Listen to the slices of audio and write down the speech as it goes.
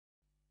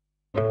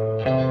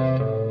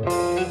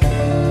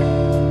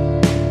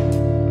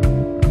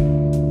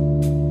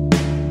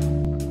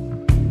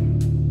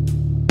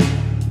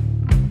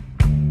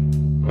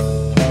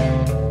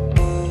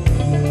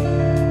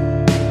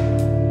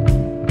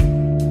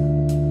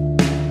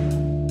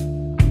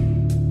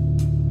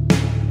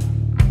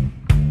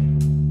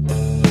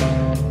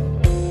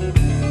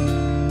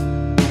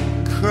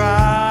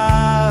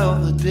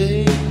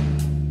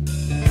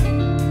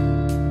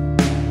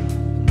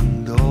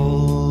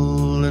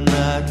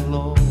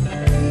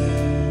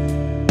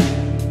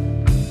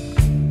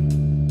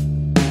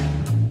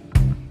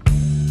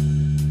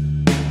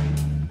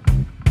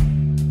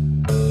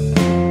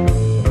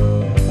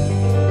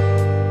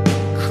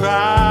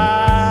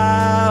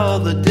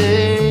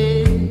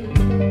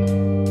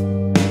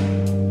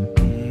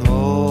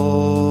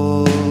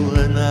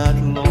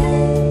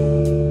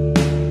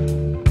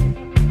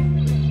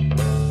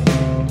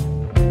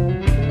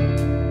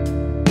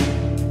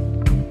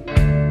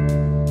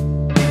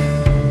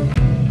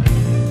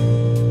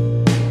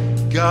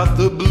got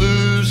the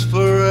blues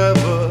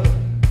forever.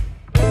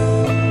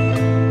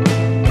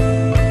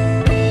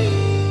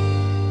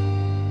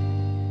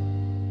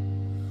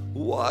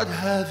 What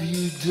have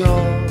you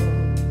done?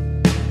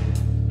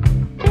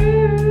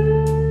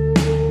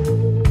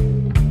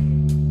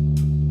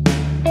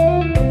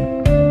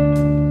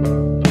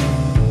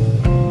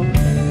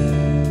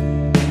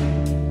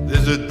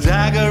 There's a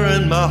dagger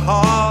in my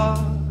heart,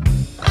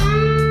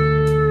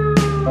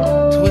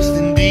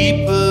 twisting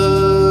deeper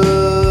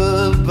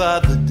by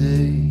the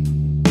day.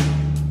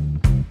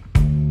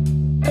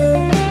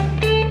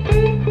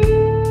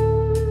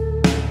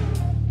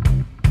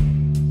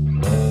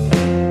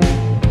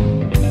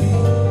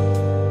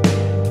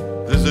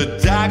 There's a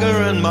dagger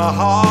in my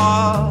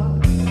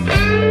heart,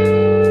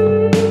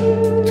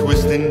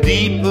 twisting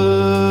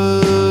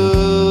deeper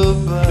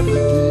by the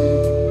day.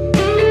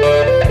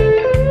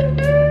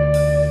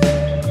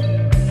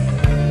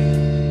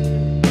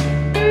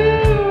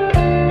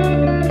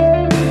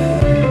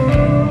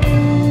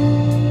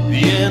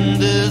 The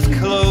end is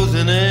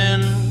closing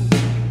in,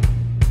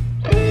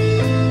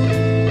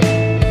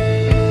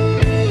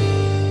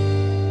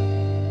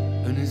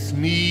 and it's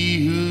me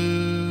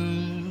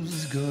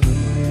who's gonna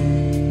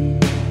win.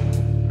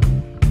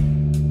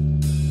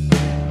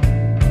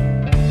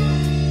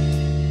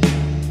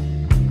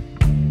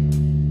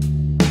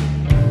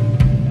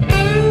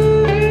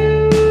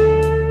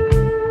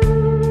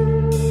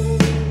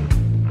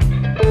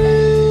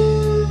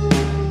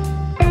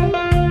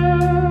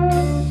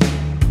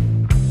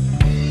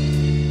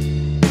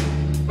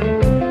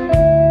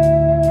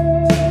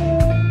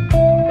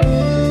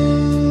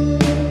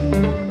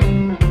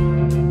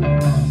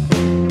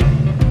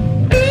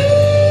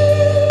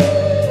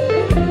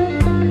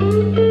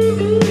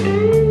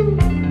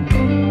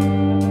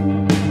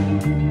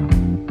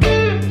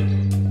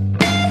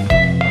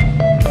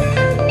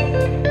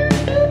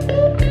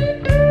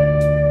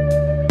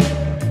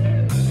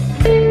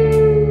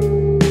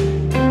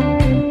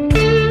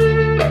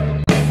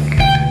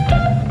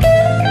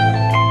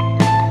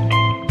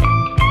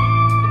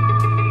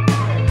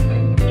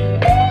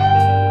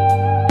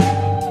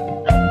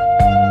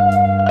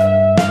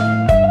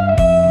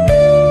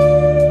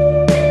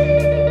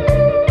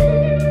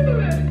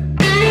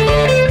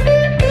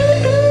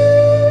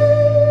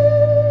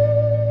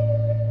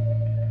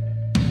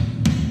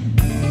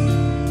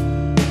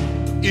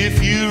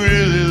 If you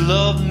really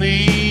love me,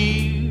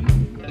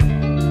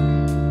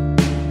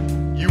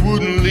 you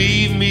wouldn't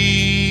leave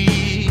me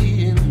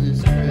in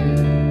this bed.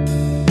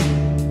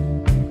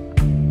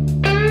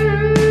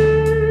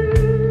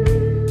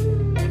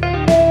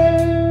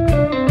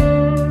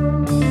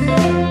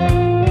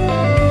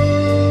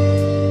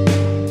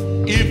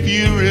 If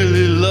you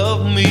really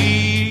love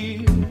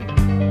me,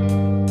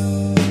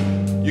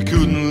 you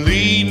couldn't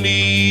leave me.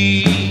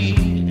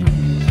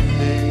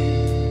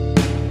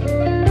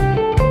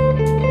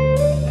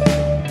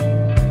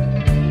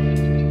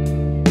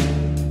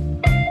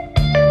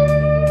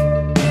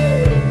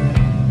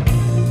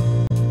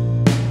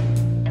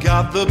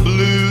 Got the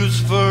blues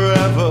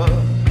forever.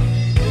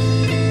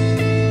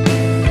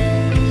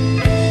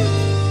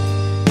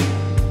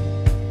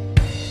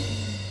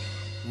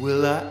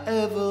 Will I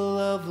ever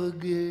love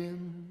again?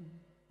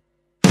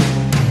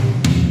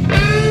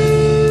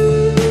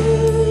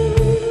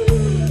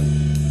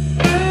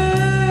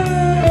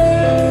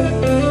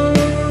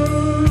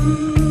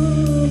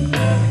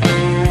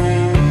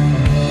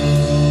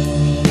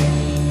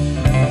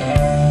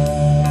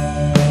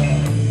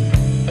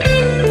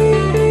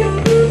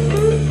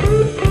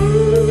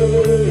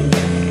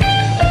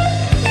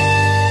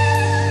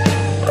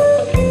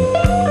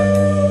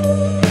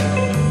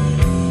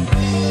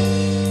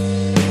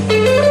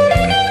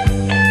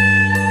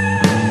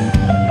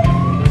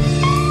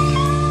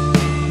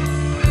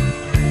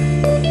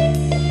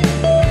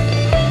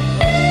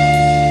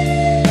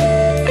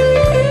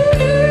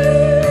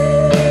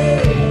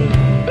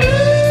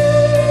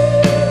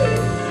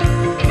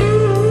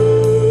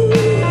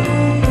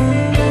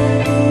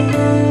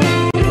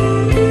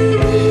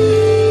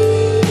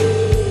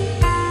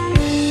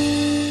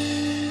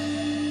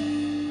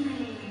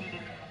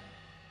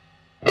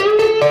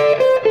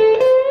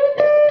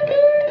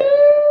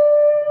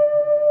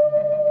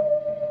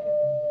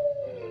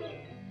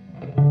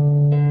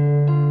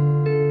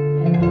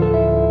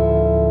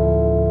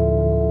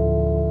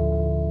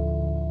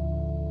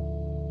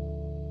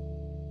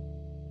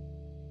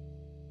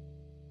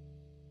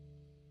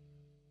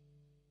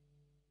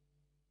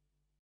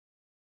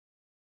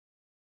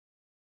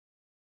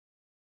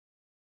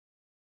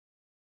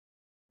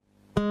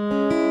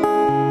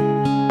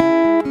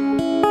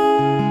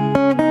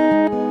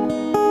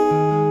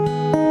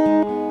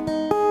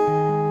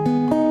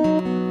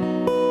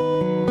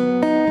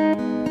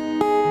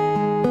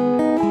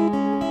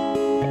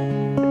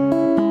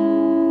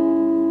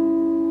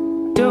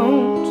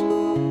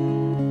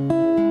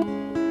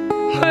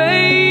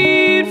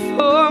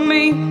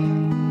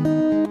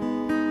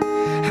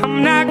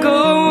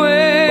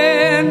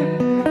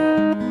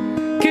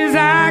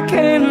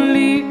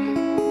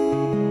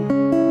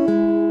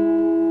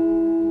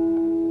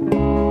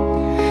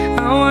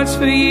 arms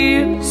for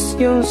years,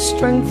 your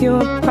strength,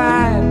 your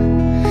pride.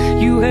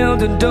 You held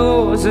the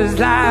doors as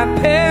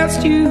life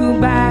passed you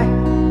by.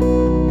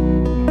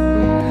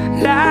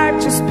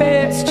 Life just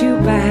passed you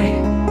by.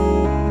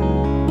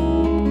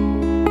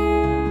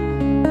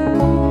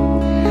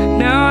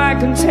 Now I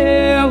can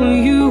tell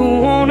you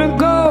wanna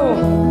go.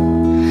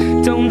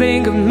 Don't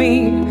think of me,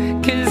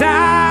 'cause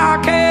I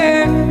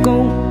can't go.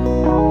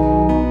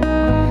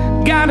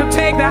 Gotta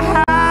take the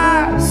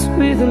highs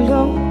with the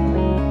low.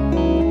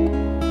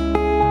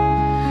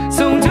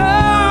 So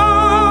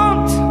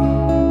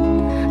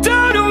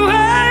don't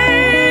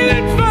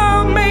wait for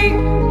me.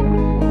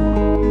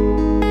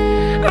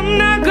 I'm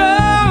not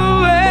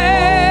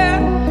going,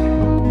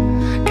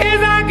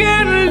 'cause I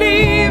can't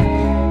leave.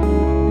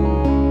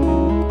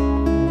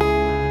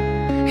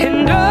 And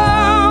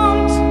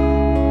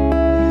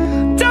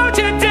don't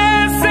you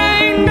dare say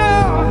no,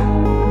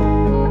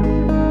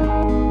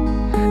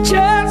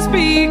 just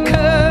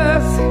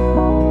because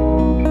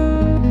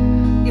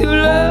you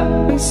love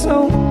me so.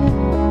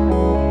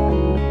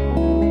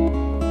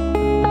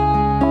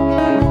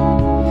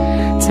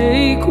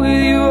 Take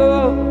with you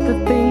all the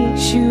things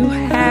you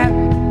have.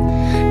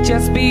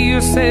 Just be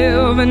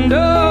yourself and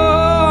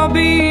don't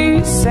be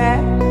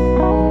sad,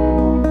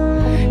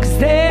 'cause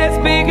there's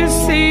bigger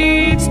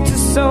seeds to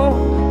sow.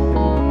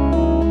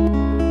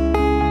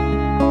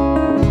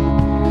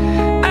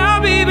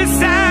 I'll be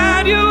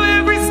beside you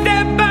every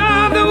step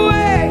of the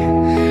way.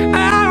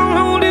 I'll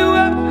hold you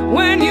up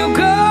when you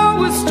go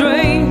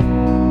astray.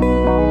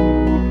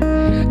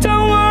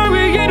 Don't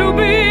worry, it'll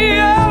be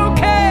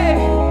okay.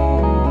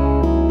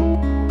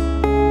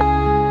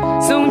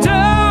 So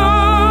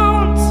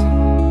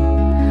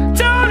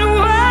don't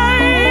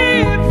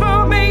wait for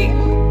me.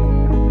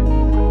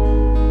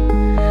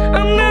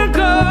 I'm not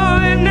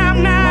going, I'm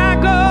not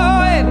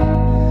going.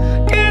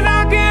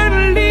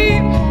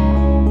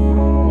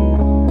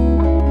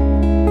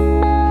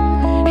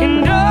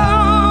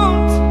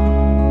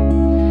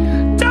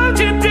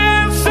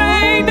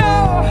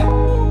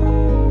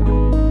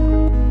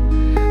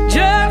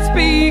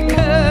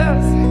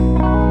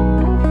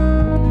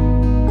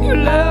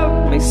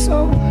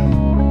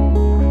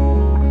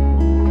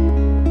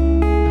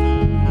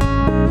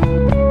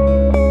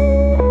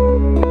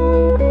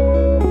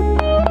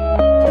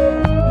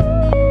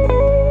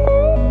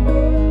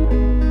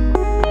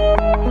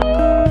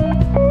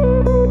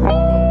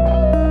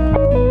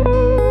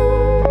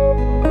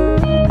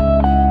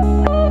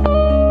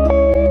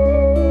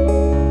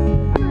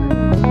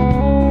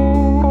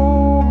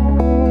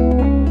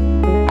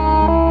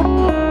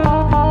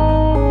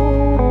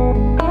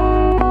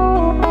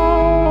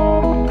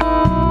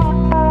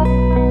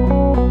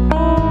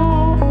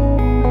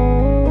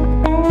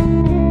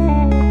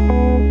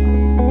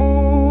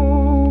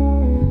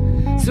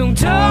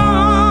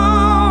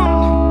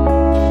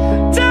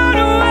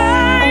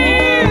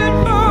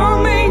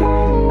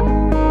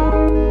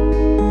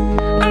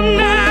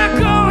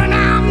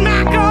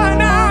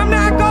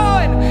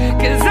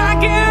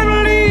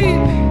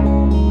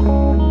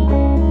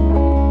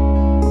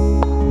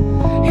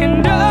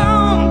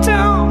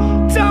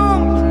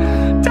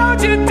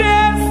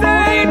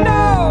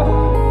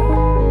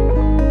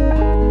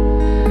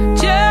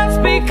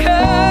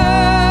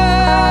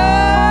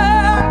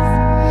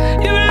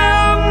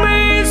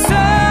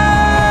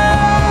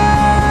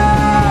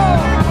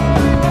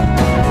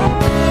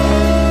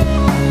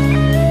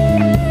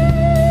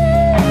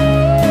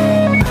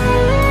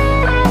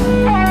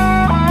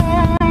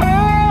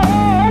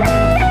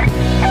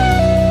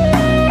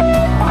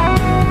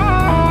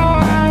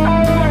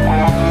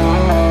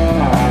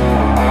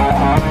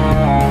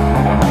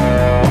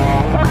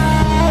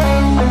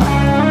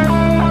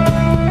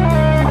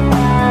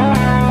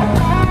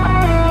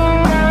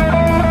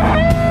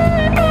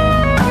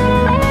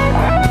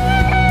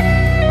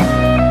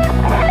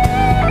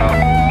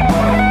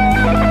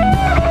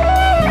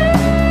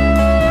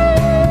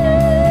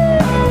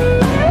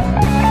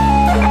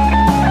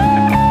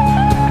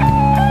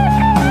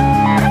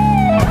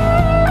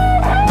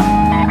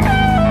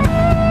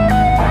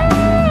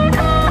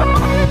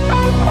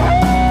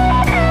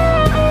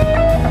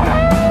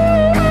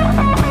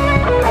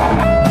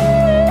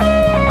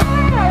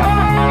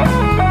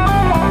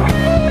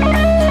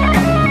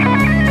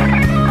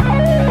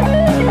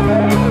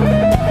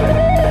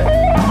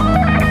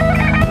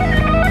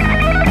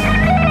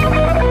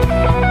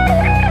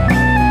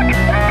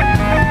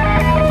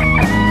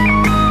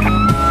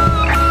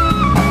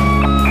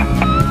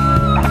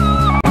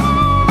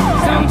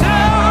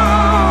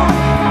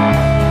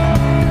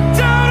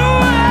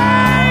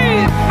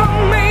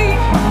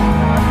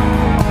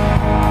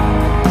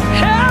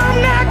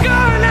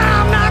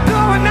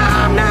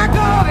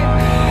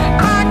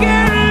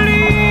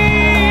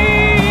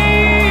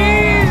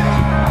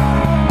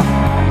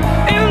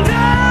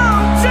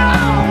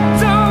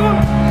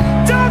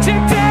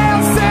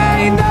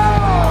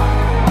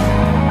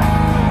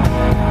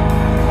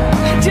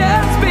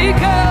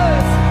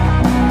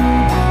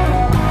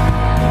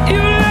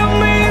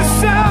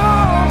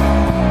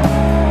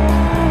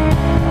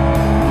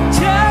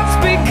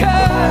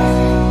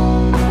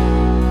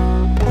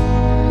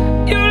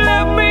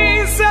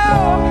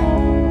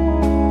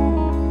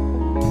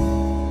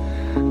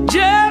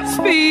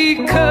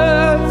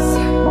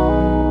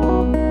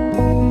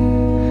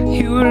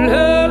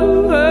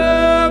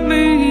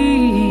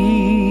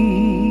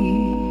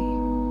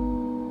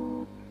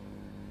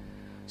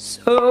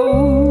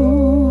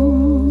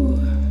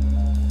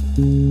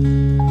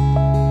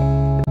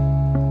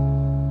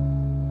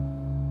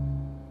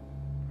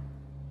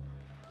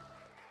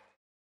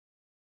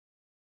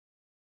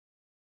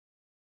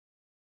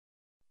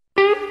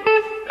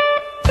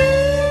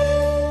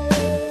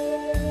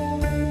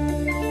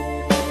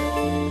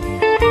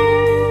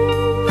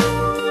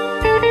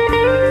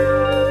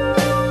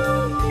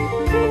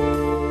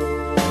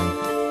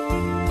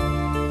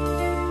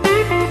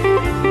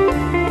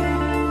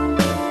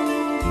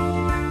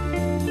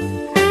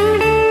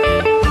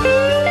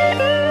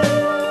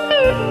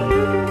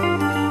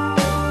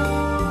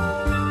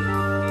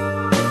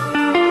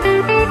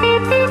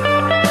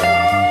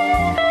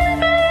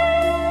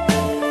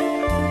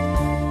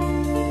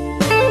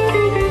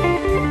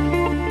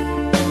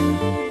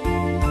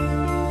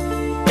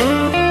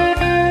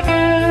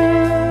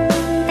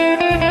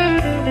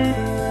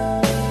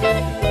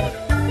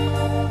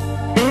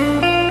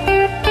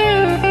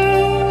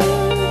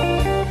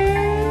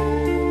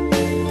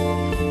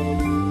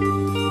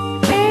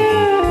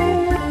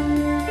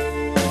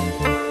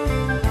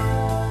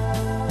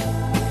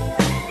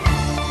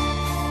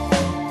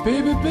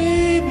 Baby,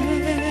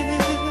 baby,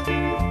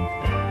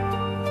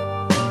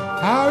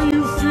 how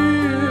you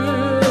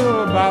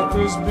feel about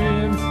this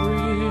being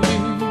free?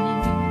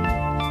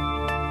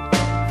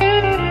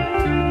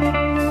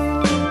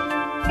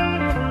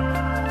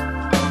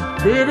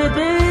 Baby,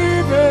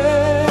 baby,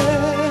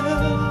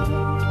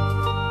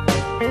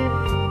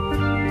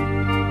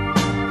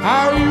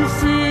 how you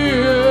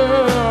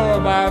feel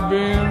about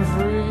being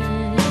free?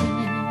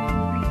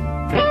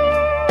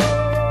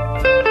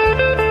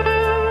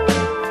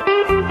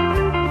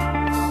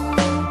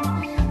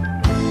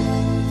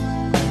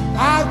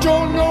 I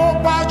don't know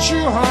about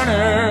you,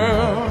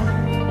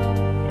 honey,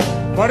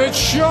 but it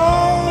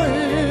sure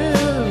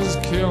is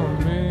killing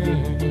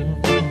me.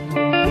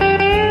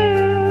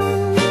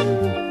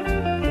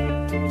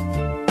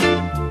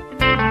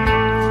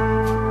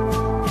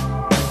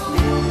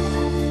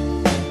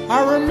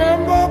 I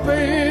remember,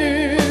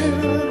 babe,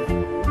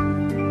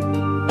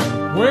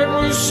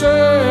 when we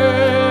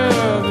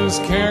said this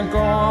can't go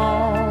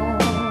on.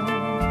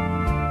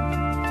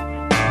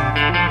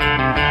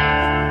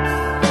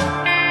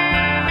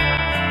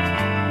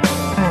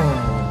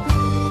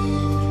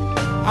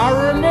 I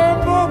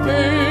remember,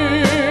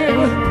 babe,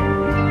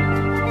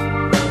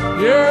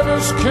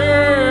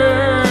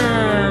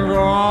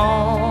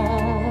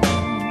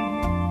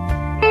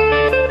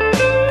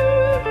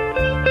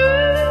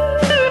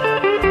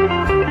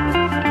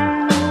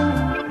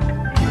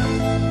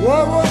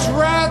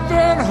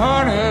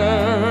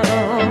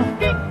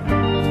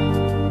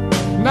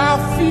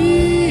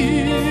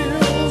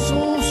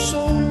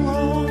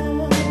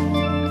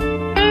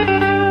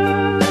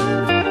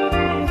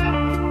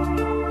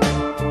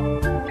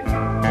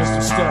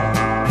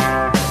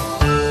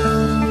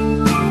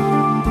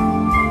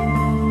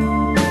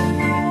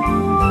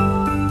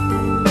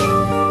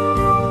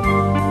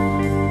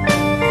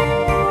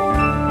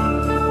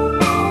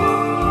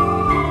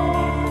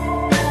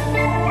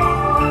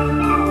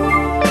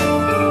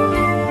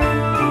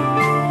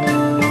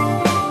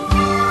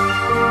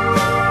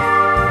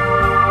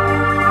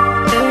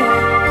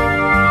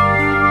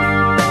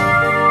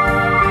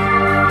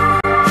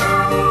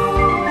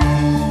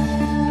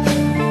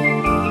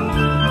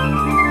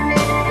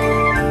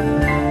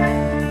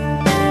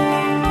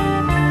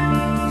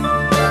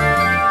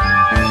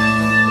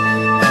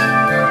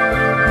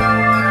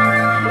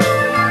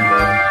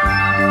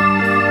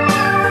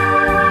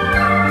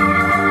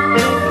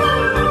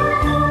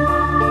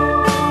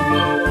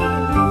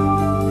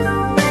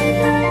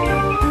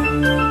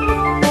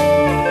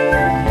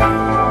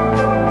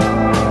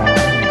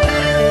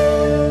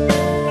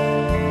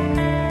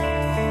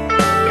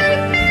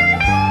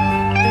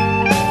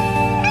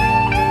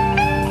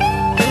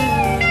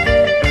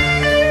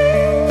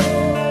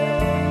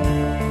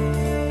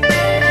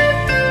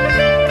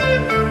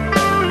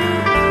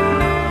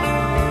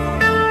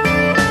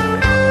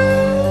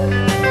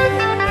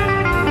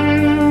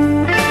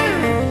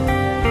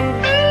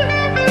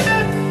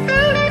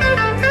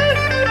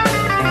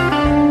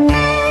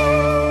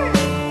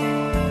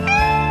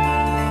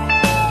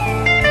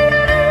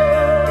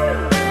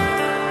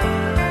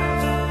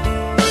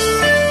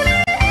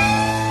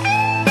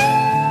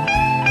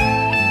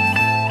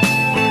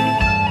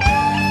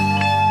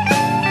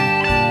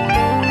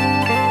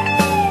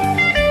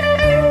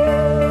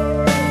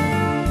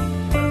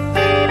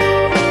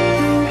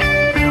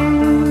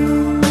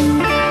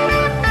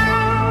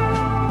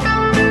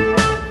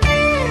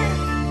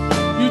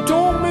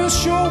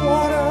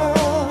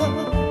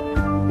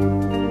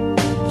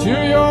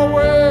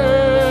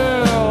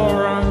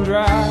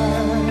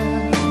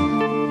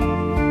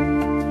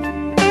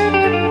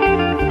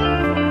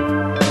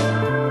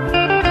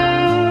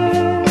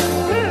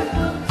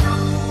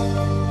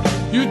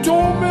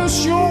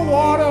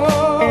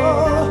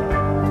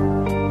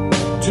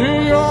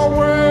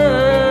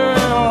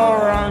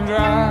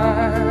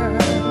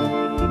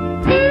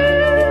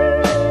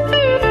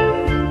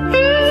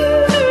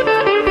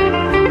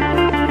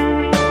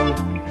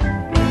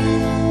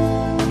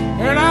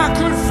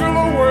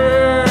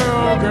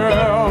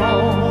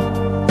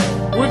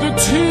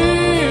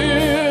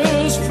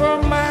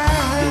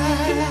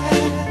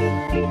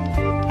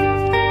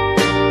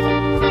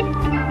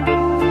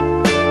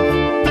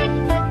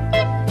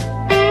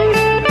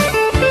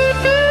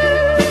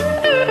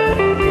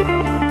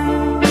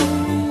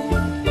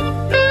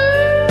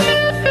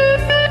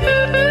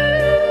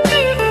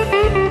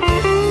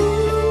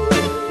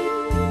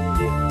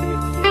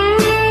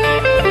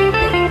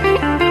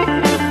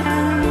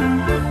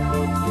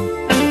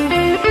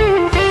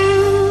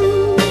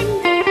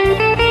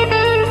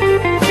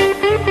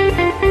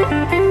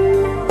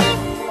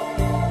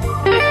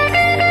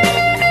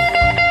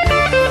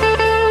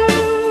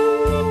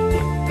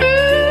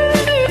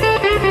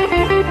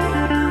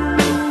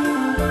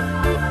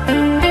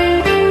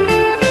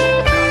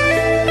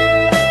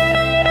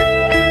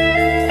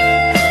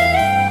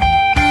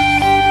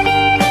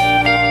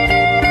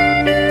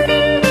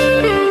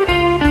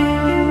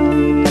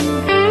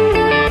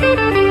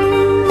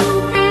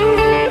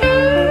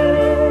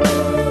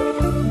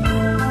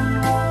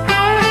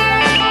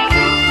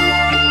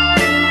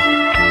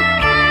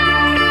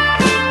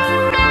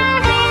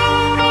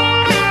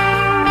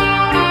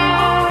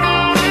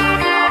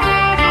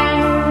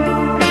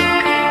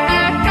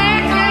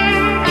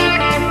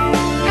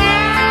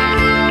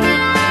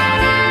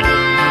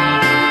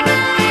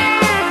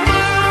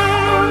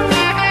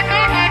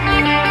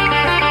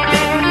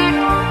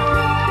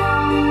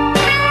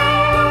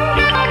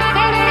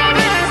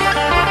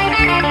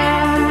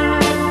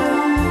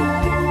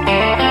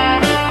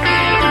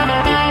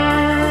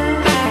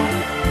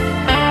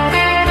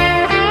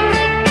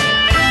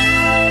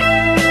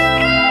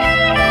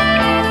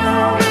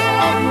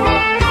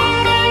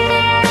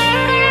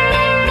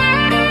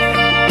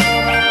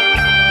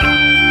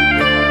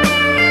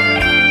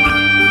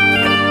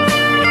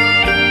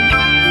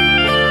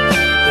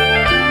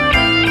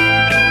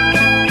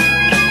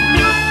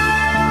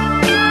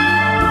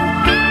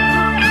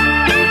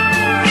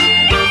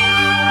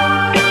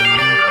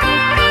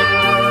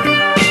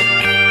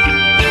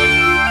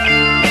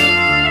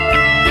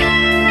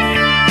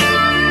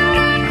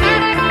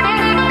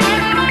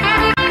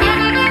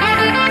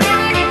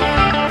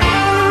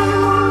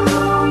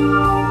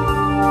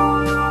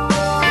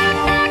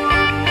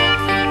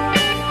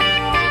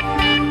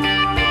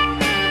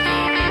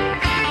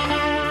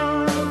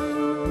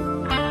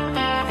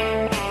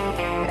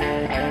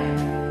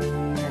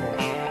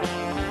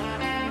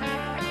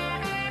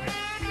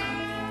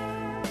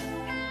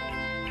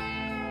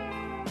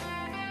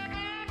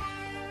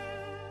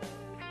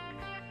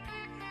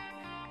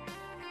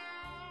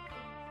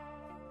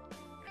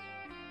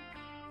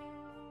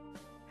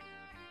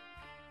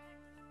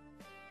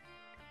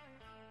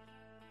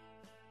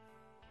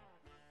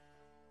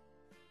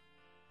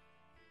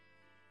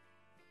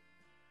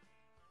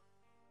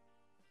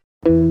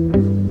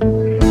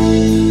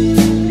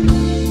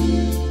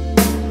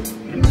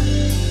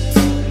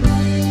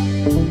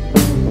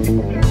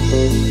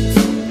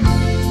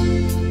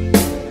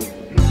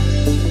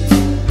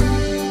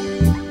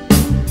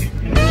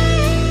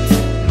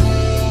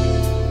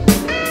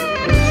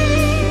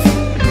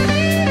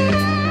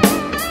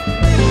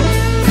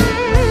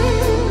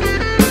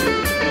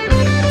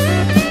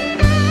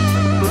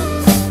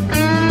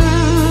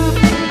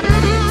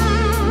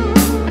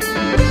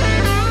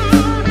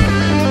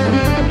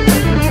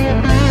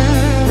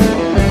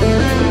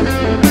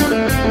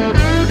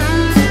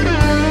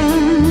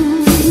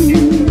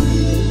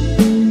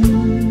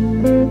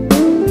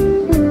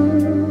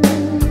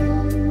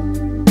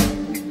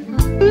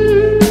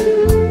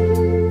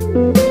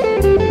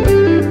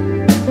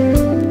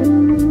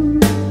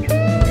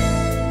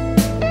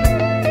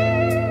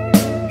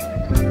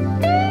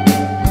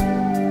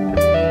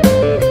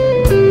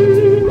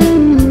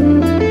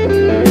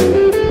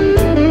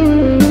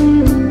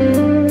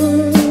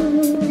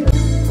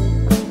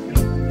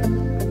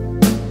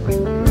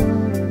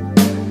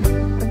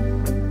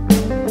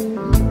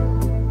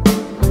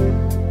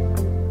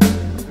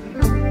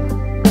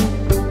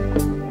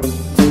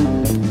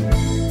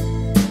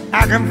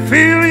 can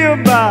feel your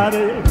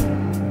body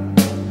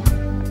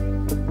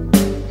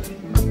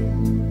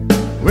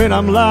when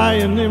I'm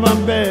lying in my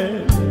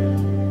bed.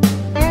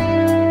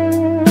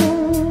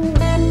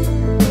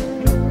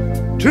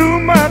 Too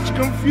much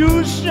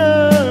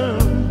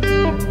confusion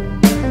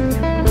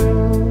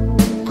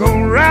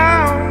go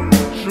round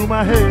through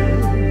my head,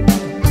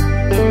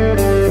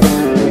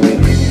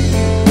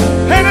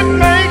 and it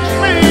makes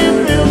me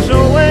feel so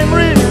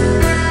angry.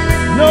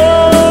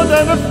 Know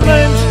that the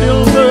flame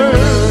still burns.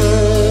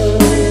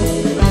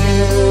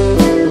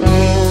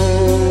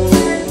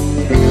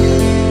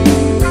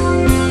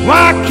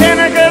 Why can't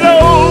I get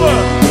over?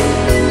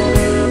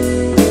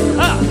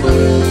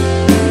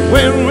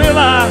 When will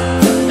I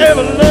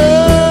ever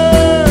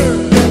learn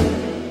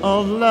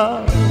of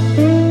love?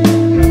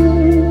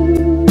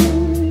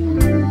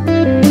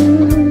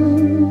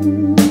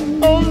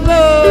 Oh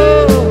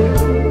love,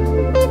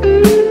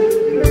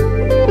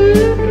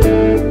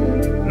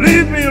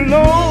 leave me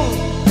alone.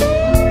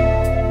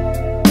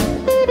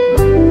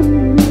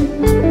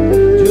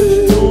 Just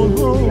go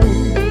home.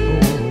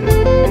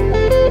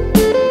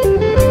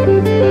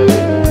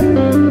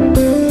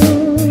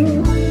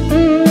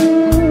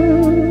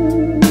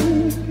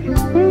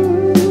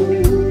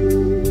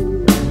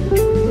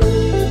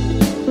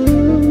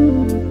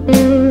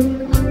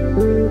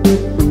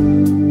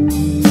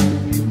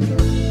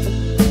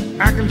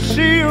 I can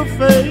see your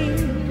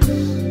face,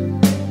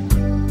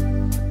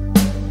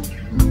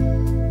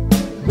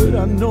 but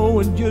I know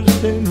it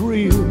just ain't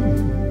real.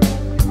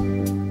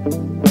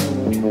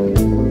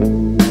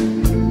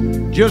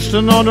 Just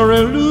another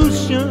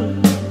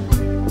illusion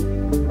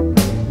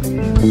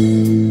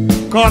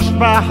caused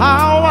by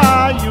how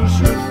I used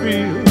to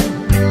feel,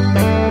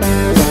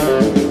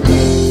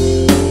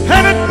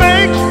 and it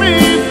makes me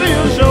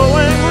feel so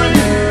angry.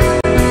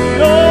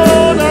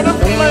 Know that the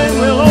flame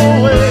will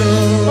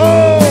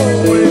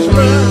always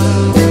burn.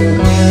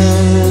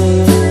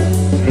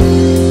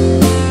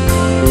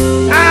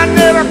 I'm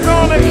never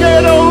gonna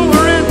get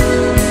over it.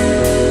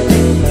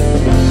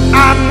 I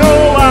know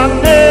I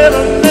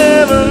never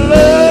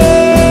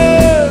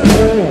learn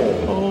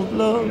of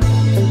love.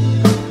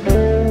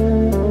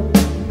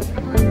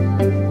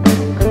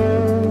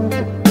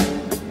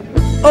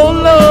 Oh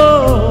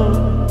Lord,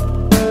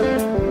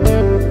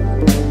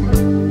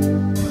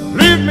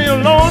 leave me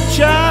alone,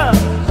 child.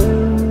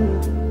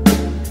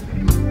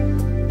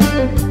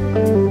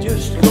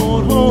 Just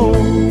going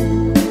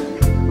home,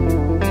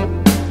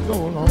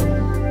 going home.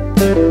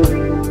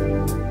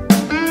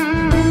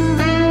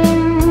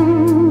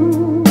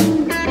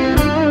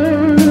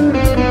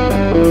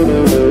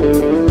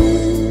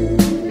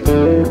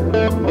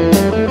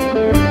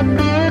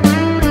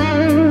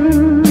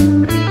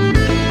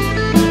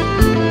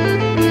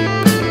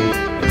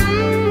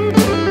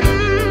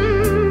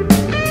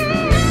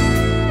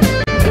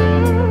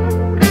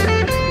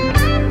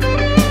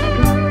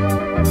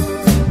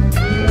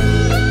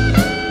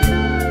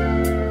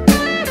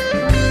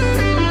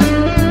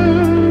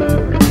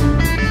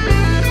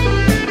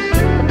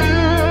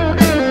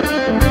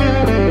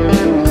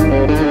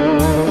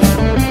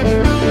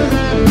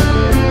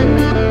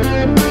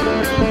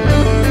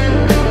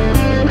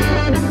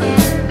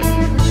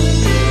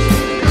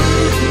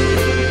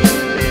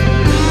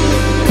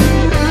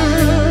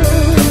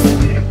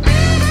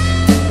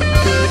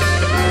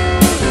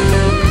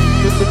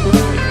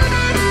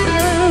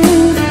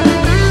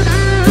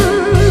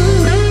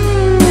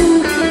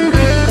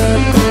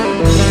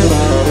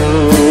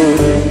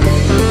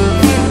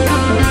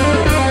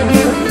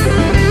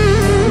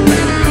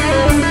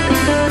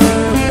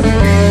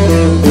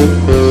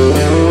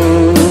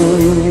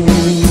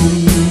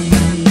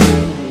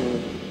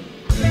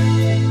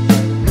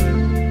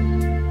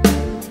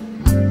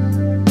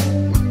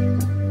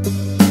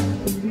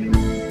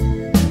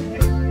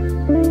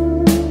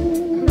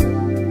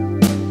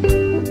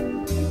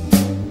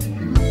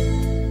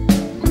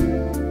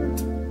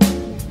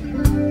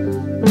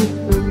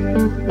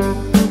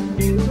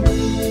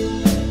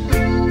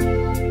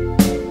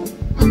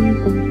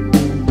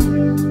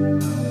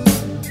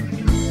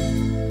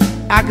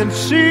 I can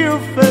see your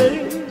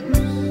face,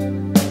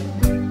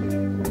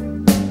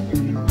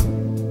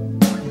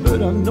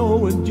 but I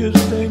know it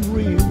just ain't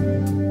real.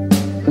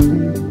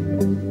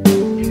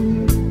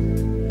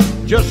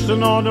 Just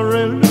another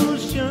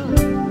illusion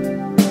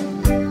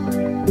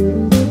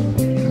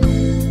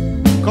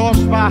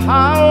caused by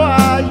how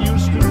I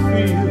used to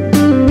feel,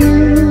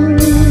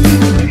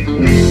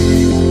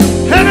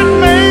 and it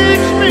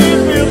makes me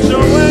feel so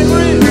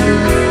angry.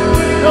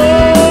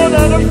 Know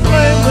that the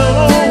flame will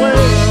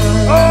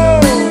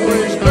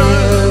always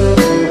burn.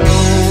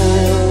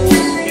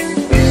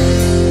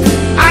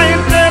 I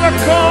ain't never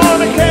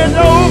gonna get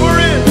over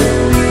it.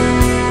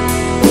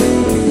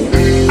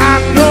 I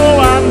know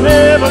I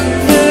never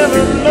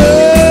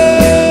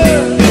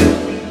learn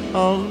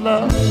of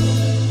love.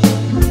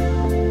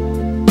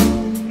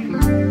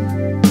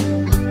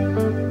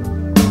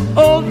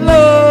 Oh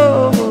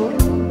love,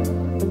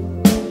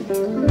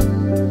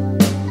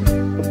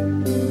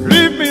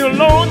 leave me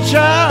alone,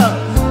 child.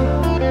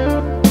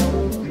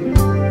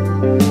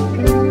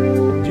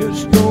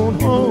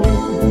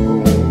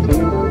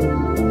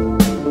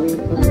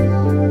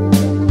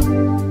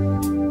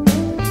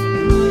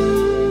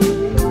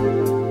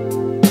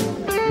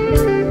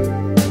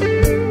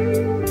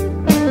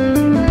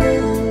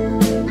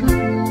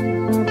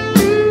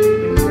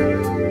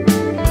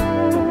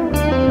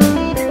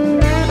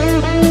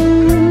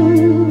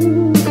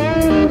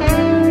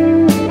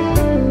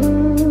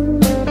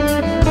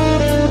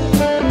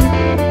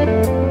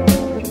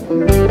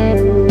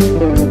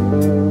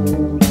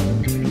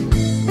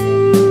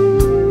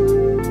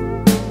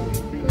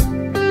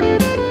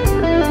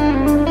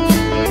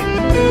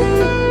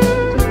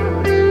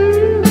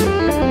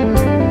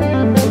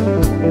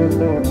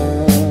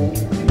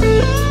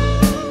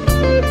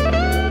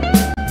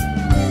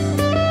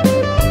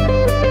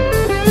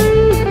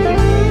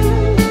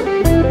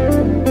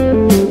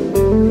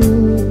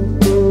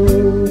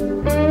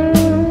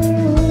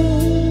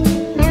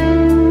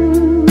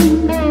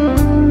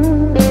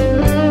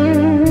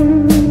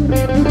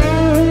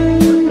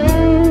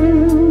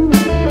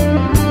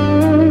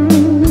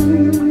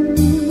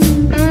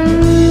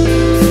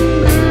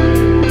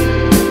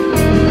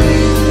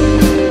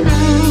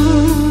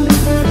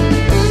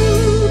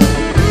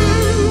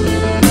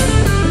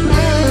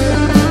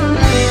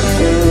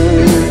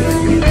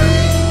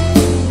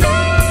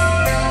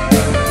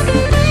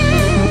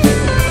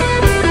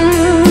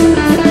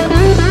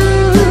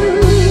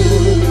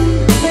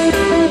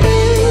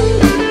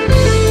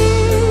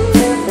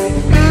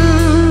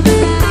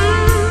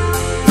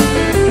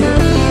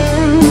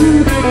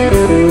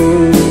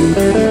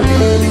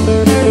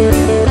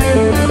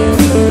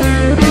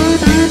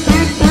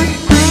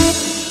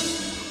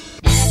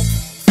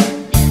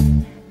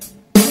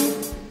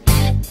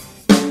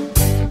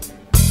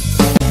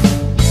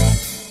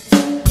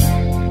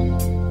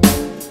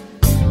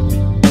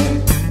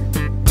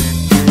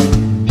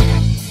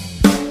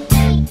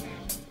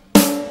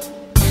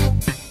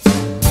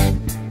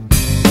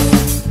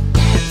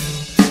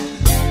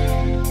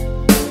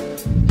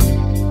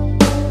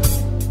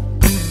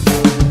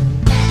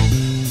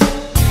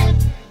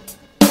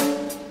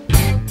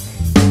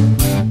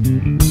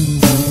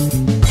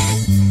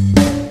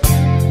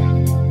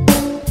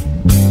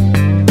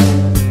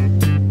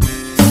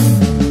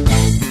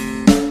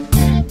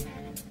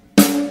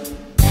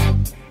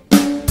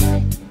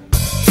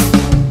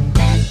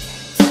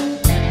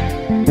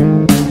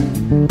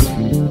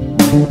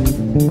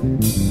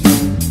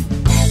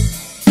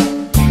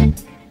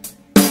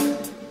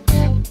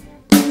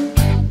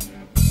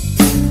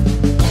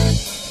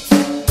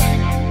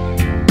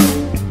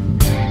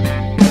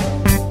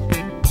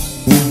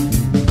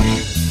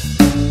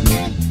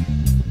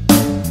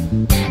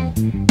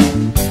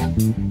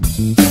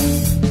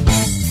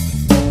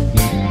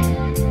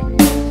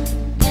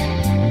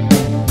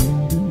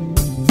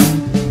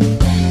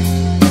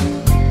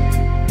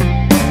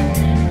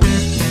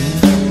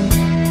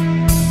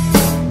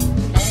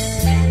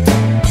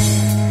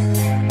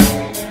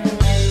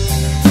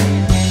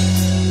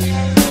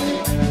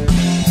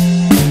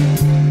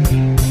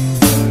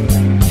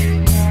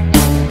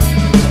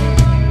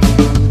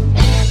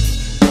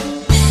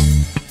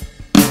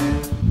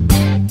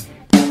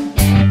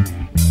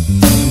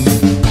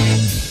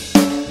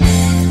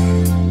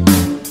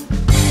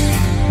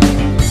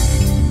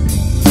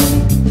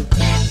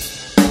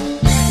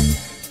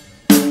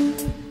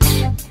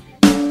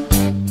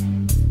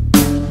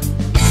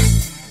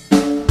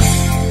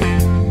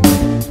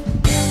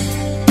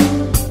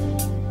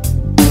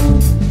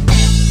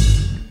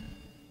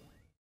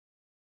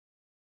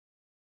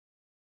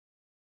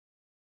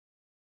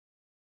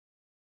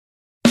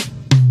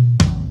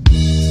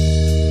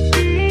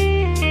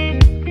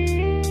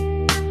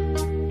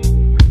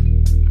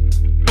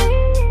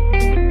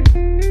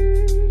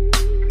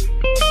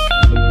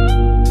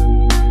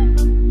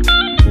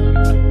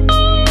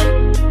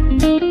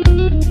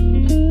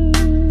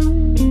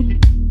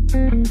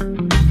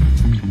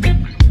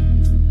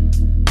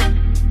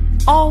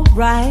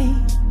 Alright,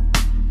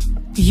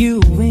 you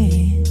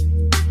win.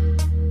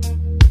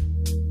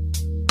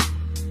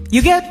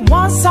 You get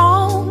one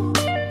song,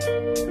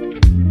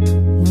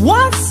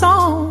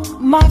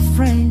 my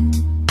friend.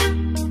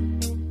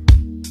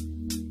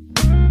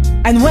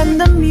 And when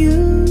the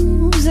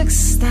music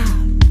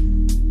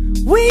stops,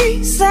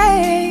 we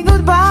say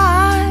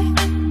goodbye.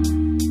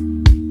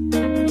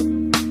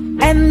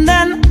 And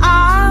then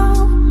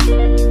I'll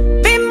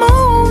be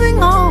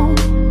moving on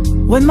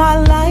with my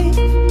life.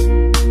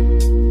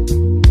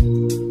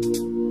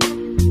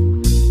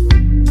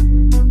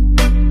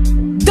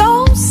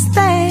 Don't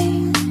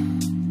stay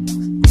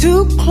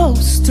too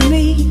close to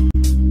me.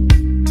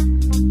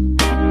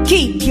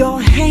 Keep your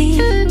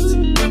hands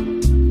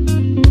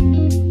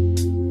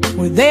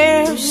where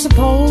they're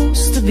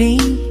supposed to be.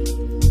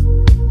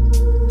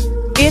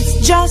 It's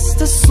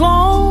just a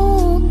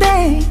slow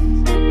day,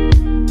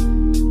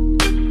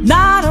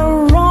 not a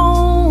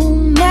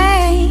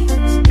romance.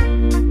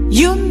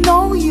 You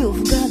know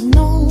you've got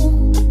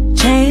no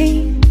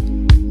change.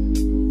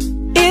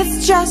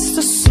 It's just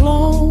a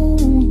slow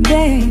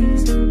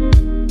dance.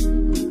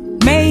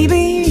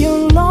 Maybe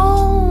you're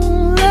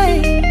lonely,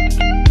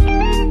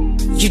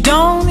 you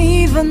don't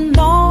even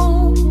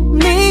know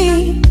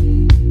me.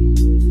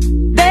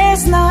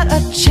 There's not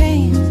a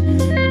chance,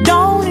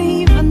 don't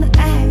even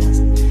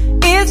ask.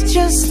 It's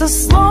just a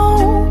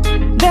slow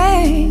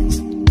dance.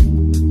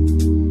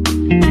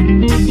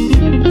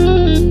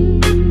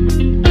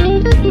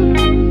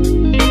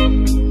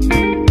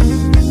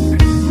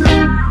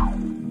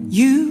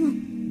 You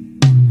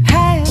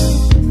have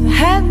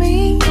had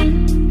me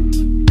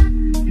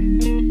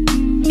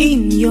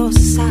in your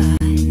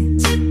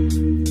sights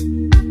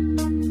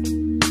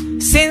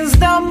since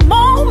the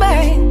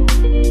moment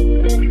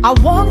I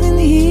walked in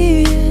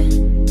here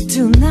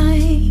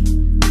tonight.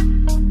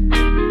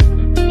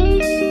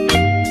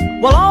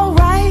 Well,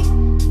 alright,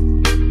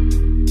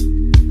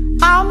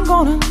 I'm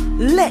gonna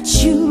let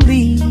you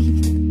leave,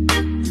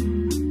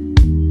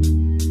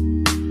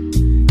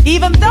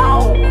 even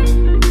though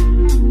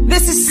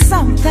this is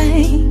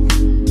something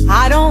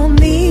I don't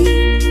need.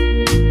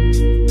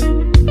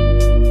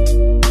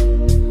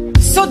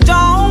 So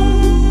don't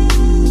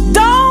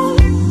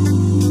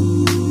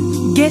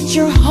get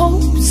your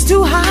hopes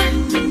too high,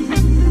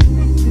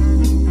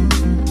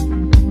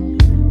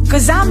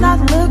 'cause I'm not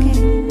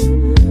looking,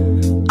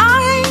 I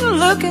ain't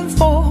looking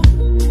for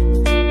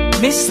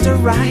Mr.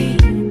 Right.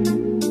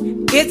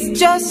 It's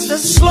just a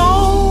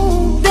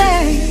slow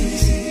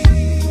dance,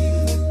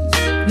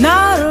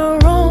 not a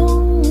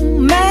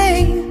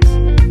romance.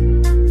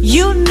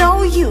 You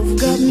know you've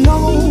got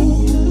no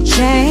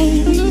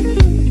change.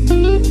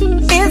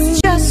 It's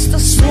just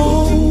a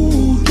slow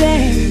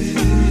dance.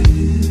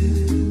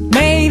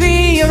 Maybe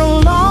you're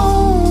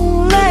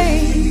lonely,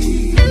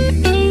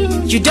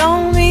 you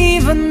don't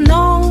even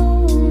know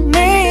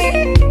me.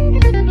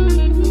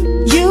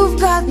 You've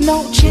got no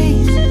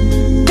chance,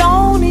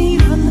 don't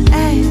even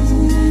ask.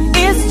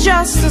 It's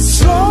just a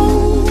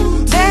slow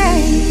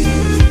dance.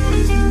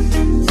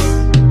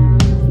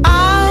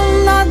 I'm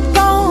not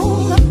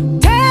gonna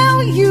tell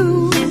you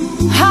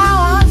how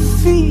I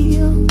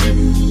feel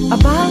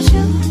about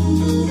you,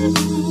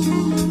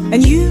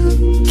 and you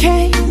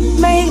can't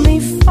make me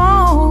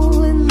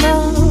fall in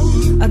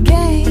love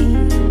again.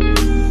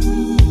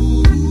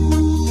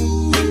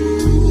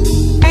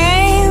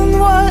 And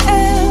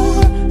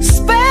whatever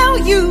spell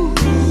you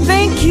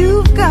think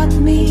you've got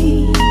me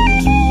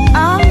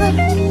under,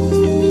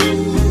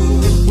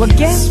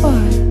 guess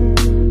what?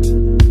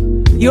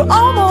 You're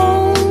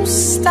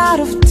almost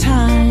out of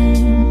time.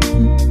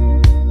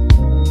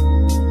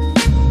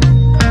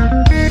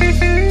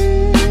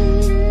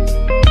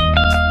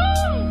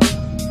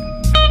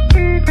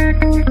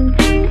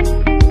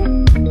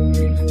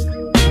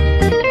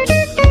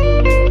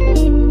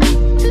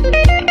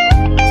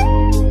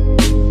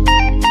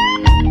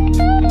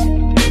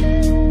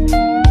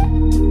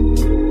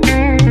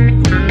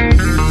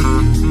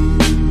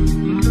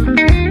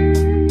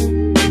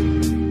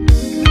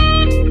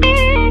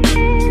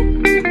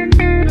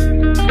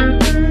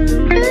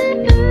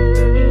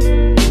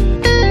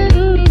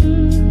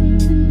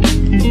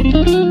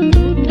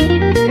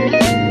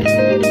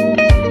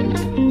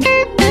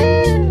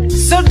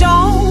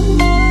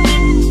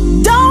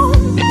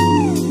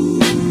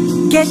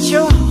 Get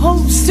your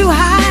hopes too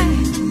high,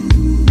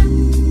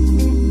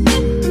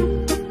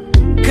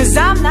 'cause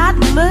I'm not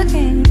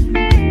looking,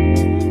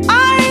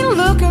 I ain't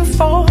looking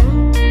for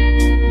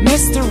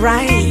Mr.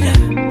 Right.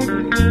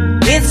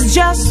 It's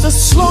just a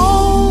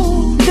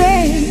slow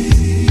day,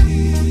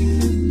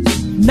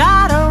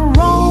 not a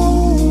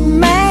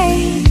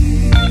romance.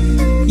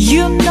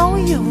 You know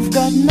you've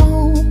got no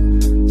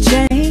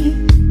change.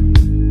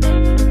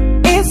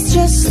 It's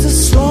just a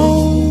slow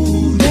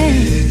day.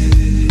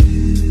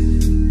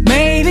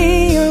 Maybe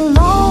you're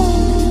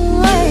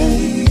lonely,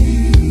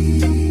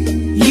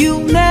 you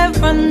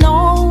never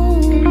know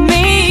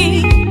me.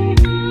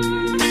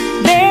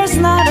 There's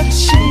not a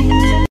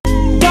chance,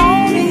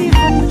 don't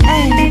even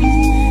ask.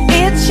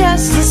 It's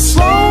just a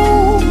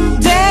slow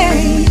day.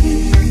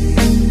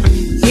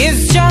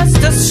 It's just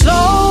a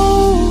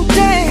slow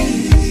day,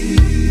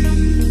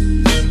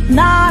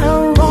 not a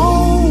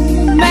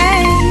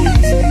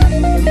romance.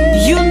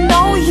 You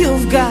know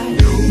you've got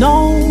no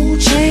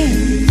chance.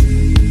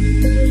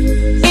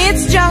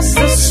 It's just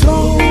a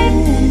slow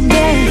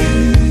day.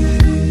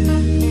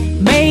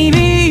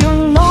 Maybe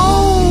you're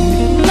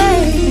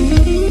lonely,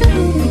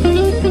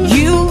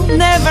 you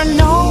never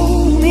know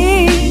me.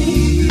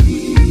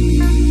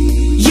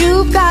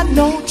 You've got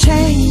no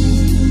change,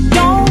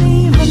 don't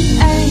even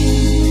ask.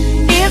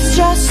 It's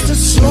just a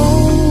slow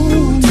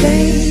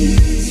day.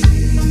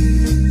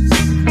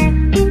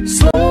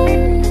 Slow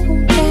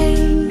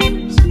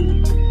days,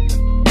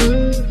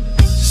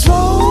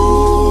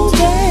 slow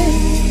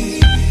days,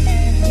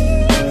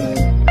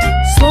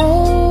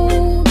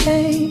 slow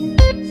days,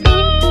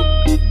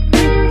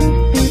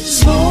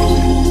 slow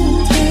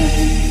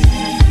days,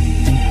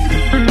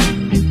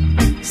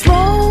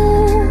 slow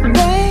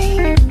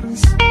days,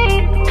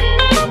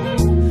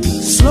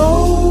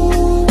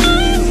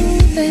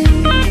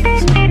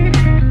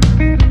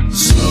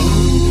 slow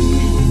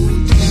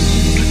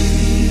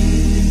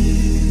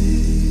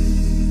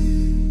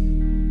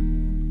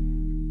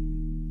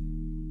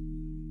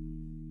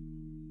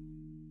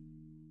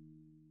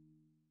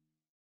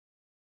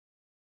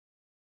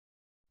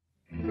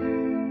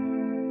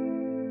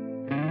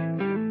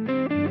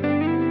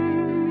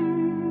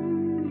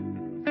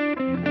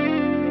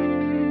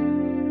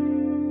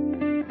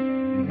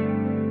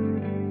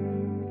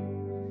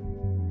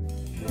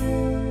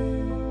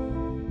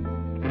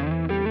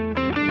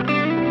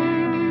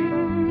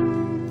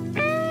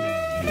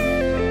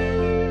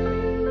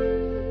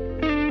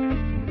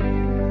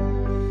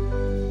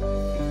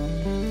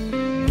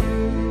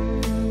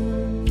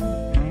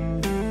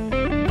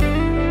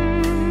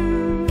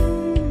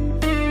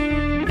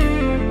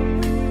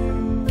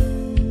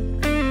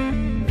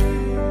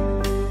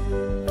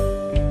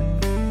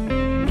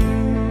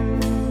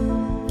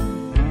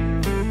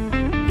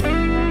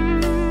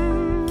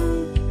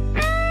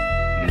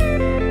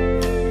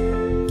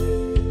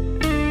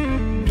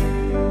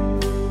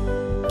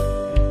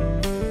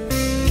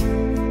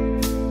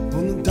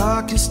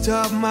darkest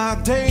of my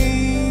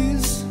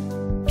days,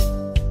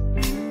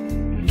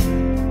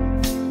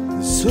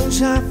 the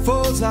sunshine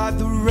falls like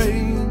the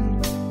rain,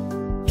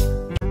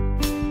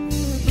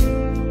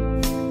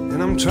 and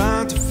I'm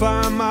trying to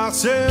find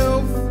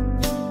myself.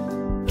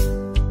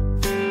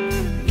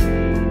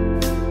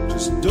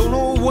 Just don't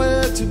know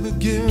where to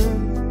begin.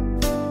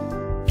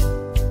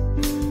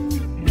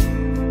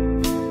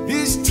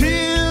 These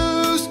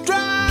tears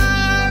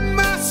dry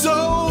my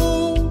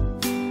soul,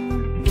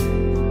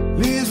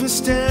 leaves me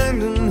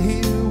standing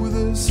here with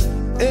this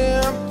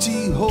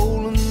empty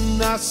hole.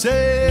 And I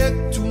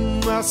said to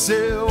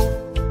myself,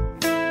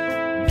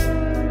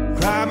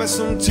 cry me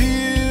some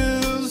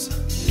tears,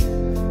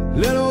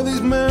 let all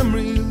these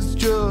memories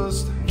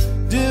just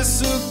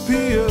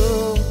disappear.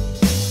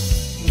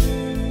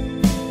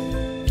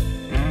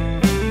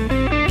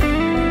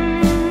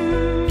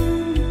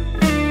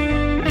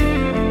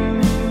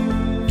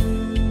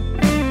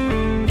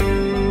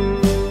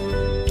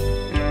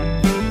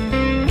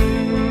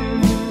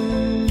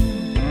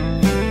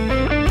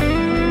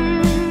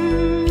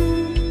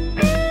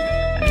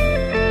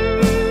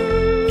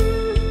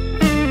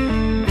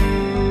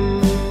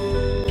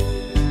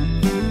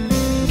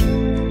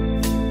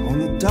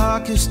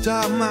 Darkest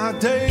of my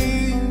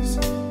days,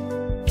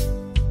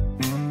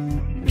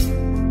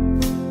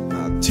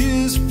 my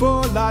tears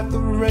fall like the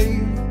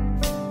rain,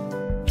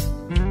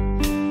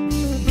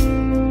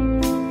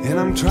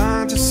 I'm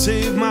trying to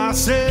save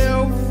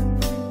myself.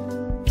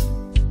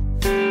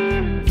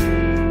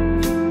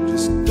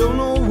 Just don't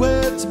know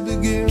where to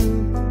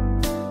begin.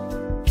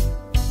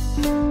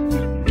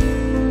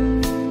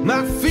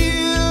 My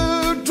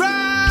fear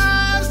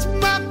drives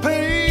my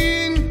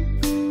pain,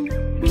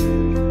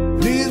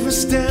 leaves me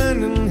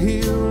standing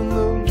here in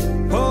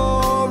the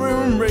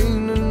pouring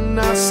rain. And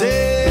I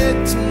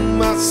said to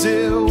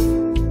myself,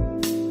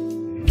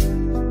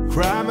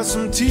 cry me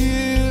some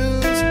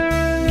tears,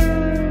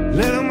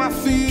 letting my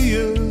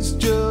fears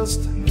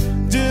just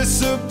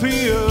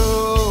disappear.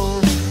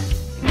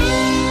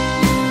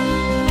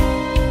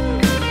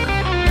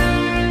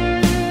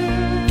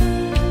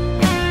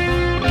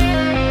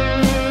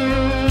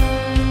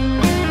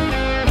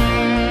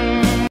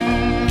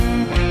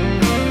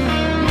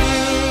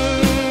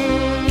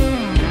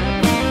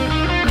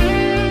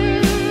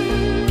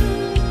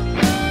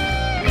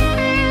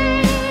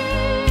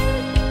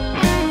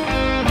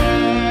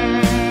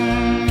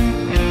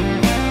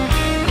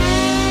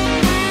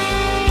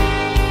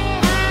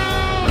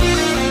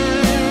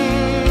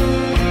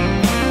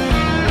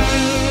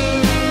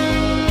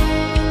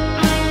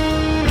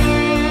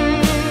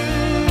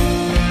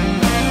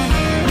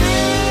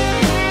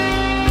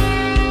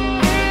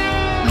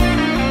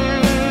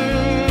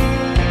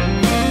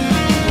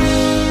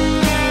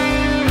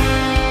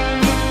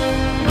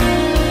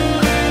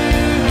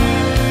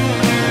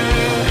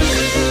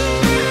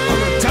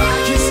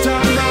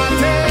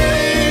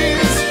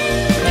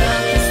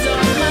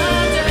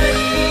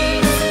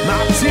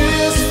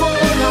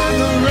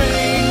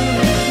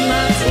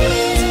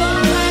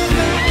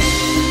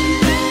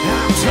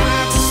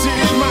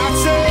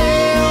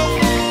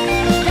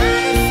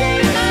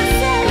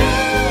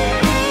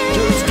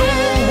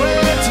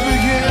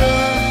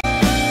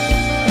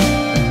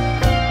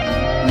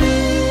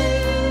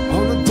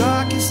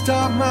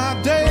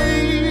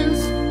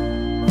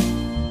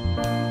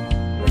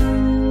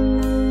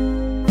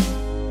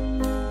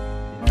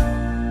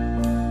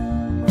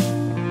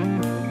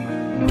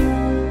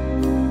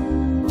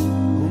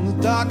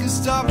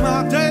 Darkest of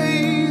my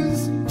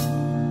days,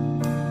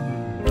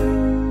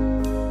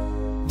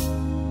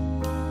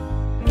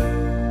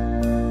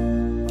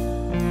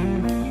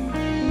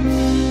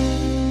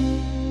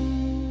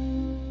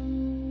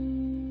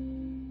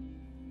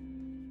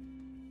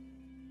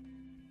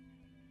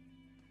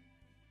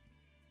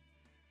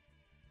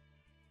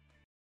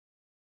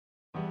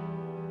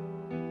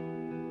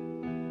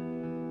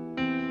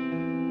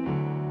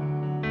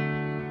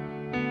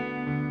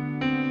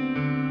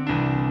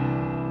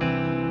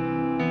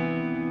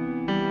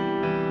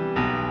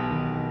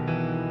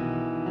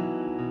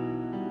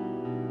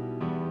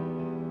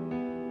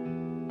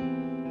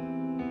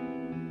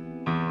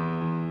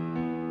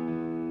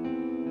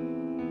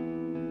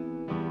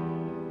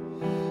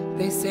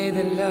 they say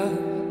that love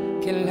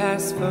can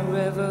last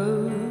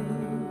forever.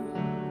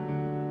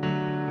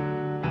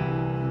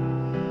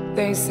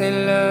 They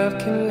say love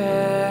can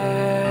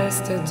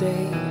last a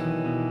day.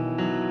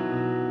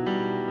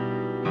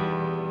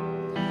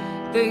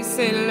 They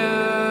say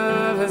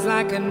love is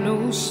like an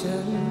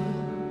ocean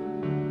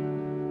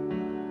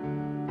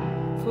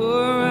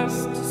for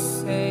us to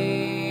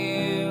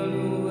sail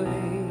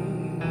away.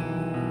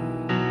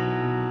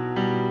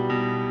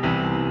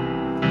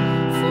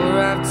 For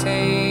I've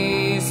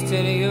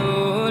tasted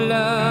your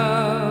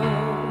love,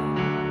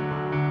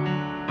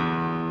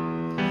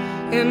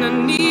 and I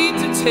need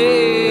to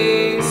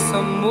taste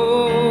some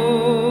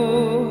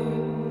more.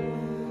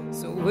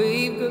 So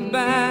wave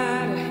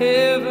goodbye to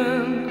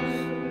heaven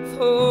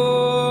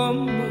for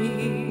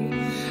me.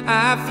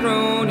 I've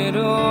thrown it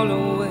all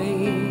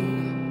away.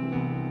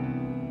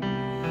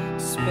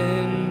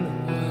 Spend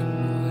one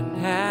more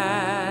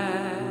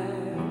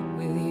night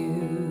with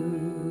you.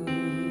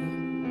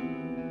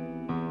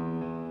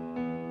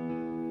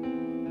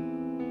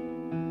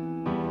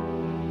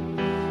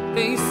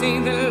 They say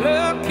that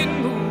love can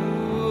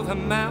move a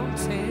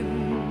mountain.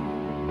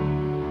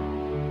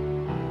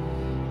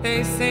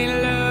 They say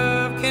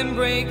love can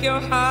break your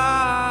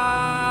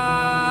heart.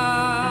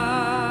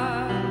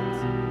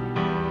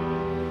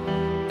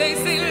 They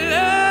say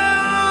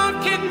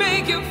love can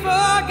make you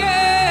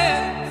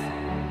forget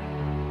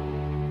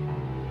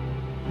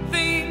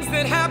things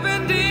that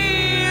happened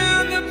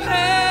in the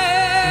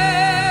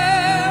past.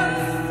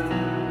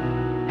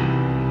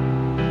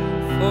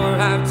 For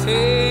I've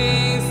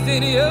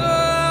tasted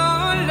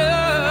your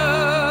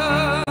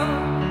love,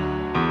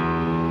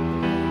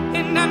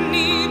 and I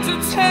need to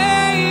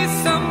taste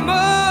some more.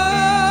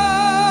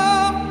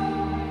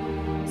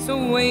 So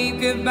wave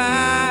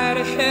goodbye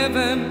to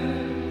heaven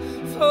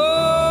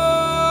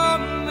for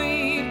me.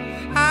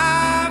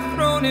 I've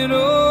thrown it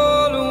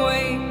all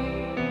away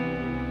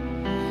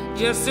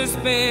just to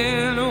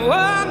spend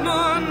one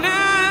more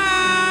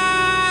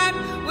night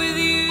with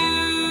you.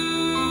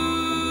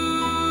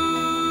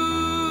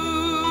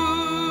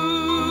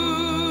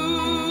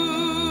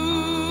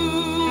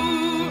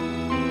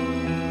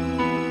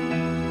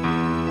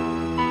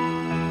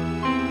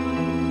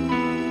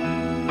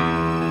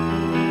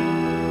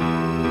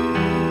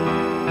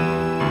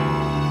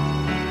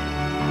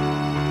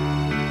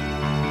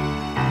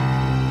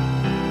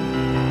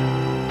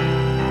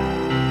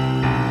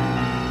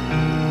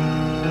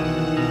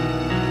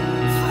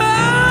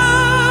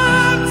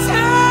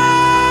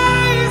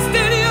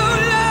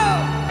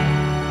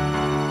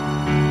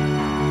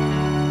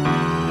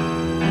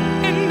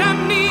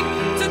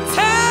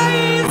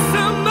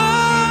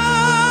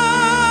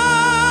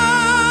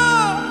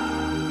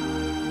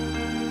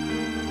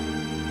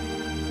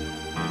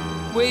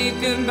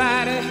 wave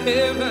goodbye to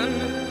heaven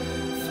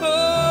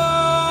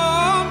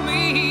for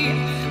me.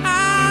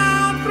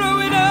 I'll throw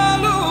it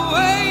all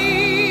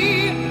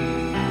away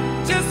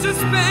just to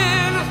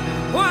spend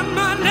one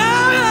more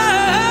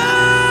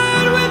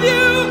night with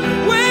you.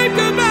 Wave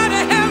goodbye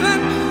to heaven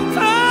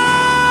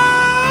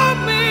for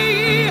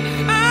me.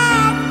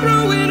 I'll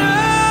throw it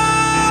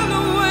all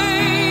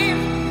away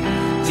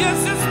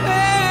just to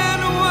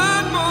spend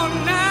one more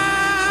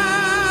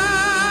night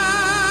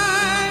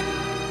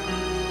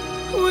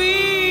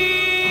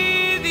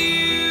with you.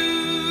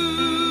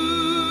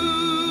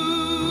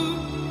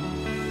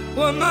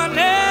 One more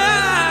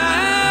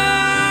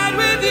night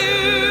with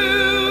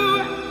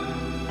you.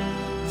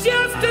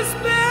 Just to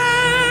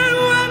spend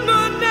one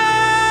more night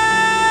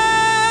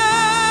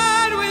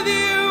with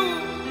you.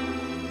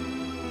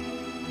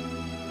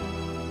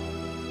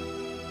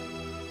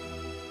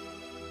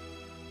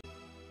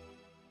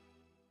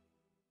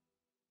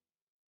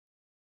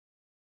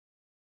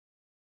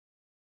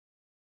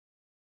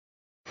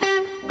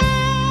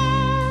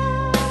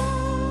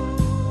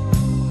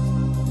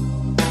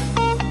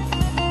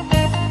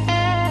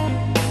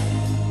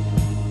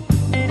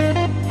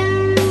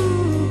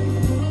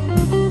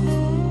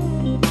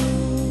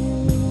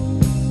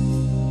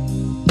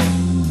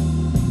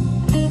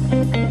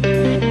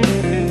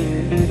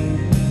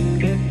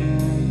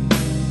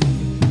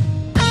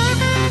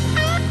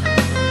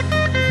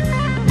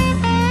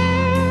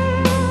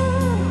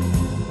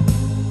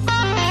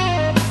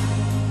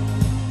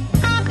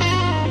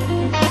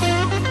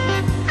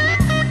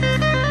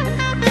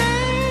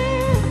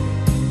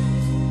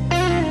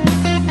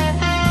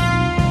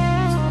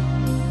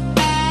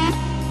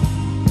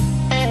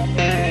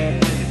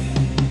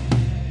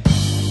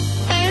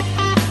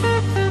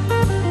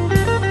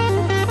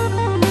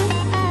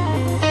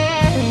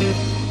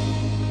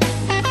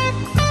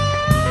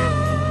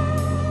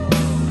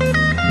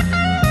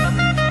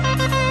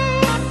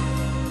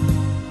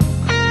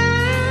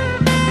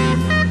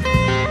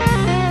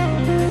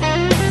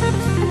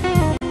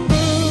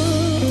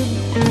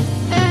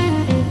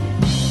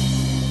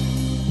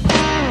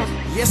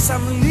 Yes,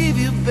 I'm gonna leave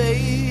you,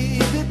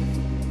 baby.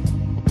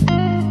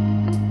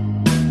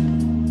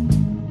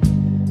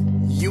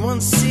 You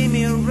won't see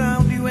me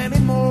around you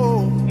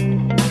anymore.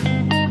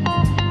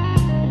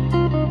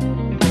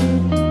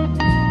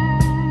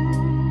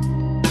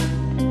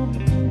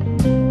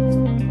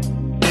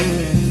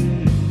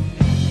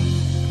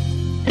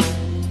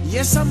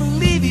 Yes, I'm gonna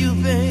leave you,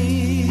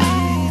 baby.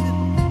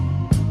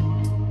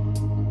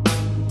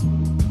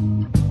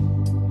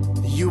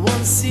 You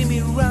won't see me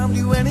around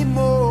you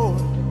anymore.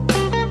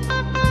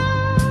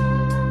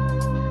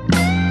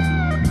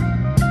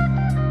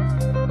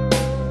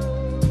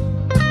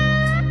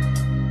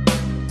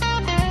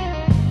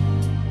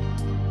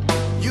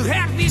 You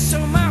have me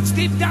so much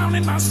deep down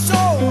in my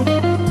soul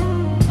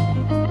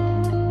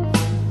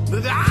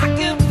that I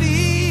can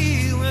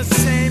feel the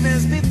same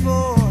as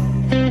before.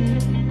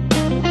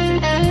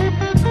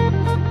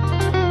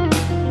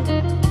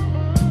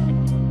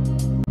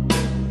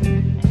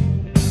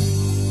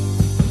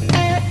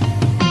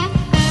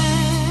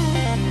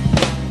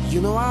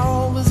 You know I've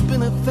always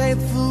been a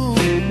faithful,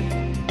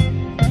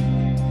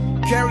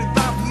 carried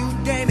about you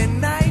day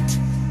and night.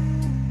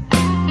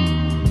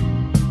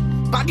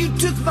 But you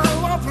took my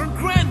love for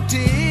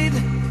granted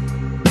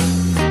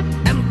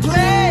and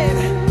played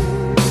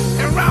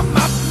around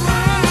my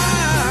pride.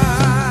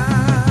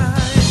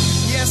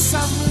 Yes,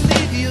 I'm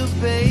leave you,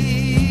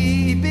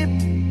 baby.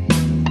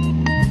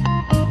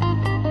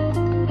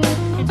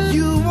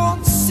 You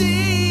won't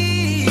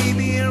see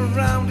me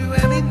around you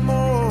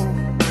anymore.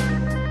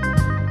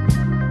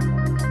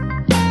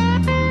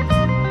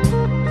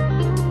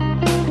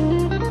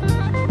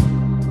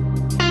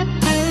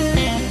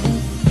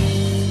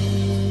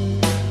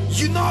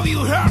 You know you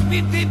hurt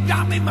me deep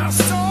down in my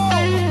soul,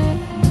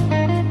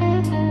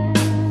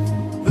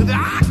 but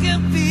I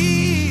can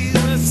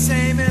feel the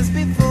same as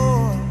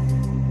before.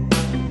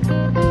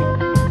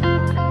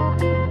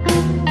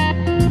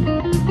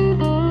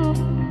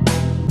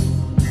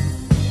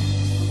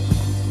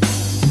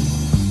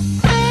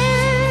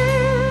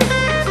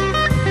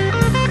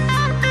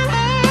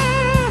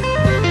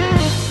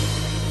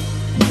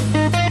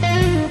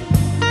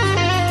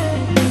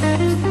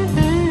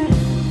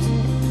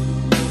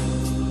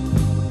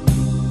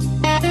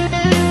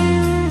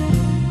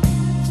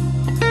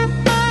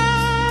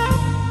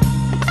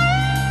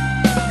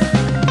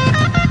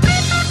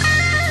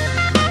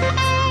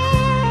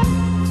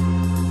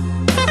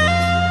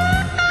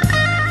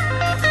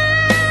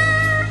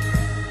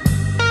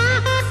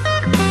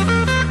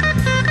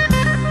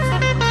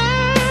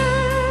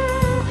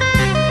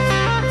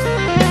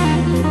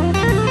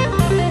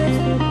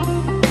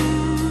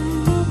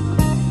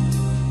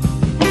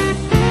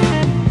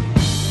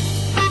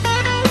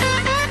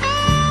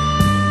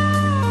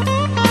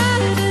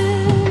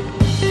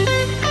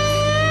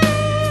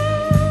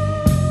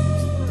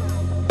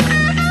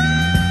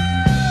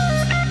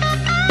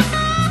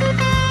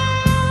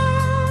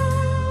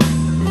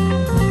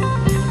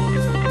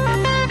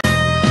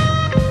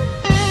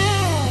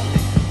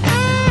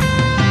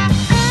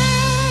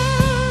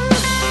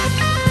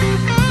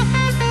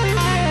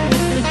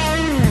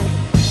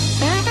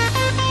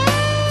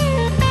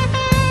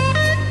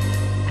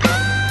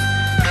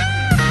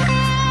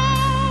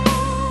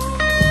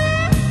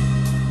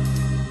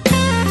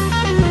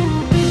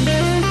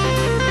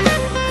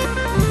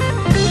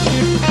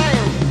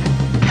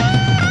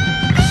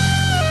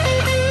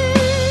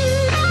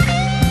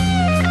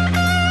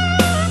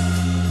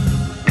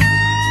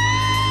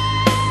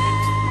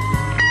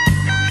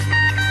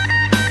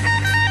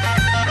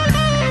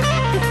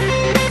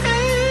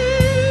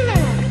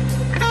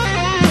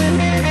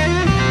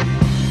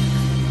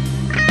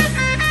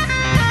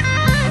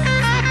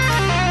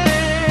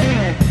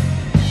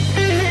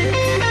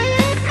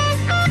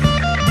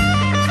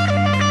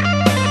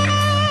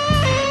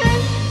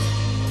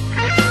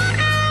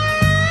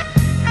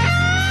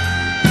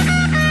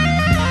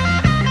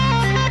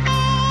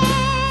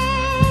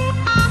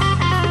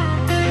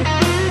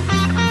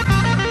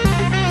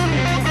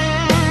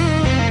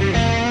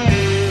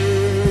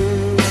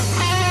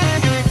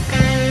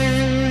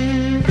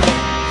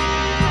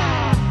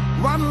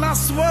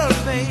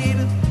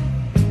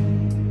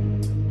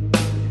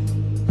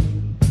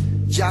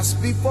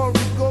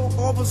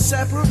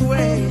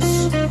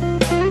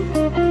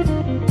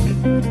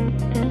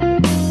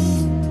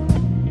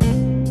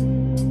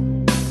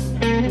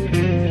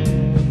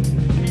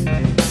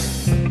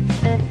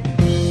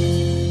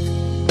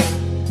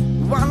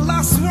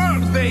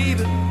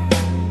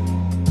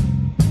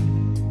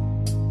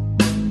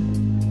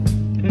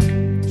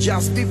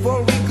 just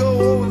before we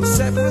go our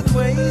separate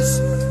ways.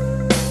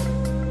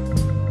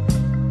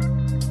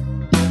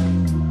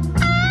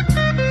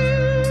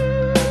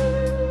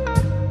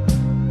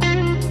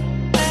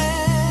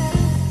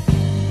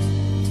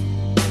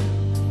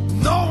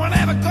 No one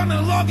ever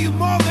gonna love you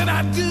more than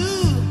I do.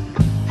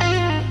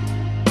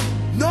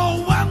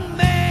 No one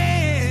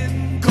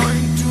man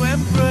going to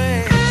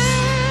embrace.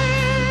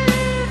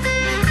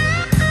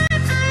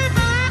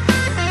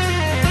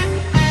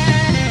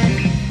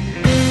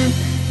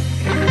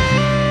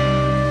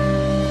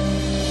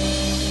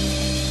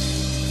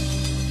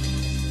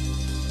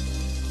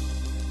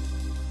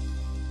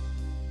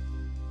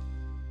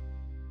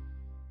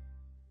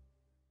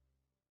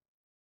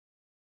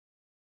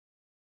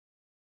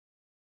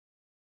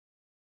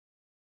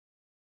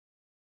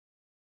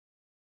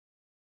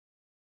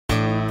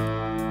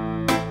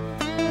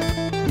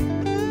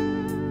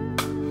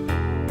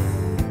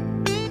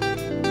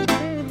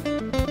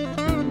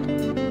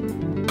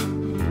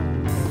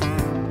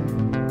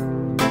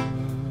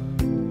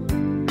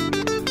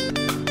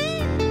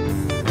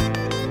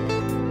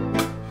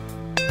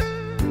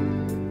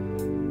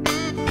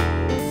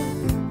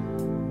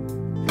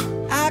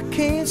 I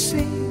can't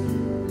sleep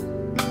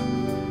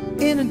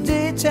in the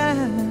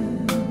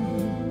daytime.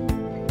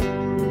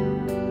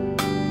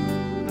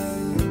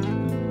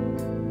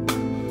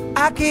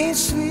 I can't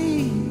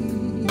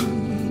sleep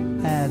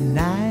at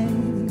night.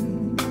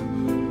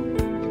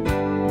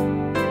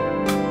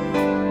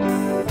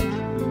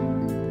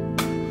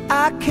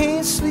 I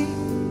can't sleep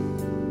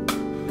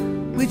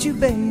with you,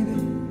 baby,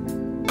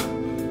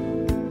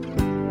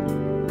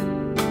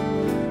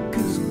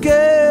 'cause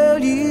girl,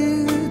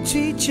 you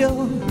treat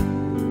your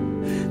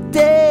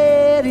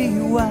daddy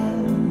wild.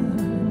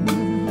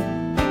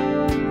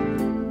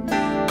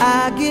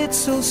 I get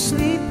so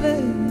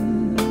sleepy,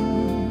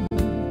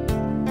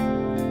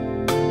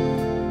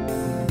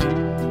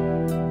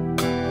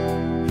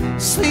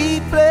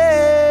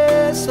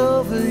 sleepless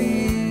over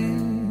you.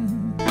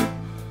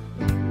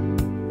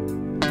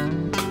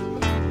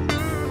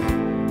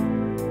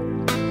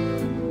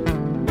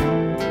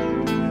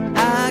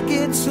 I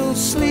get so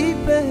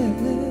sleepy,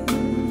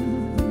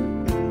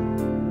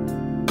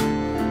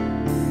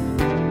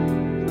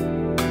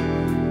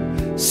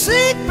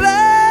 sleepless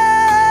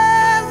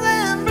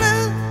and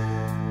blue.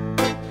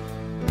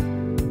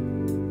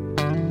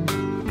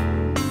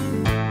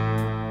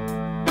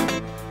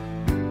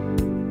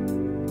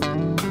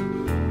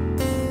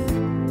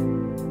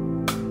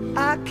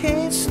 I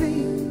can't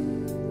sleep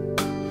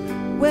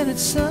when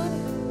it's sunny.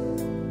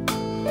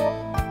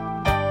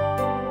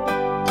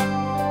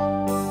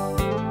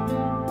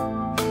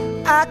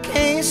 I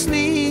can't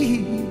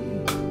sleep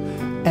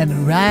in the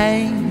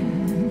rain.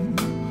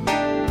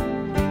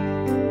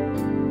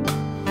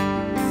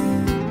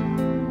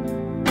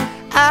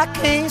 I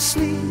can't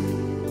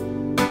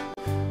sleep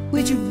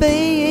with you,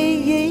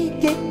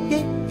 baby,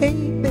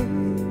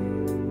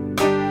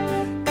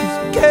 'cause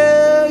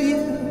girl,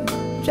 you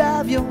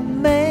drive your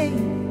man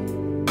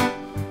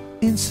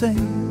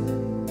insane.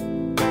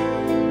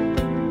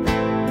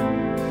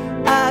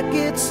 I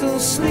get so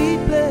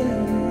sleepless,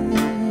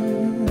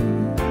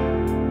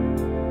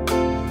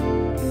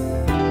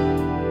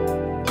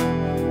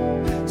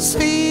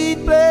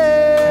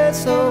 sleepless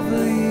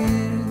over you.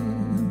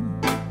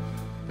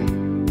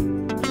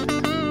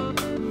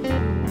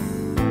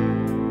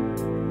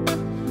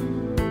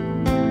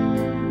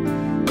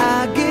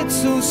 I get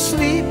so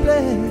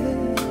sleepless,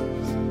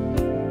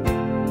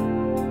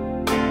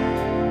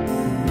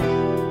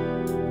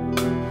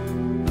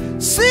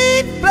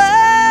 sleepless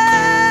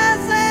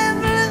and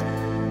blue.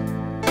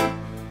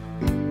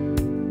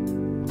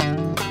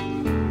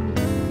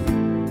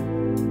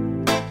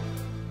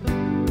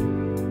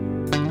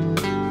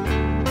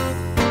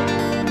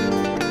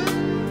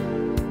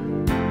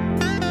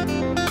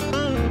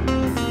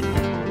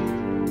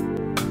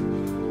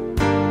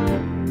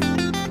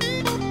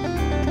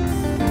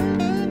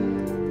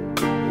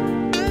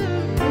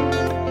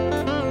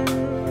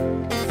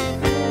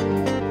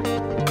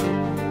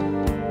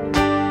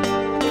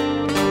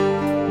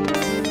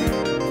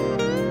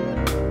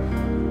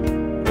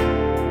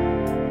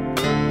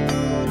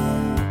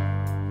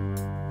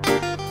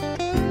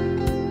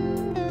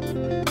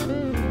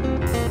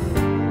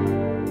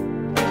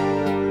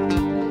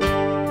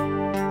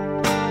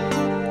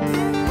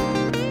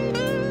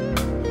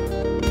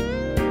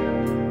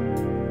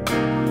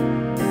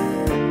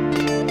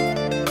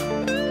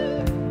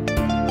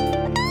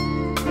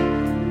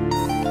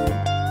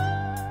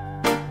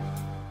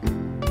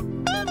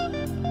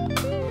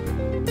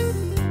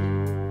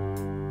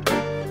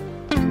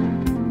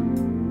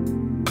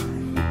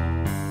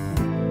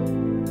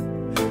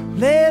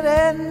 Late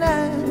at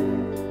night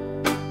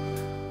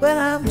when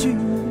I'm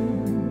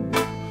dreaming,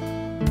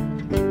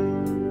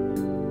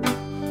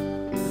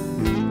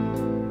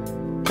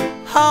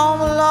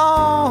 home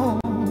alone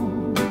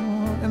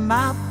in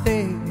my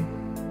bed,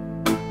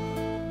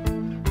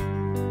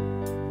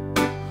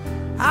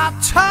 I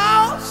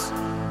toss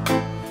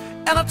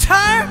and I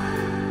turn,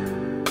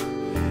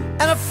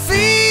 and a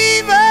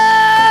fever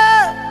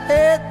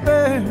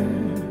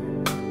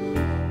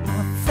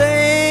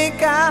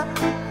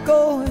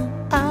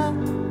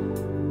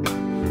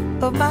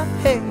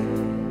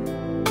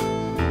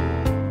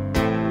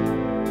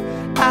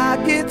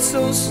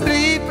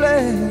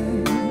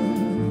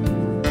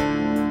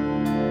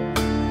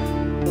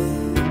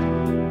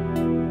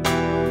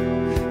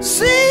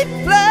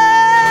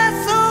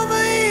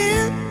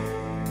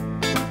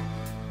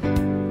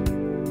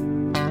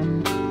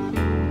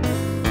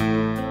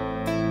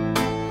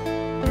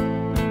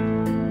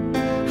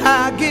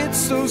I get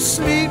so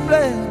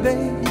sleepless,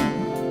 baby.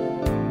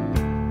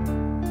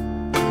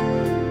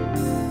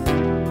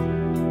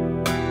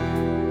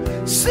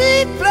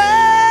 Sleepless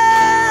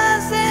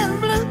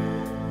and blue.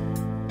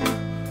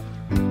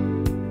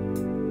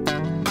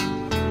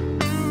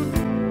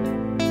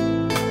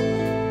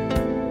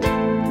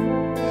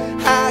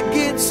 I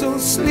get so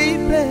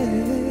sleepless.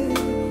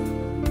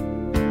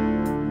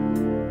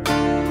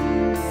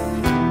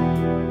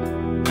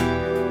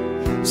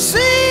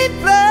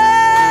 Sleepless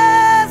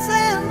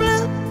and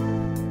blue.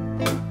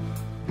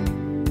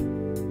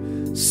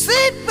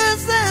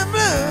 Sleepless and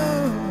blue.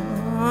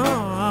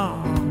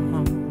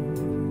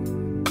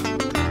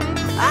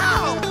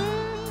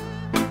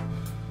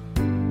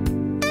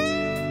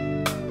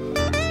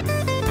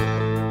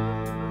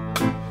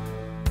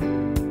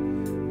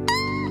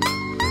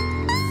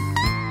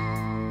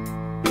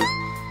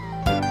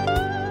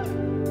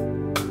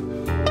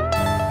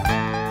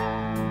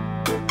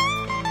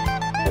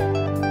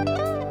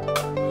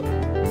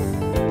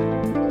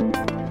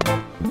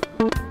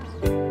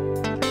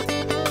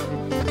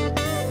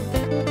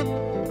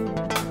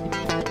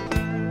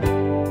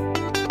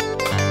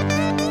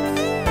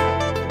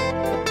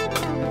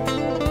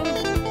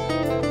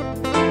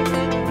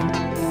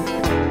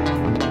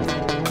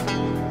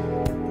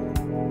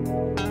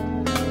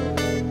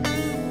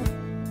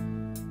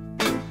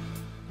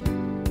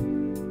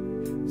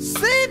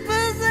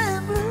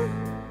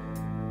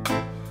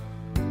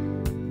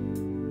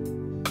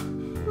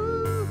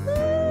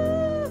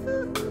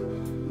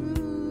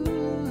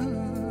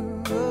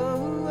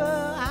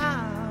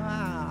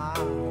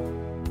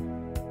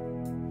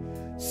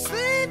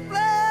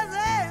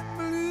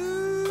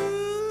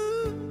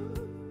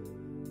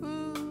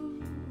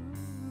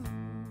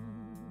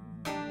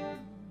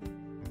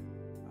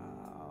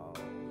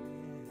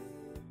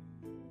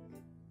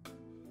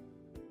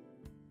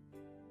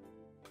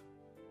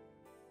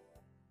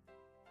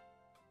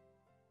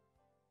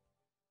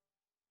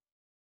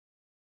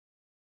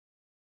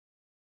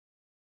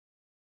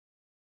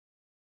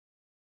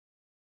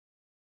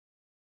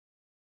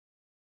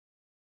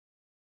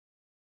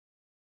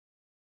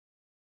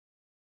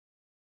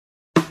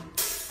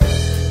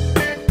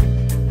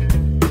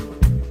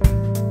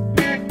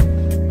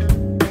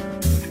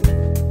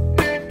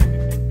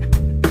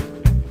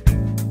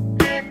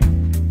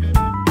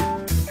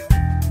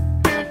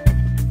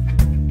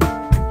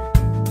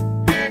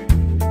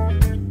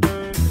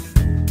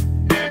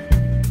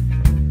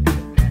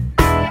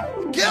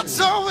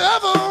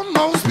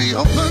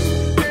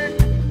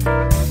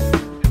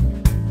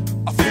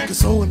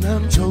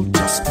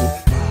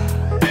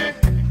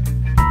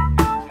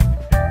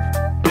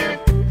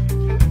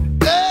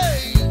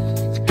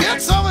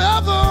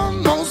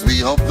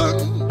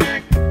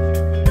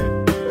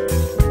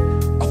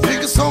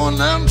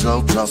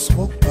 Just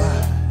walk by.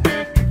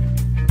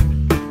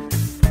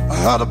 I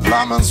heard a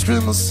blind man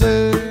scream and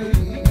say,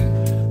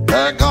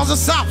 there goes a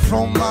sight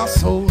from my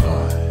soul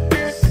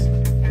eyes.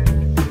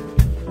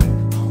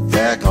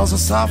 There goes a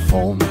sight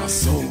from my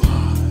soul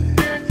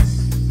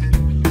eyes.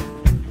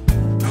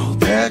 Oh,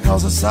 there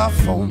goes a sight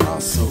from my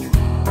soul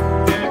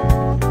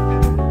eyes.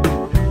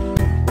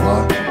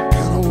 What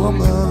kind of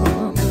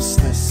woman is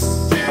this?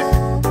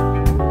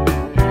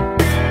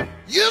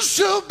 You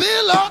should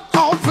be locked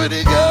on,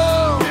 pretty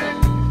girl.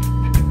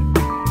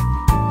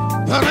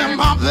 But in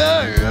my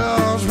bed,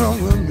 what's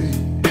wrong with me?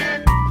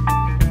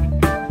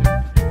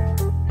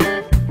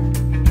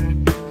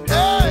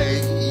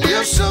 Hey,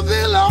 you should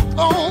be locked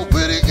on,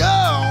 pretty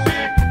girl.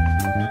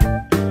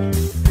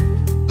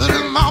 But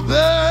in my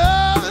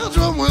bed, what's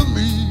wrong with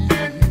me?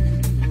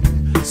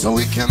 So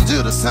we can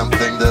do the same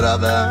thing that I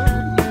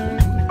done,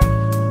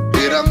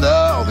 even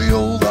though the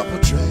old apple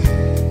tree.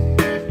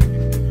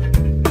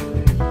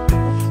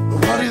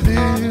 What he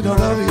did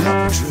under the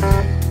apple tree.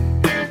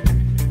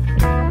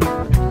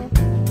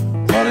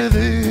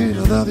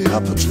 Under the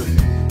apple tree.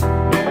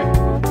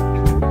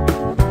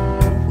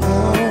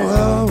 Well,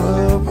 well,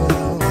 well,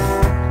 well.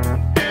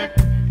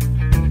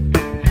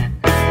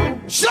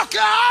 Shook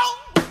out.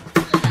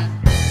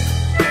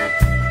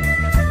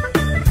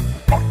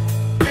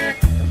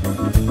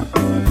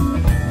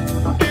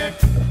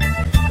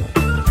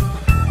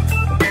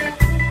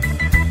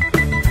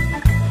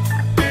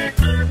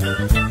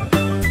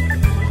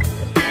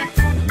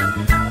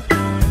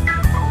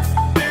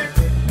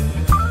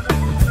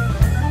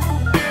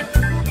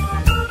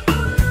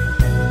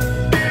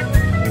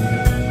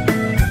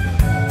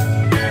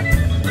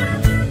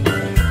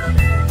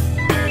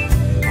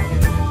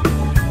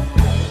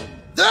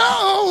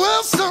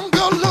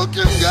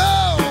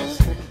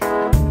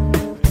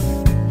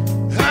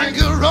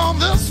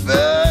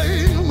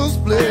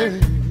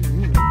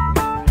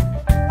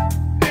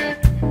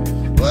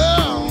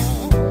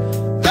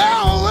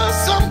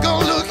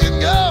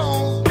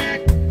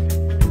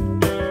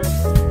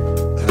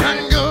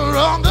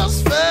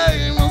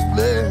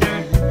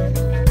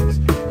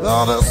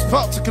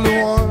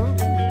 particular one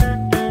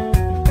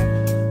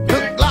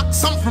looked like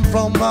something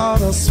from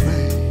outer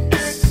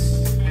space.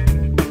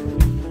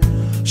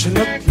 She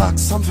looked like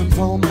something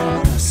from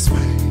outer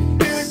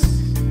space.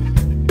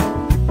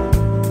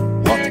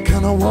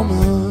 kind of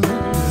woman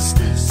is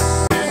this?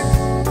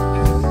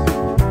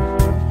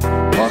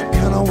 What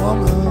kind of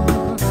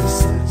woman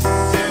is this?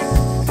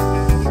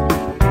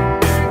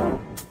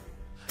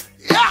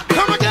 Yeah,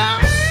 come again.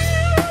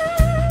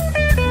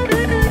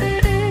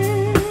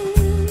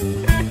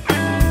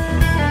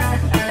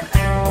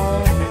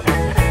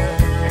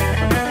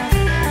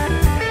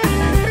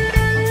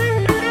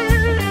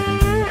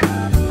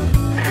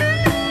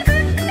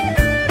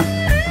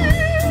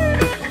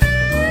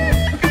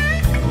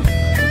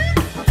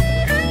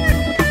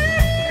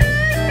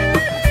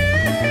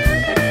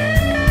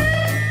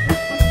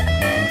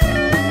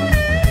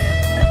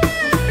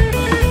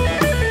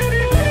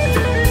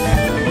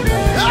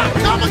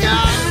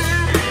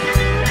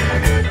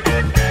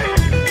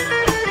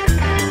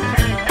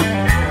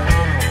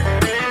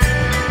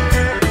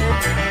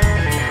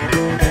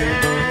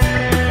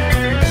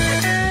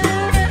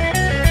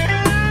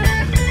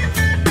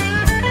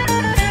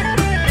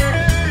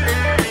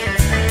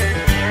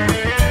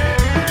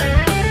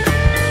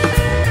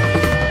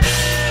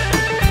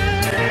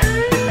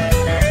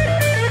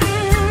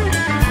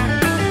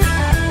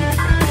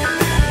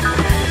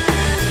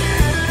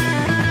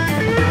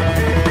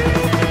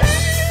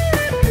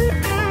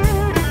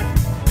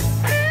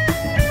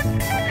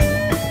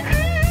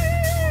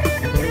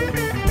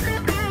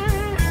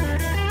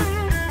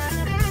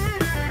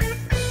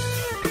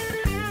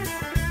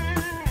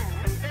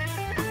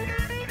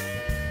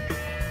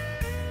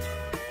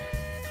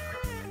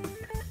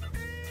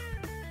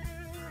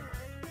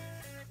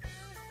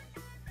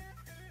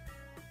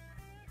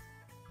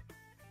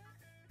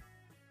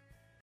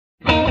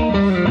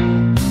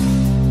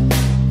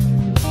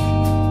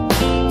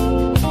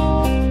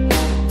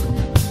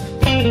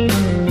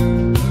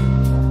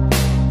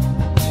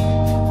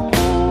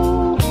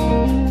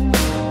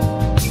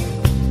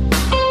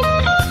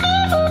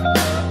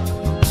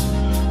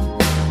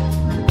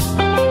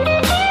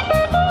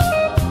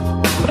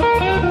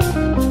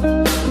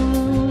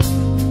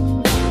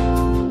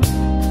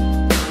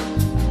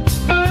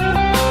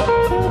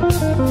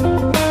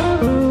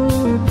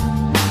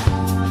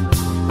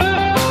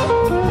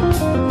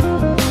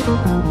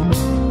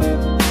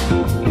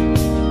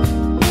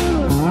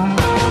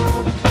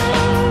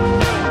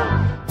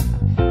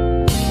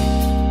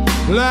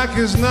 Black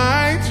as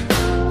night,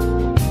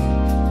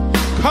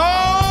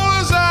 cold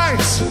as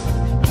ice.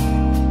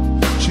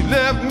 She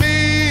left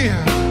me.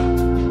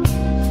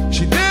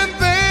 She didn't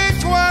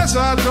think twice.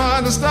 I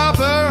tried to stop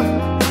her.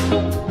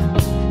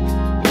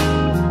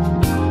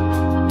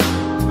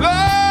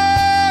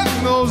 Lord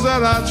knows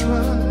that I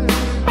tried.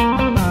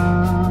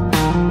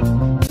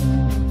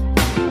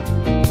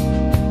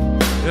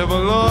 If a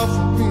love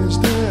for me is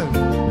dead,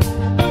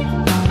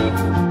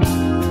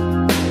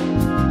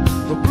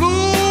 the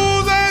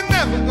blues ain't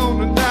never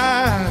gonna die.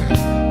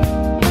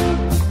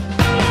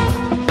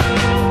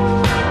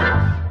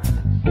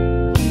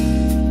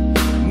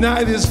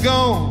 Night is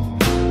gone,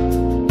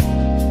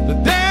 the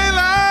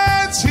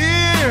daylight's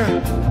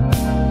here.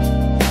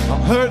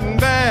 I'm hurting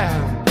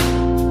bad,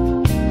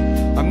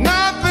 I'm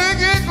not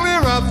thinking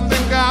clear. I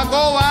think I'll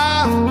go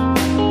out,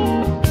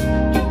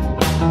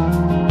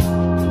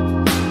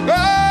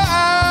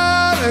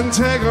 and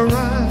take a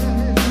ride.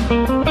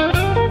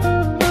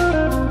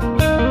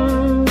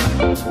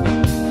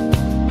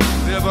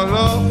 If a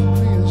love for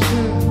me is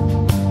dead,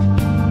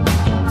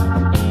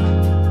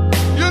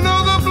 you know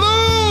the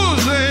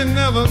blues ain't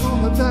never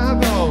gonna die,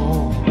 no.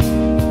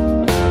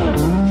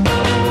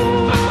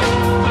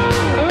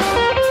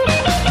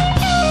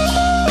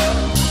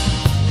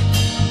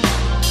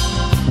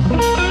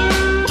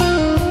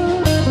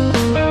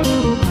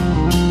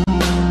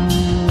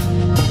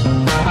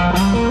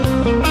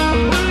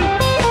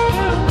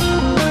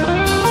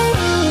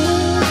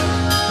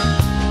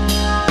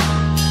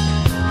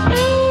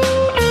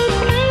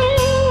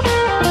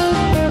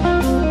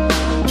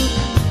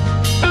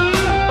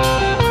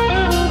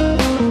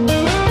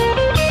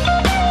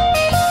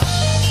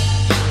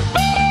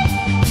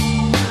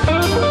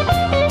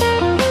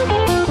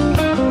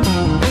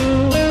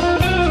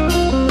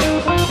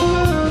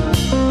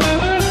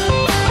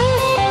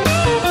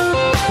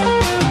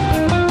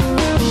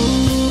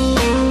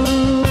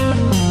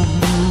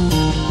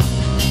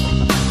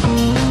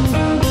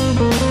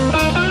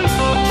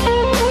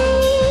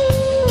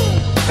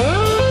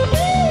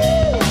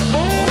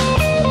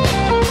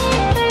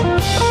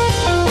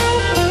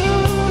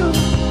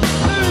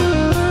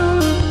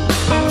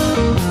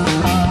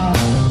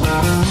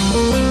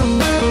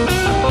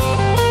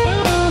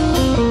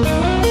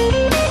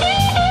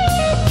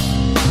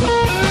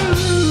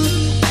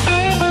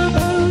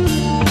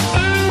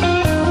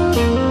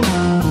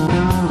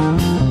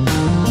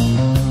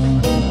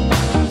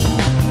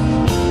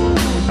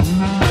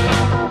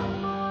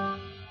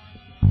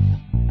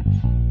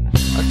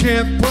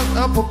 Can't put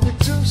up with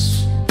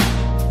pictures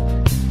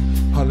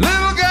a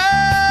little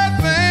girl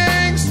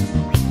thinks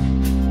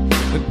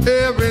that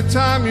every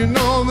time you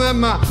know that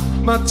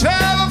my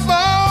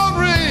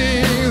telephone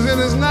rings and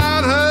it's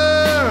not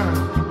her.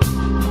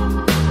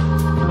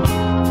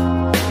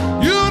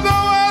 You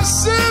know I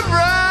sit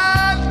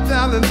right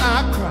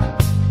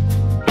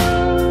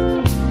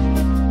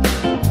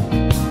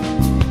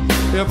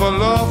for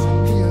love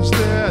from me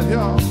instead,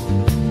 y'all.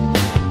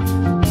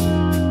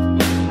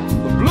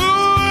 The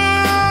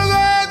blues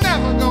ain't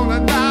never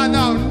gonna die,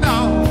 no, no.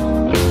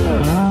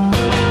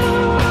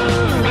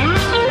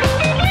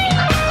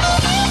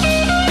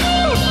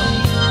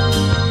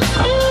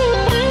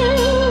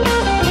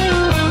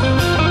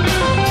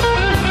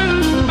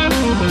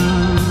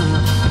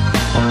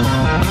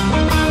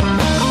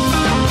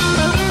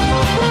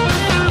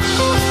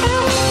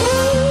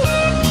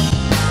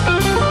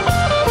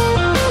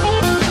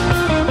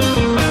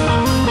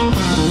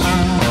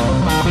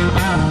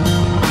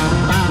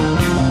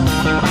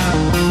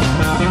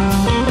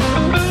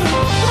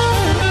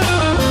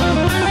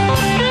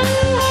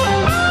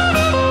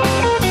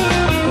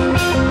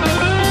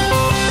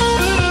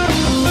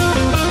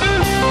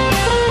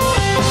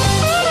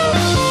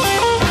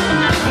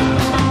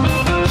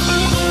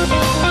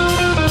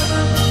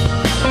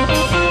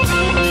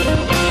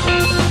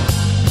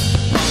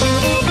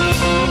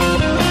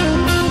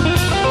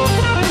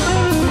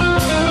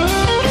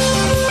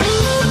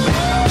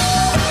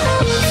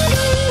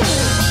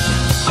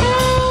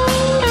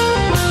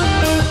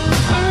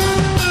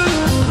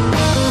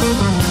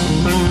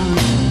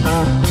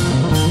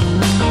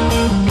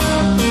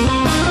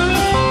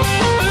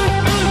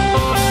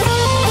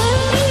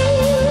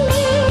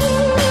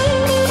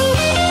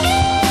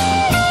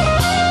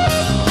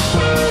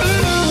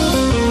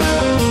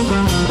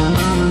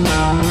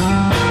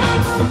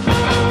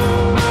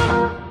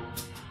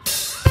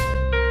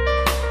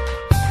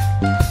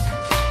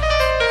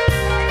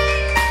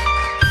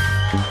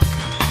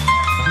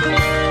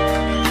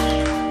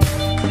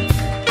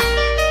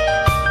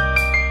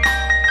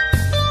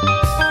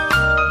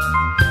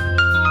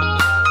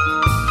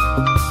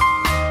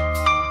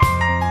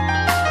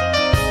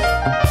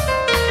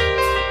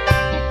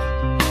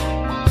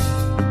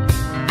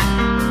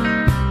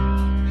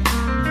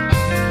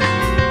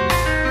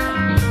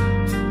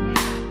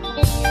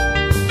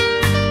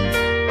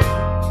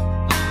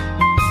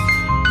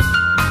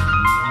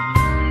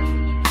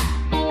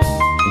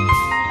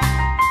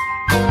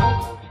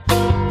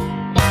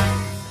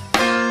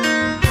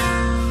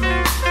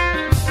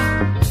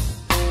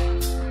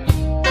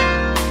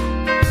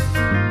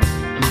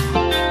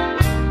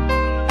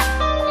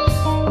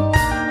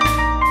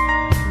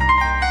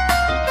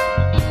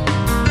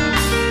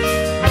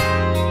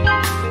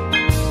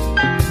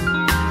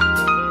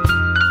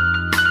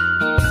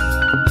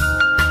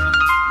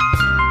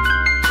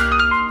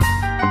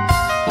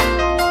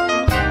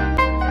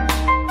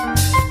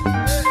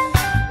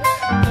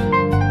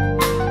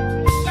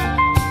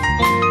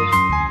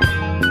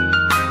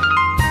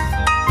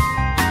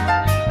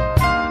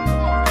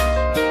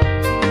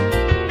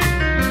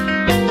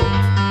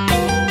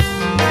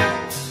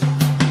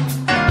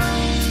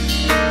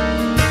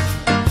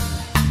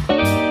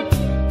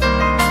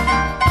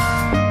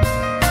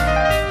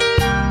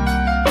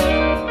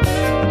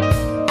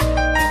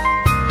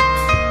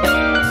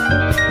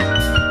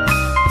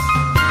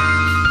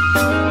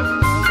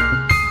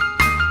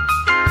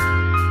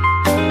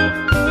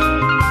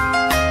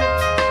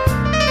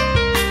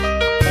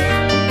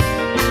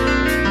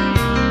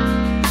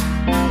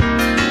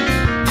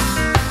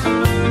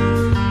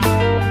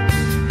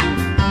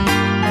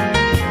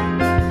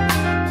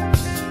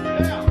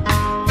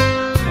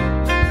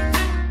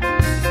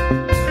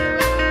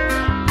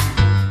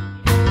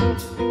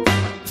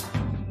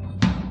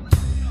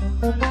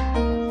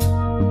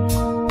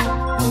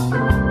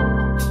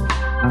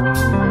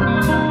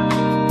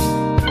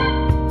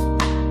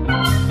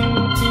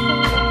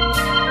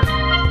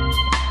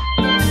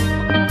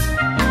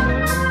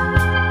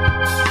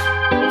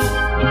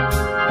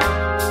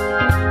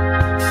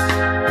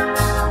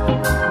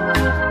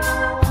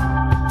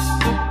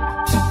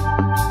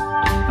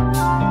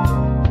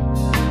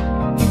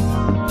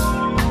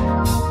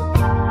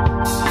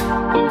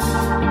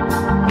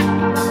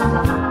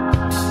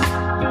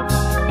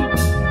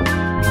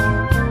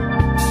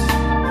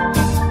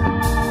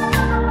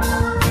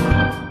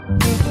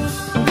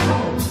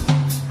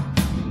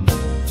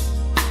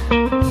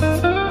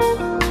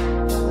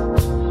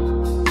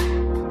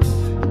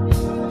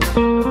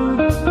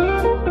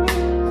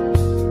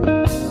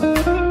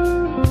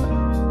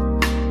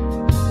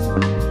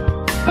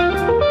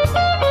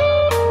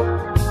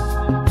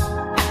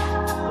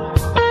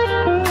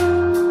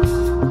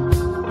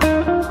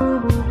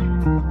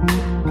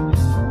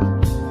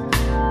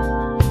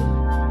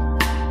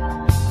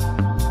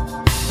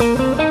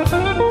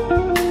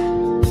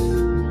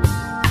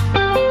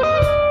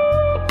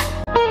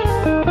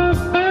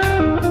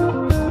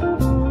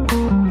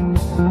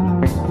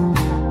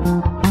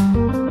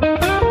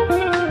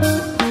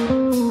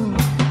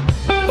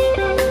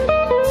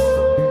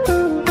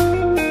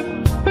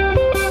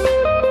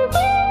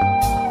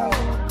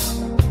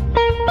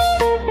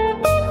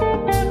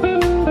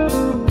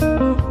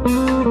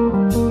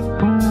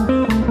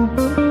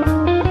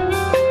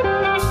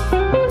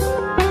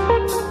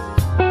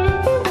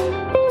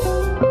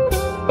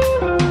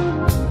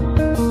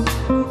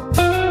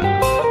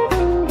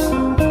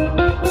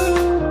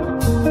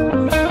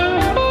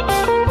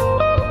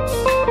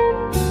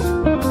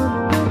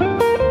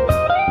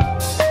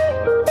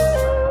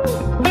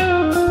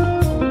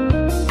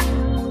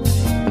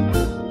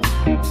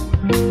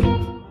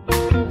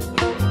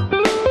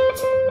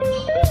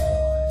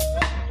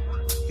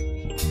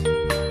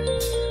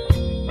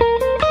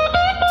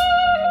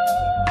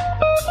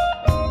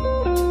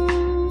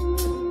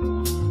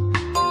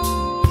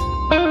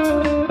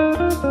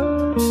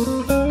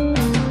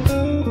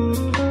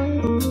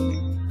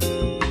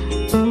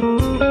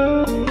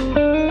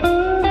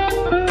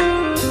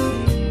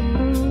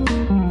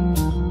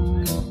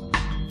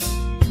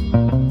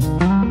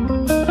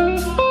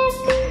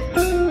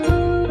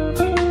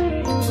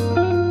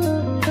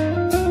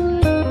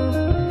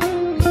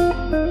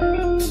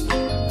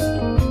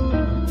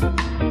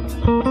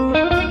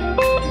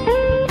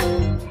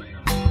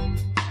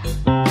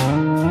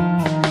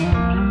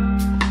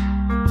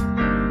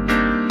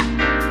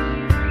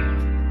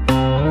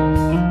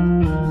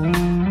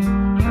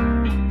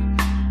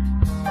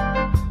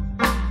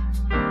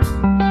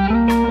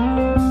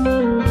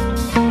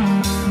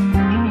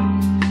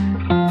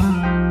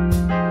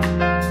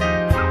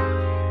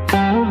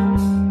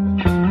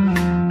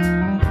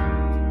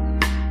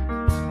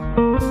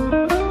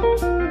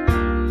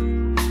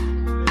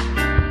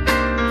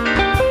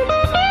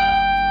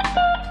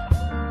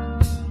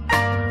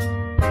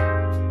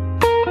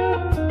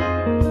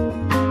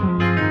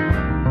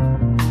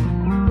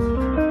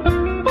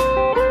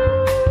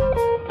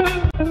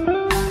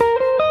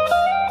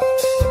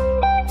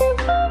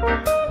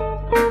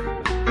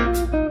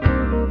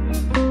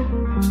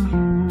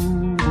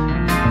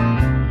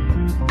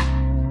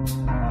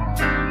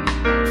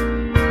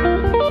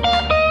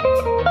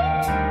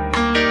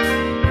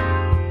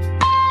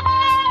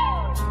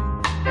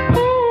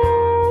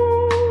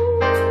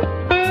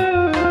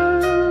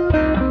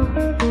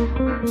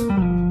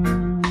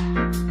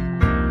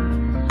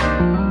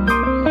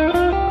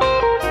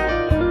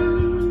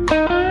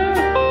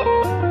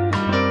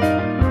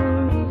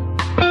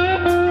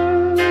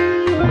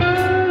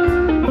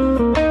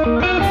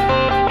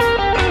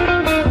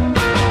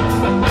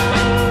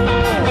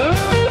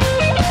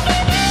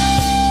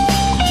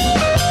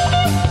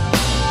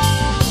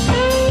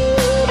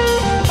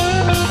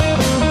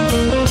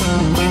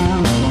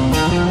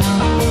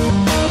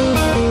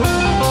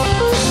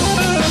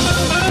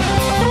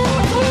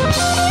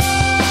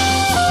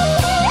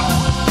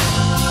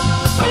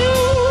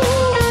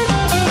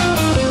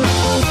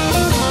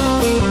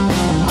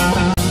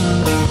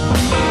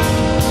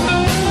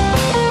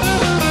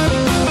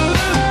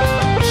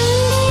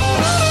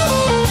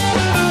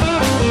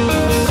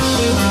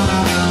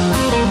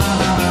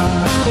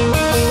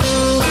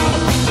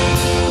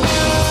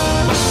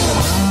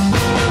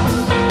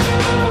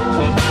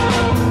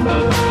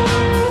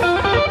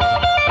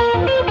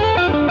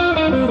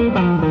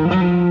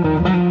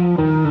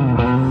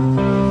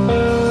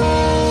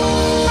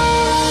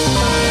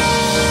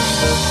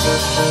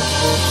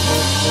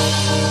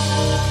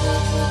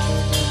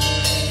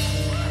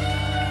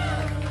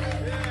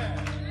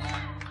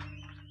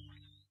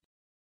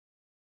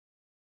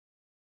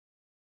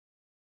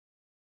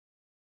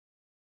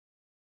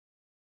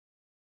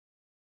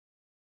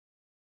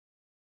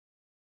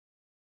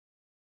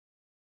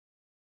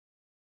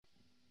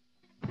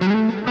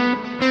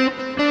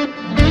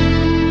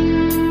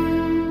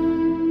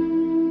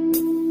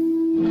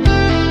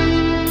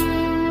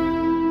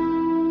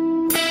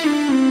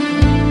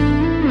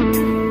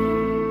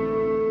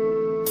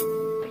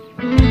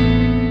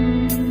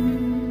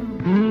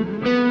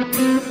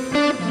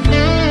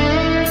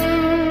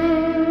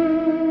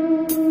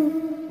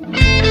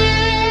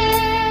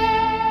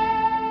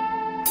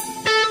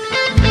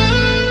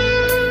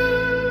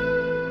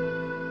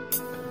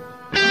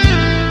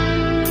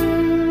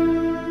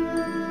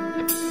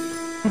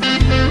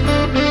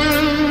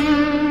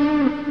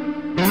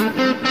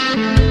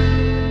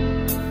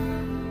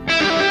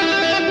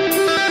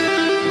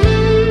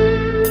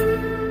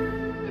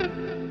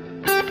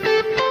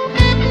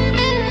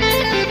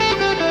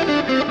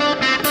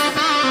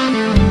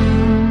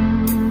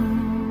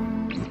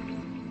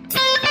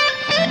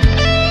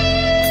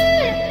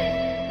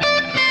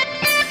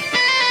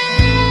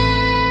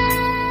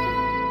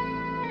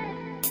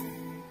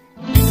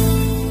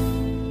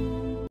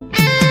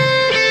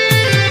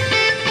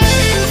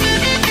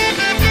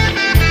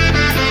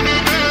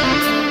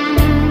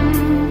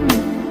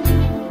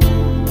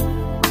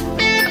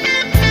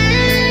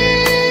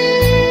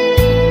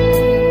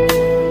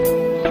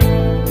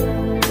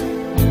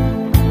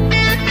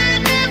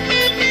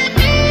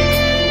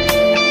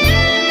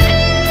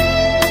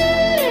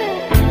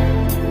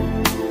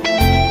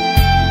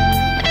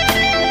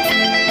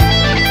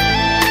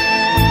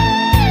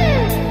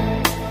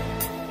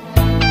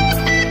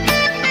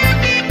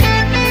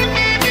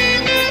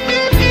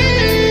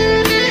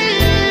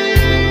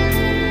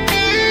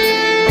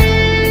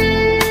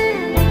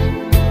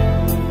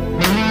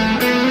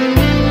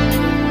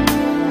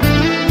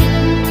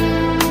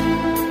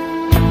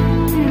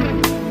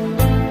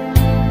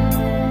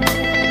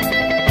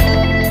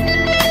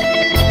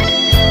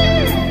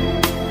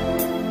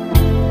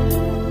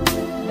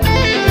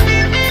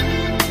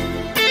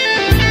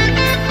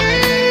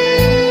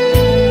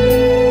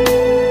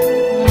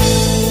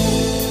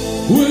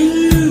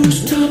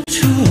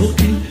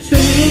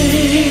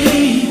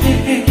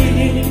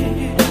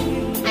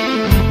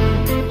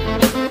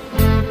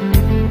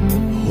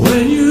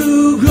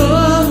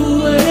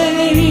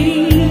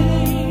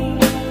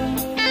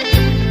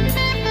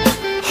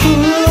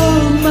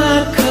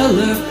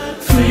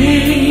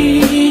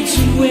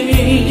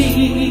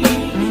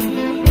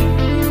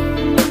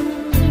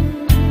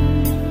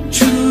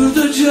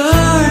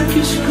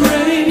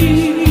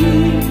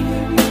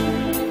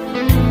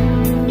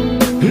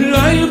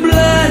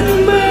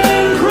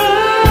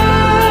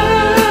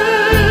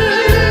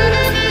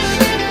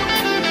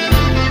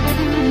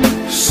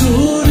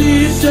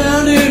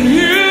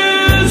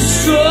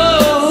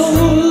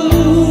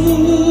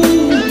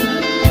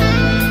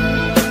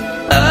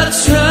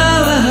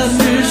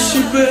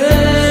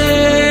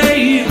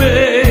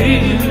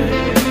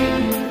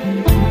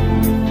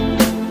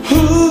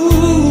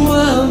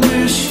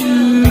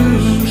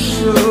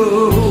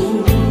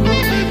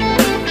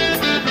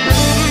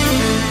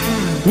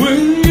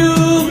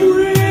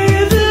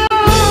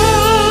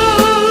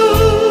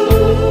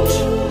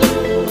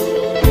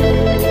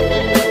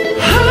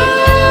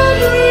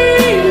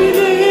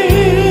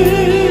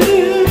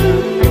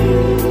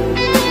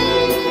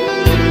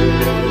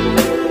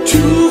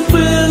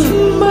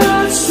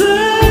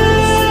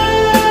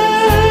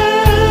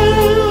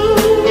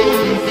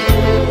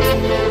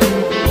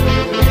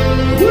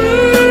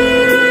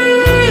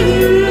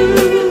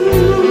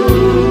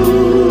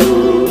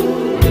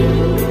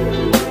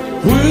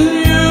 Will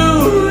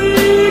you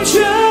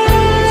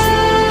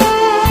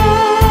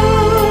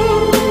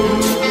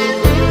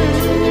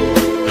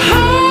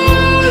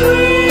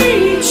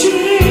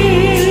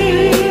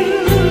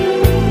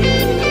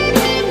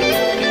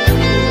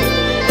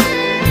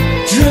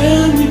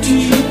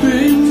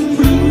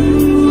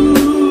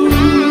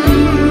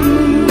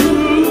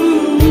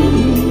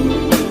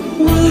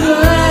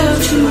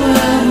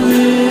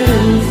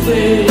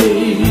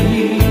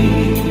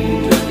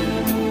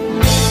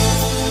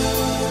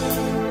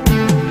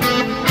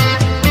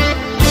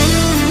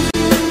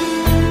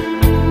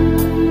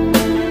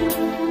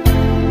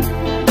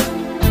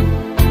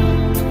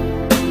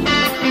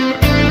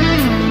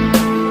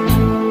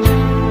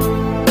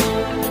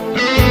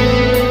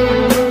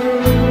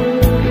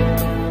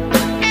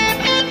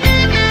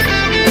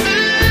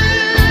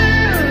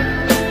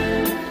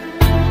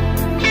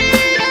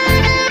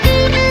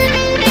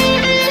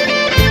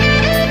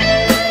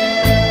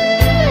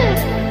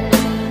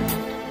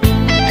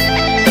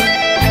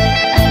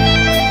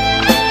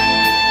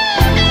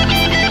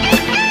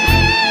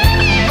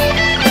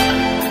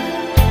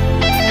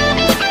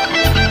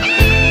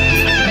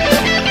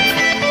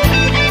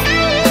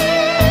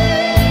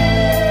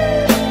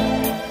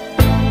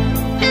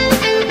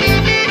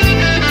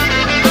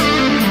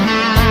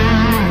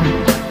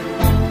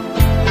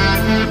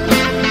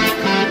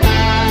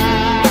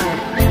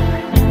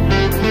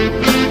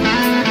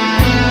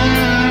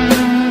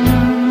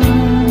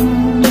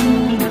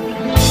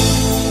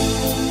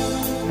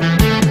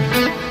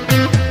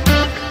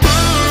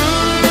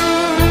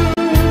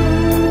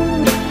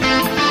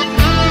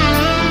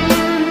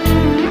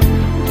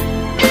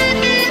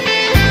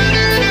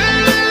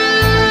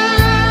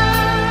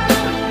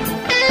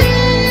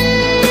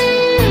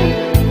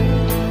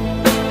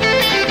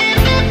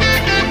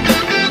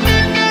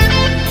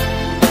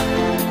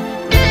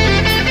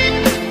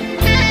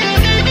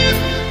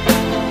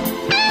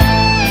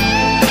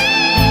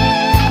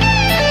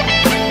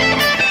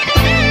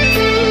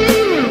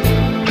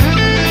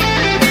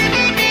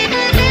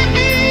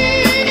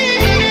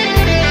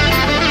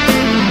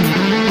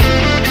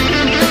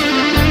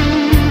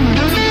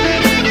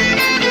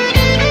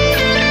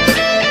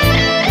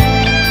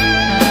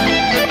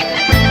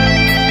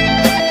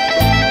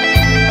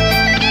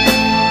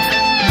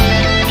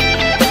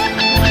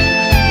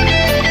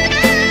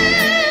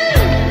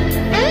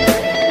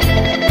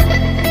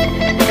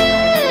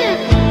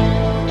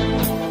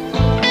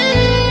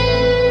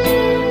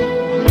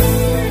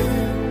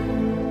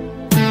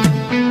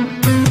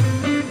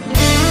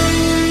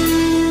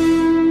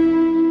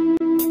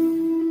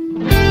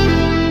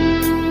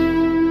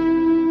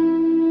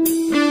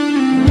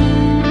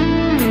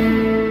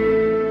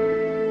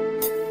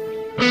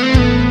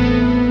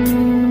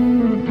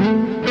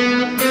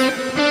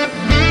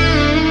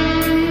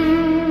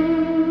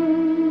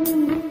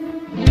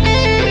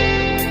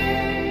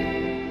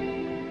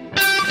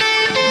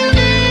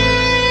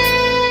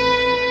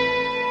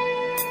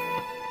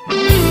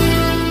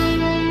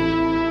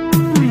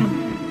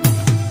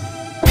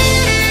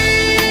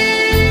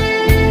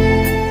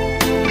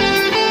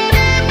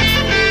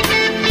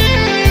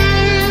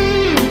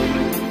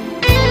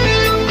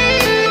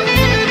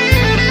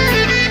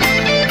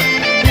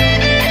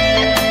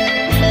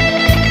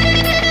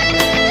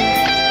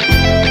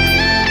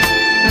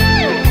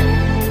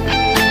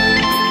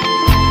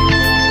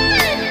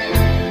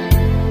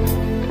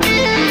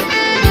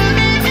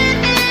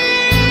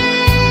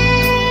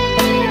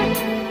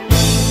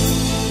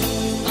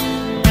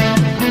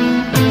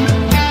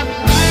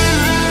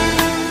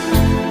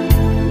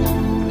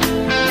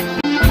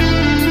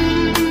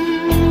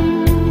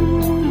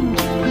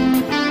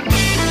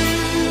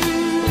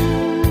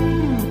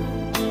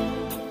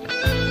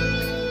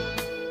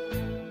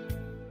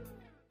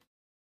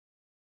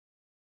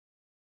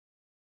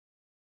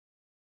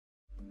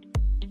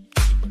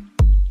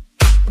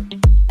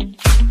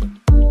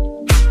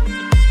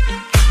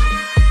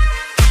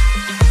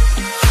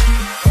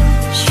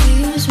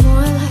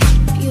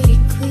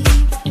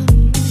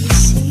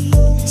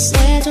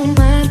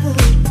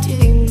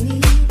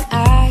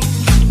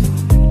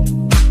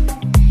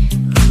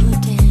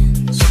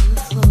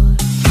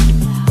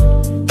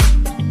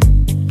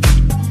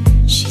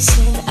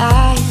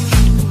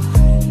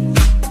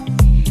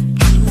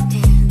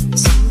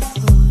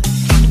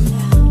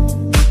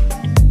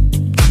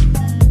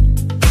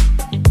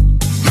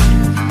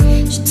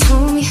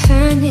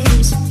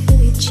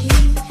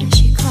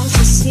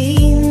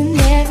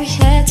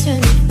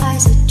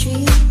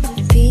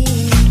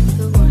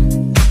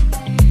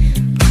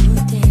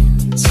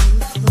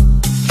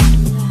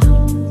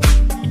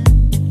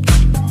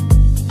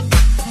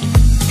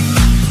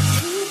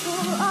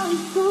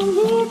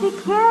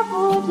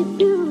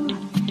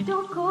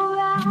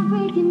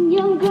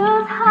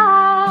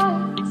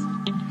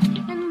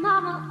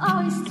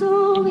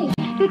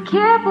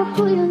careful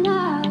who you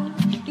love.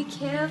 Be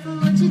careful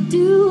what you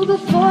do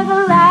before the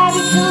lie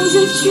becomes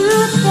the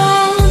truth.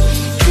 And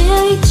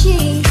Billie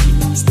Jean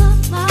is not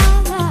my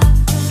lover.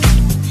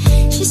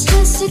 She's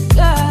just a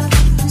girl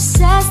who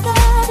says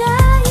that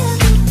I am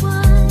the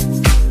one,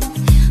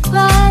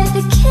 but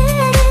the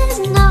kid is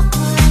not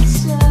my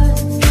son.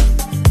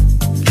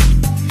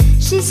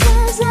 She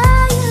says I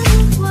am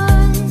the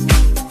one,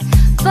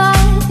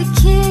 but the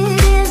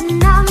kid is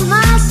not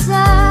my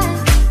son.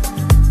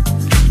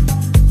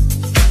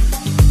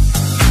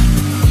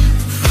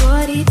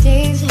 40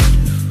 days and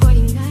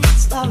 40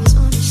 nights, love was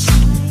on her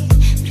side.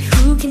 But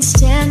who can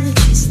stand when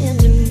she's in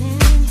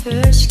demand?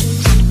 Her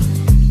schemes and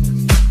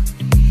plans.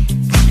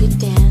 We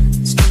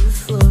danced on the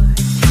floor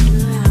and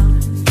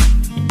around.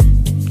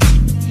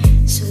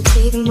 So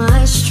take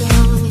my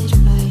strong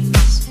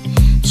advice.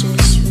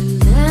 Just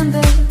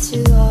remember to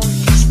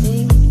always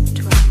think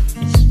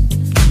twice.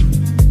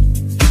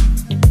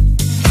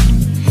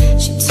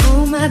 She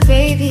told my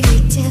baby we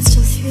danced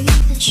till 3.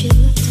 Then she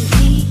looked at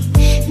me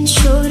and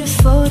showed a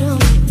photo.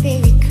 My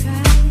baby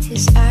cried,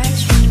 his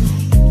eyes were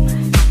like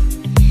mine,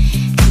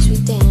 'cause we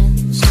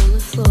danced on the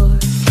floor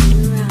and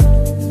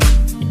around.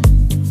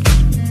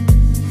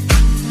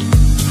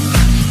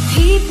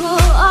 People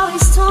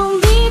always told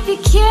me, be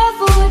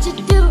careful what you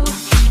do.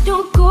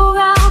 Don't go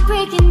around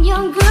breaking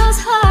young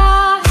girls'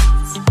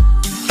 hearts.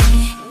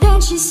 Then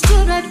she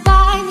stood right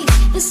by me,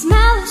 the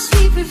smell of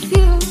sweet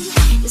perfume.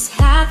 This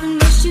happened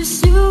much too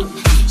soon.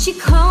 She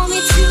called me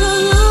to a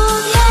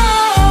room,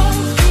 yeah.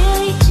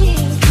 Billie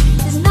Jean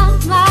is not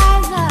my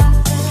lover.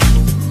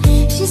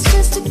 She's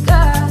just a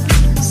girl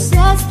who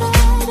says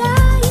that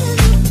I am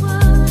the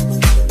one,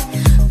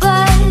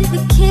 but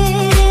the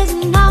kid is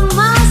not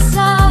my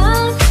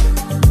son.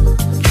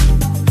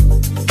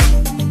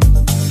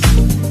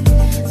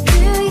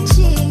 Billie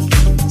Jean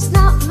is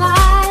not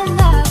my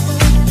lover.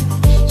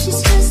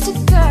 She's just a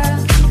girl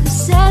who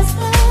says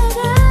that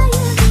I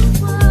am the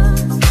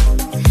one,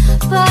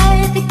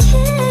 but the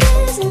kid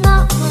is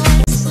not my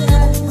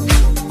son.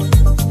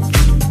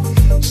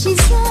 She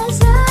says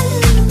I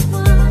am the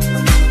one.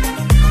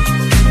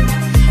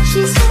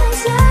 She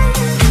says I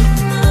am the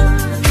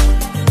one.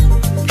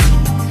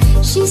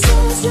 She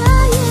says I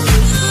am the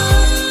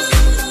one.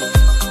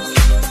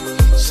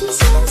 She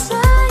says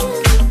I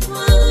am the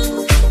one.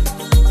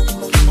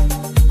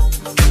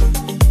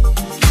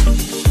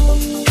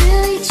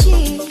 Billie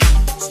Jean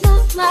is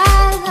not my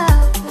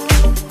lover.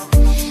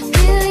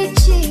 Billie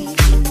Jean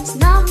is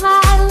not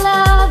my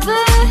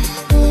lover.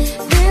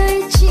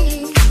 Billie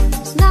Jean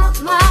is not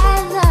my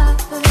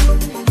lover.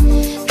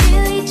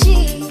 Billie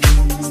Jean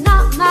is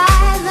not my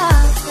lover.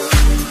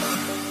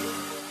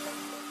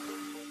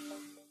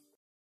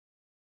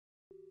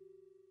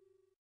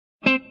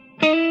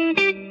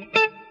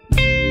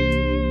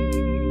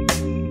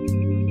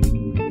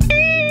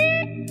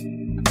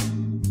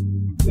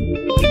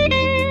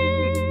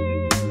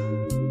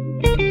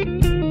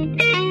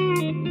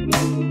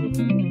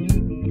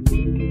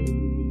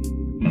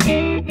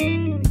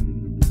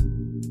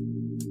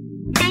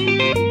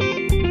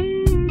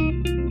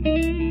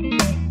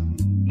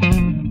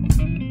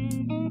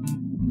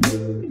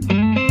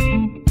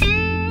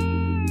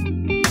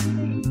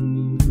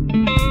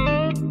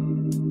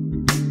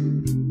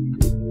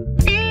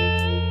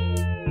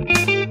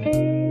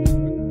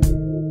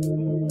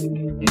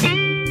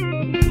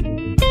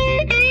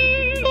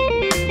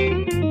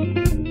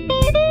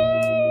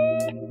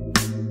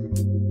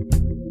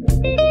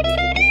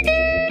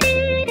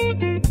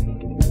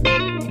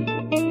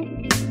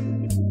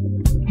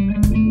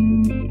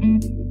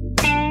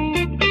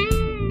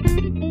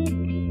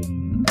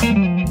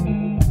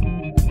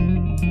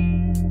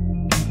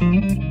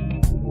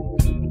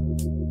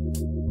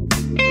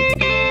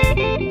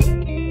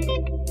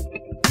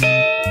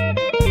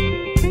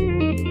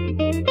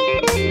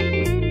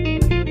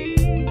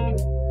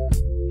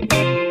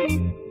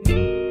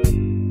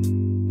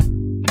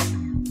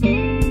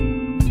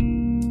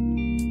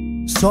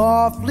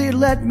 Softly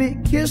let me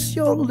kiss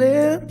your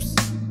lips,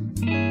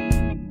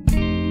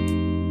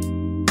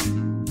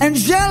 and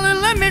gently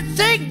let me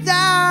take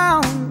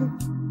down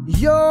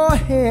your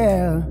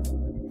hair.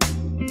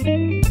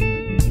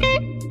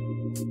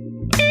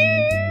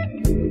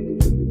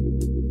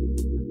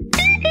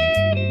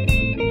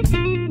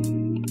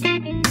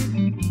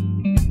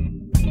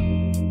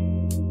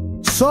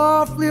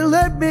 Softly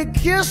let me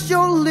kiss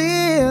your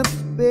lips,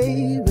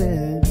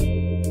 baby,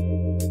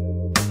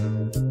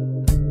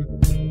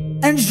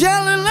 and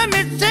gently let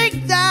me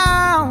take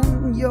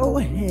down your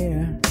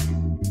hair.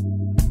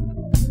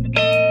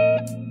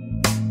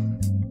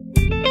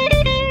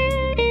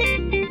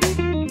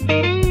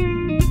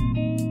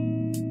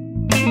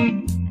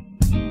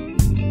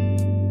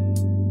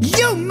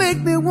 You make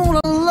me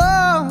wanna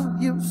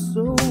love you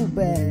so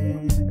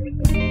bad,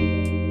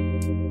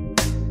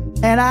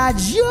 and I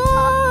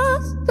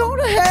just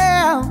don't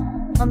have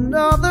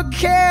another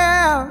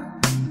care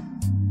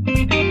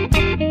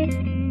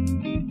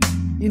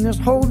in this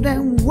whole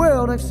damn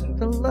world except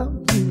to love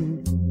you.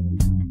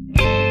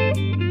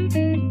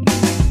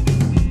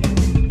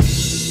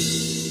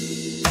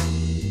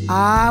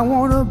 I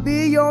wanna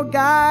be your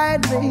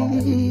guide,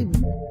 baby.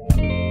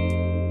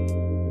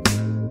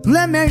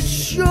 Let me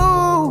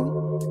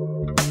show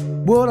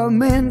what a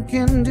man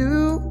can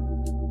do.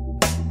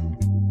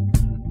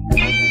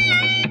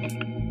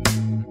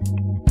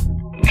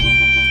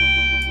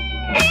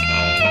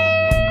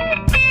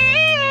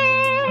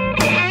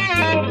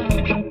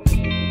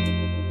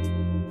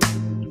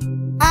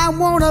 I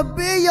wanna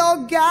be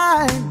your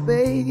guide,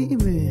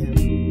 baby.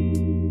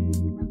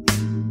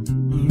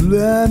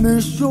 Let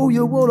me show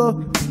you what a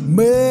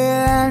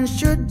man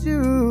should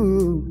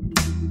do.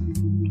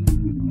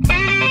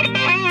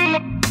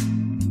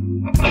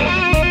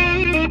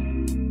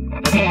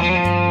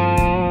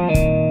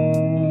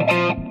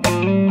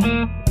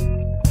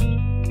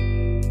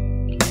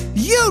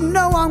 You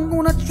know I'm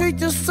gonna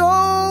treat you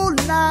so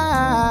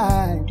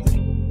nice.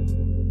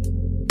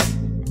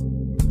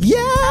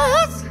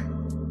 Yes,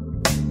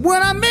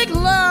 when I make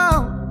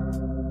love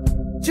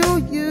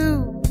to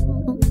you.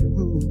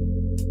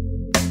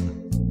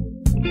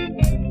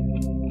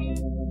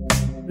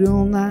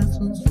 Real nice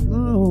and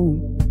slow.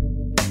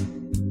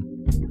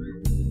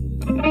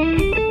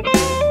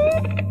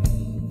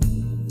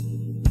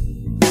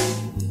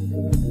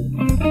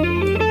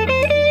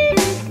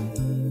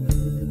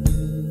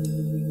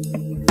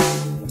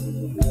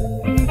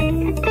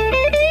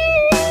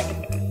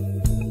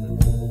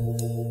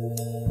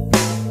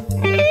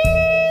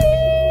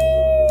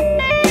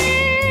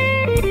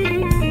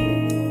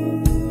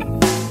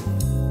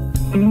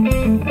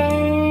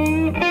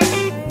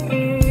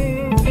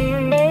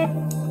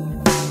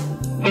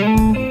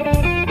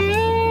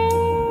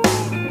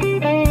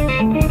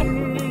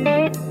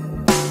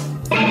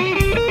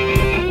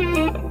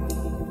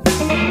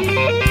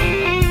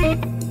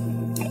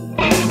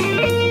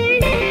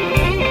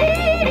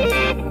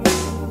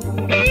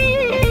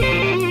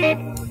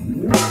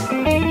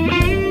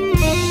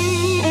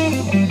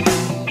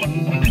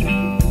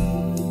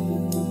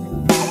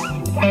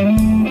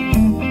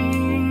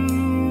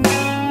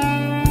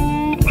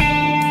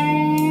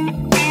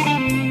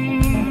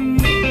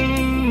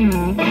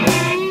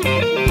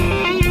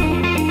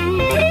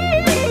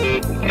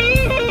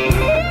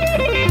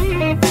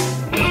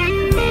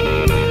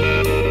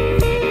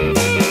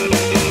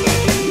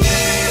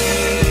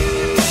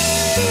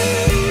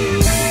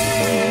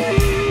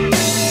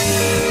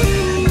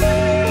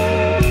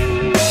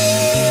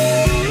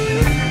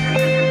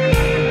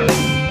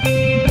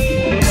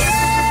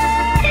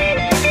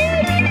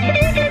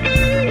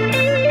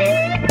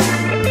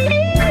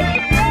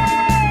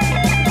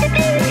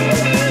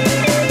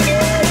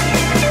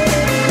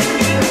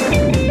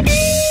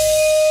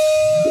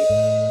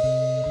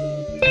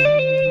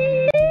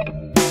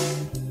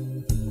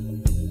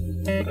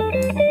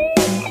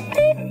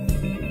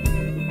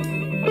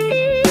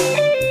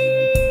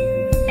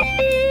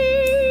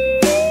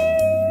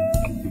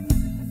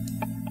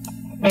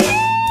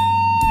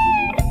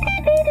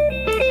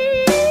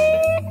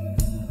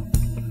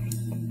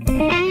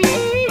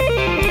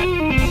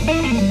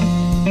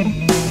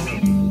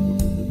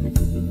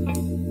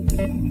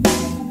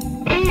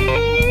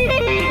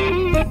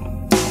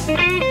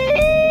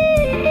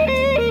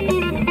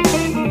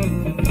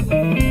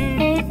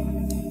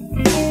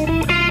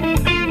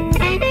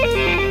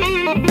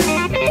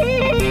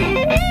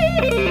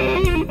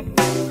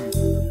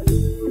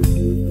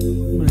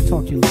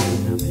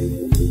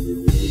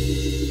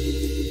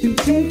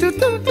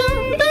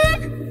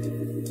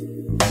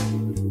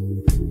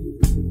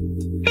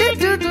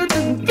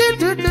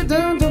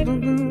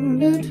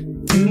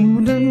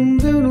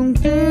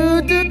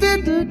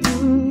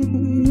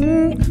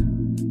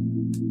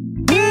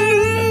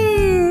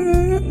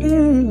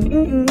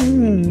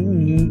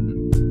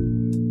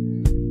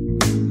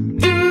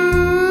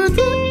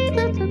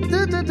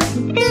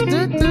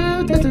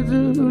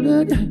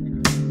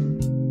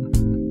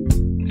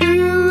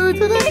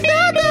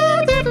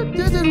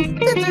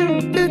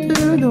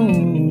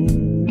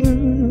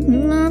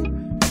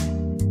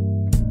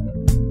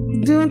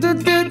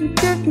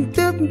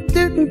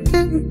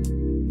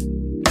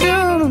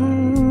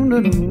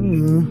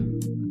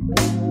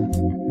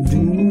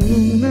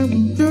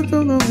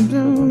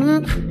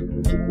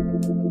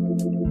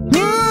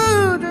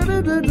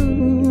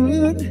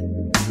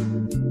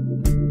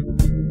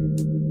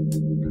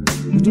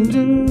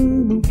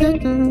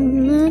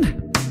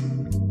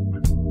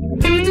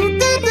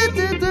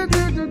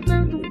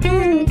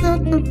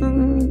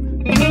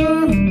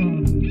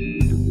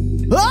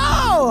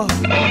 Oh!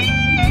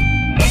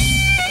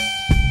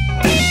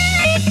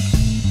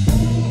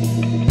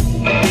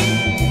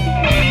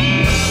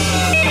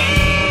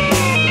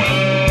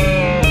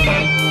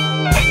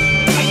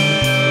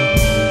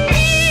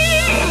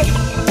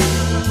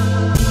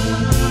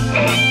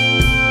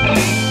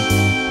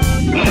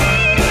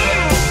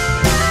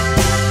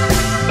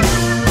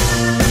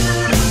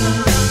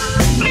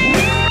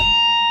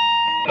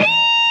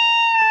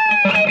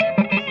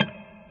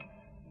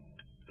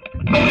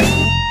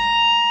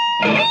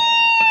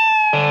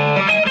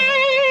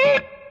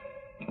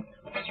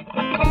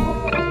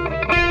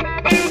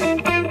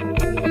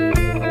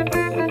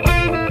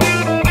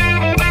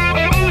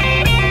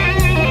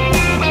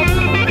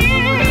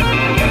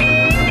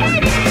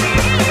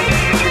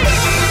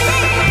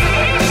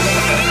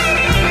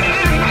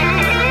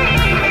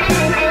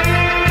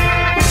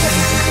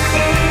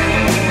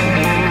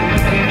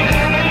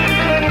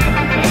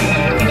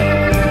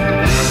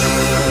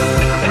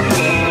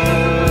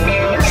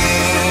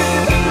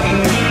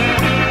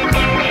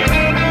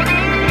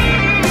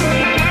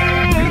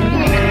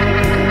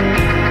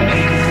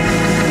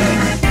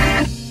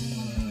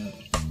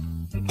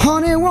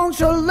 Honey, won't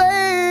you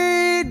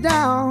lay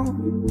down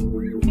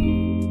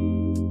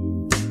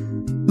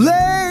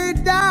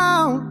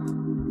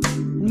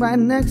right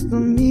next to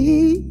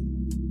me?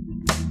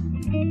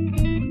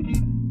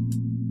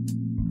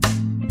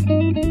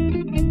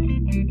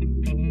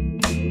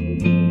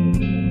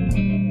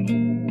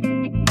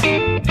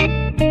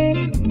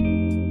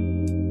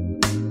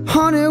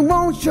 Honey,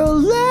 won't you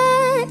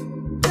lay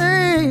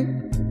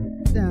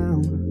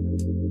down?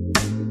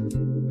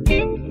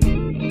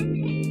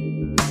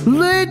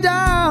 Lay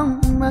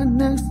down right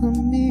next to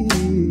me.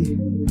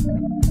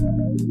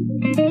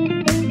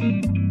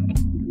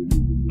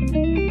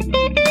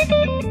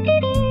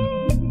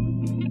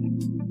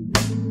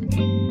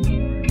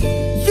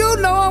 You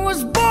know I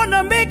was born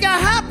to make you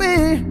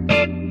happy.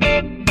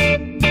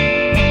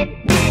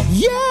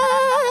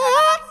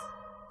 Yeah,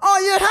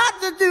 all you had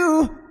to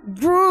do,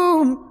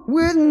 groove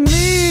with me.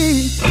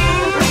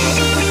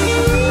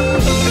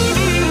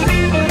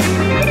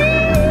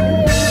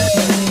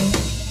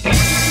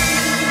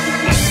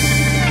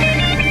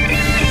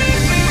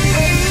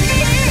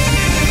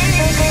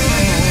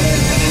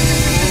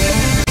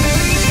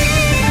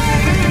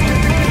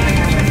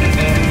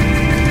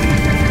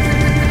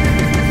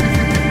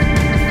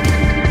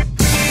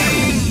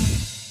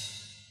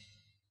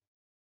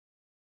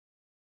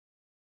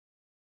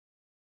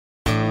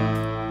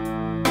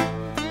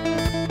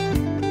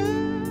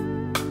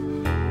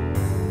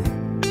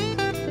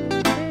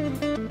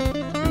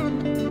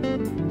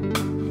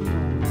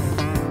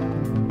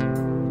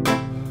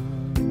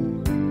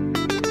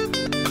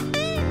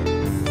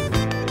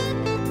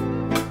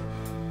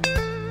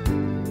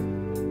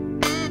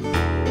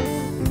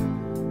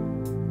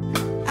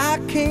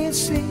 Can't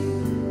sleep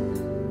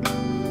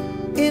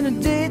in the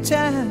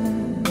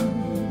daytime.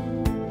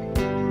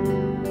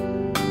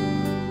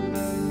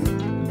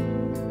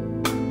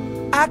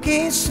 I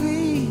can't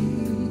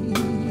sleep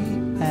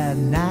at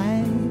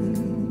night.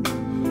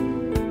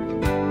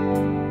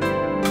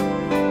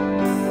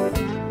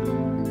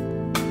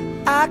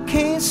 I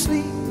can't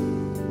sleep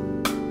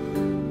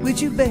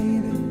with you,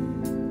 baby,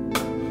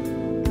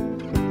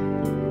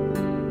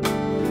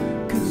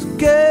 'cause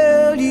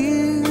girl,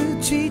 you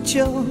treat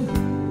your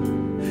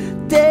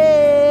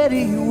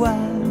daddy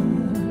wild.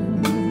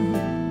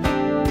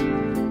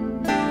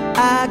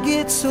 I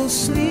get so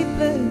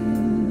sleepy,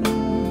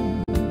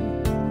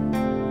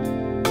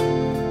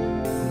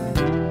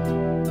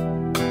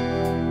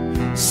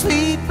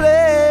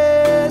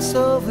 sleepless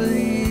over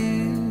you.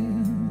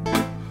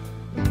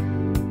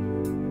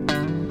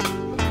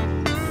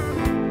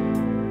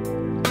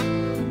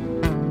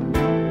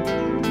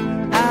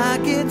 I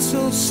get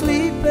so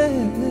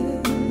sleepy,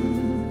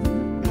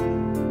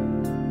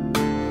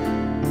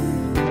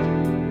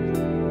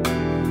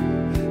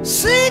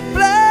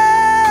 sleepless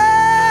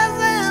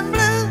and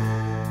blue.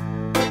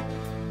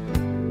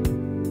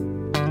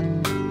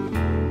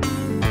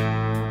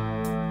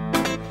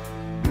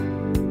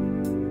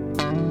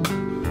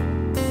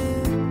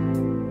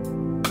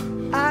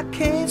 I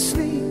can't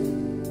sleep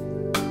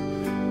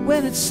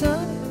when it's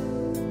sunny.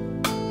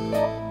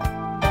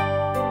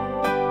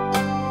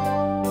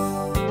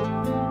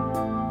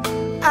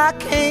 I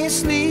can't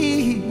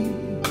sleep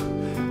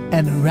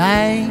in the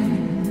rain.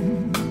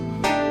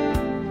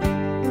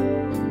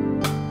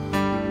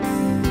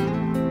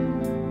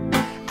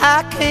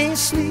 I can't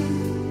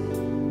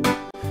sleep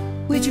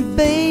with you,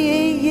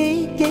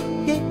 baby,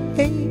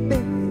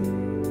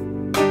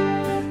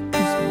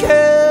 'cause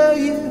girl,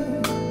 you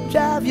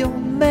drive your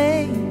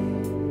man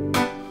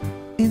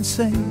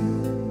insane.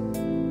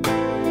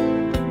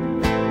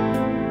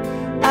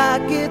 I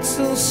get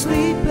so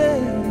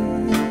sleepless,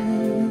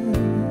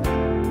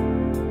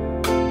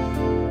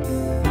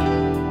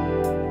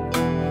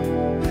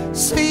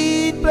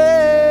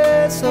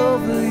 sleepless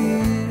over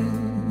you.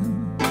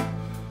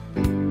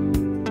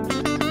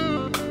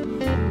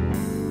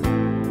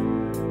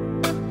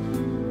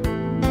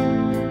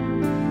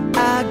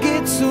 I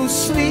get so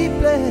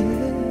sleepless,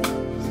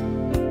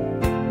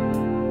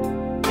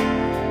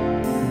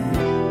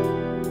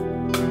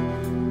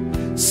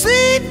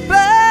 sleepless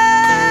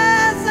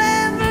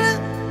and blue.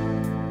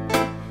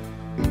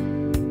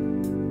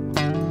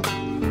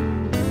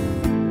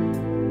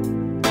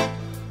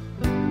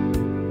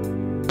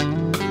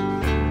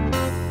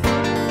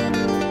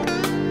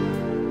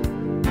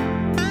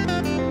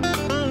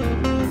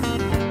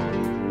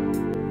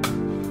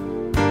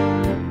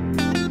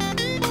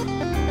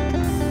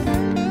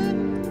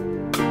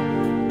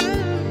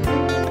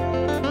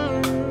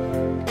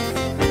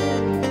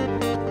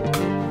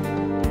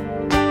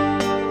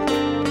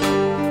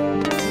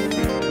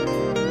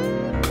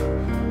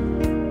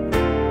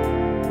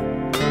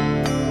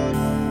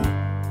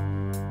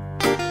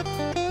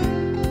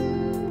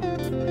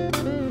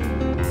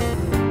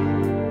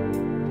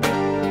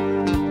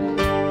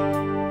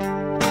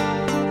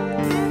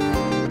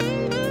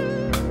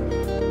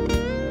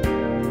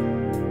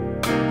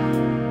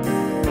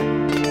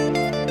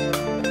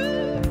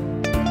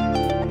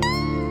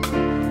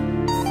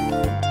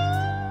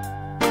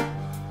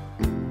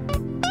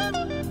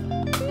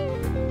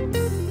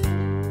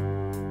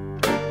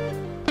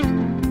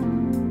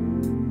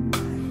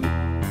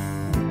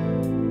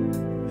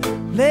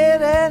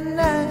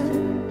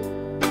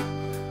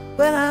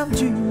 when I'm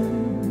due.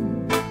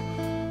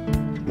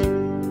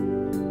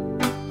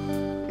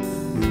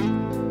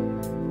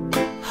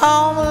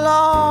 Home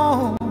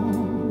alone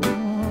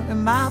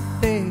in my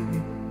bed,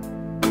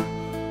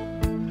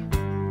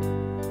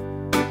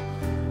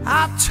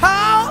 I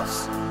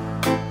toss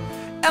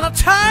and I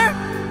turn,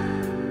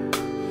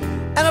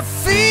 and a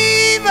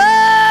fever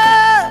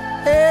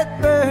it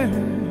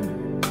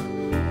burns.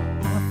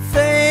 I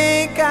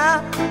think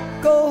I'm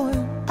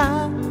going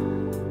out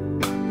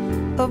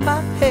of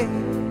my head.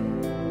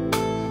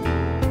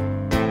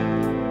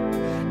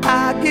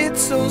 I get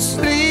so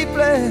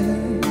sleepless,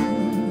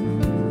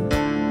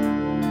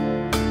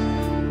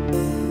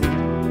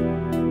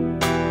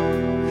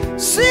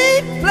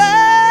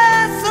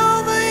 sleepless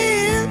over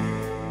you.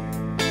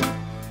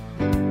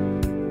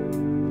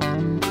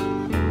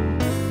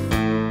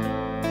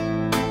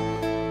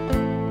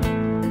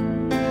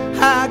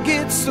 I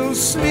get so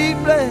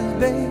sleepless,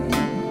 baby.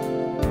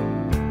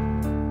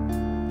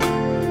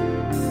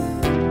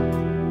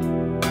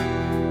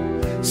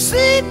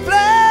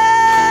 Sleepless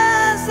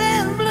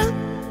and blue.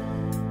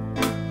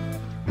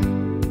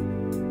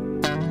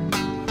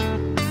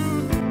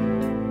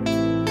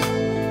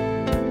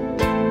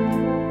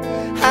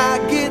 I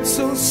get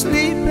so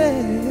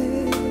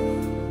sleepless,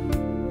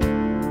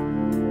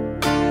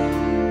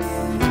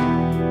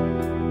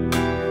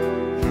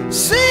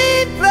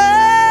 sleepless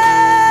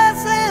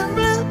and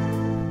blue,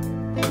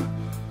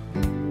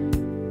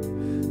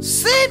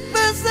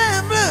 sleepless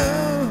and blue.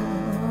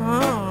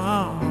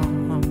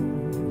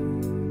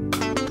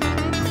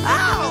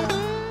 Ow!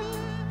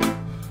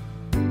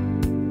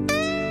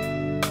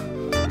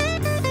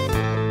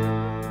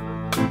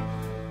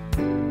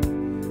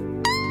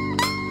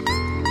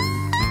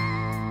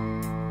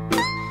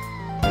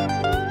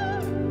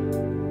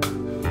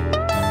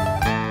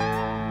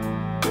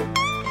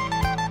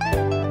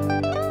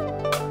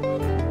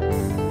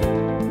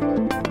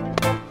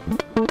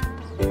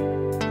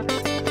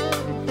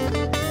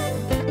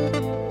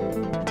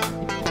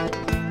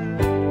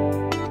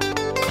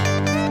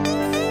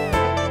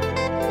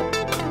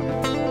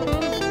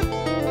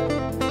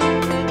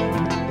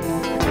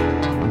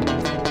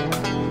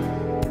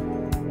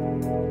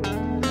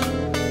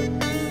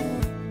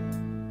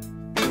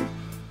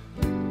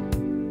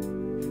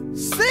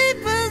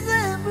 Sleepers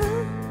and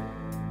blue.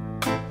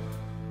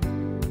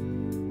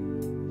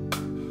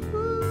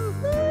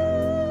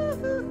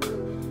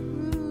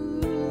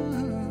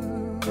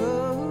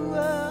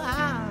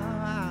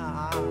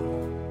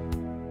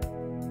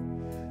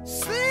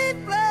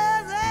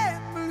 Sleepless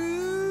and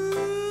blue.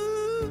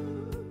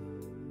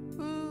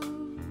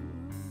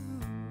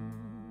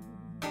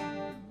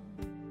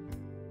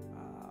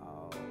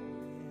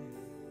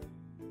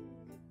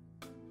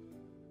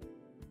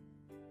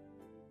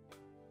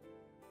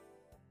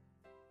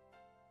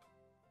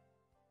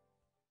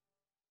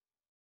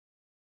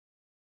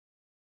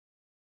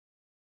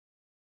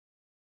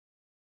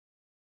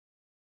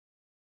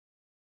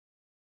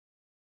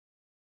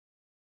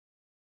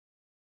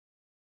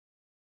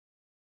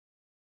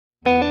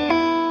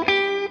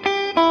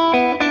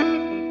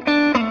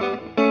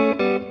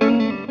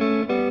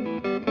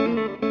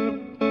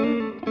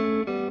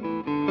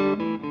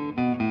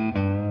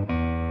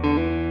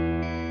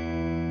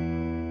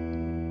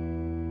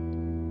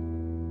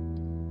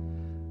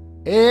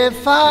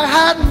 If I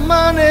had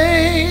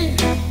money,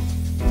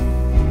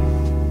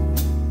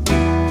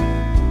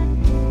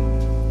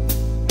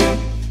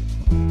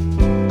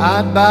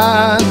 I'd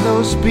buy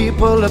those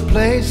people a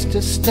place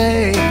to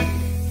stay.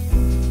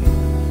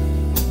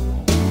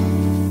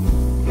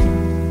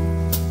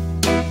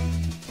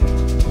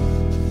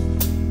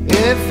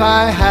 If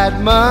I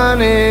had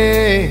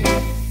money,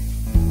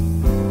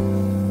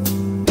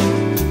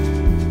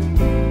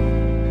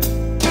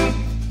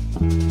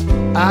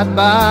 I'd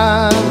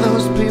buy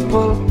those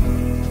people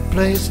a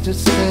place to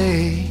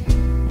stay.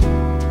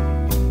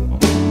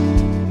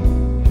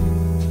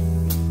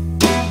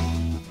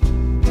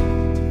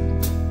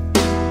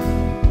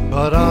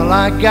 But all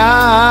I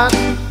got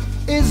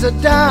is a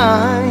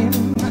dime,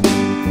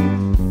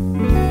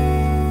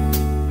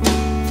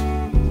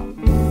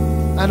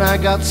 and I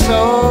got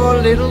so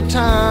little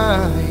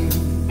time.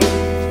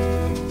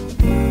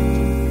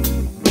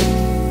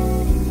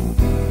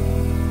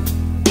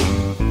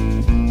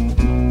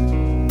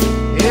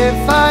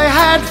 If I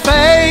had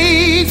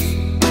faith,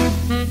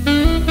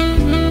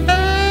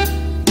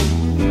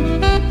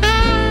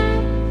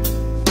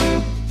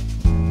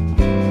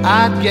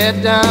 I'd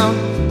get down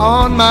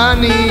on my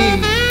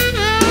knees.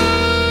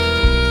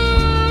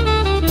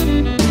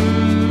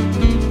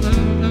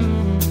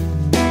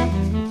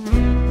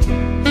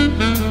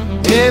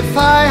 If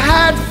I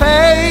had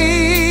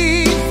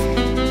faith,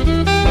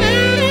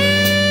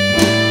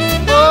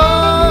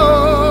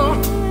 oh,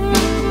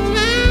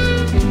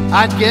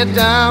 I'd get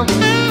down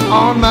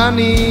on my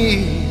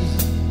knees.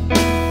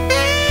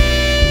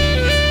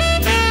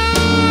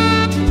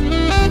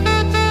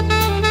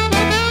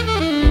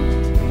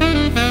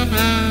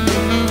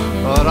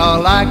 But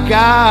all I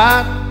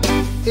got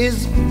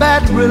is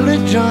bad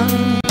religion,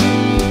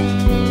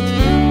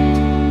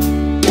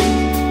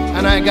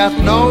 I got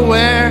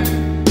nowhere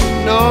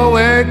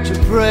to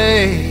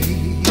pray.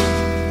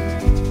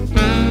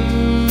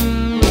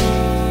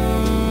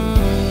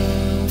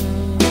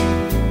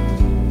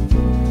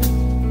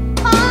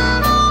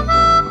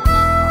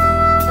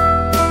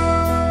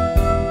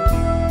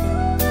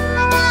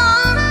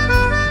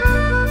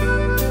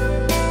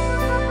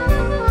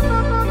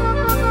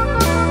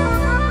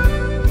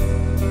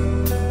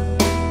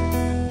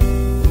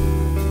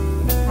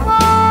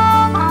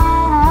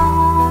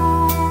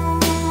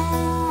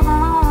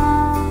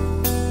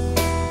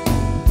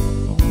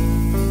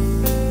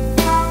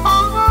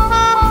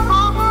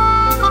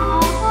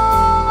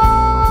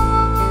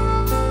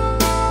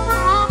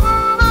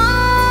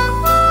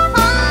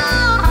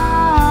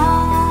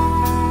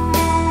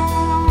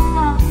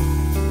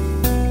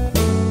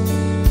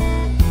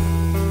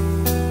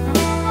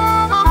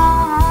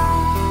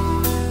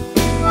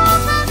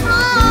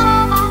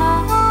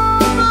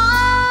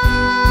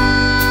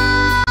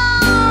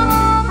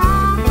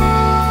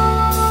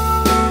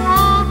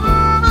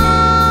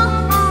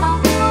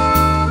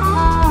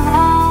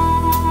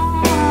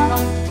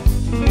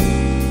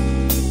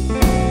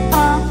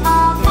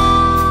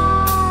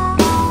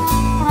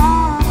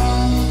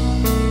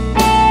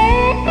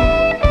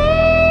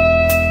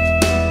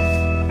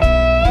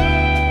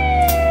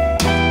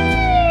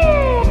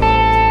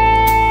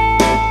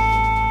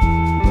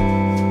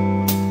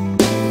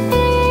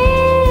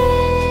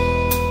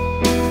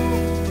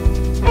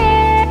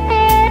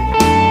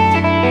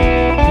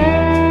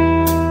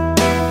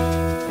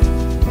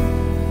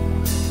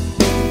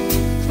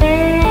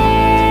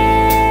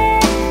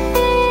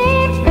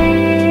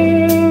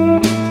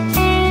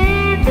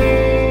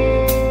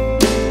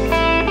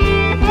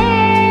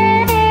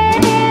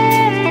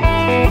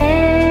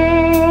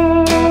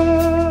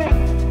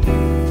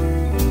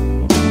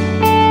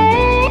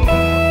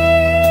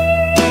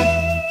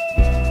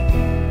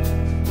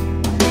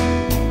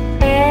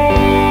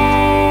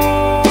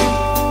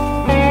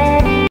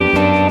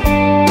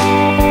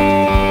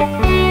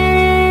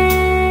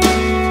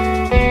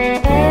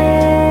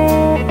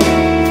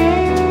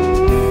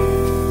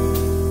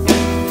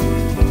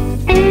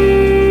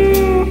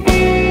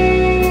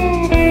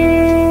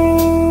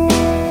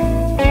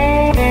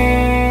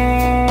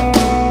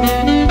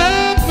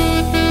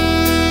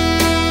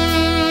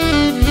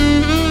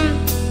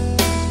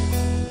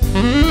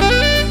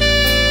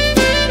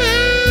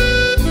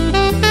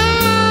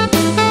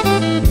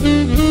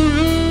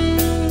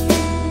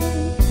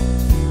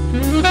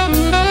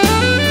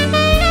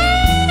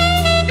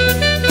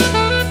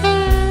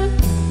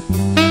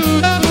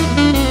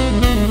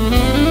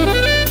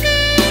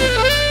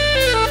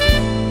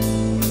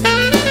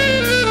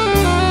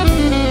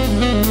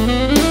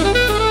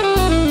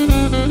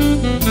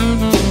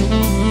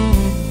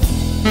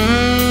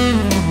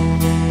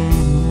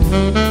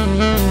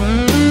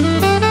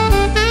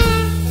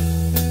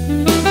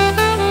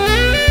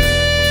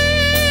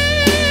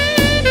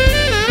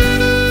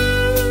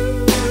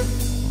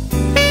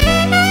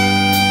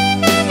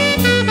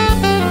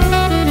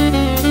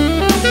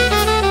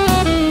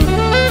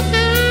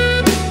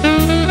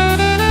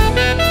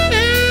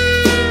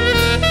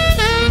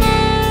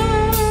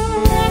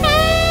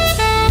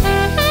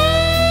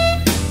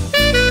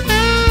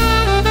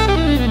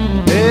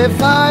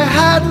 If I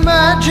had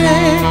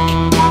magic,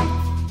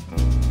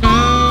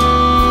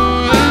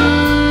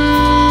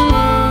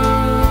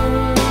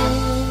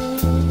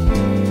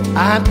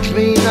 I'd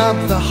clean up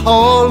the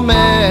whole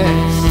mess.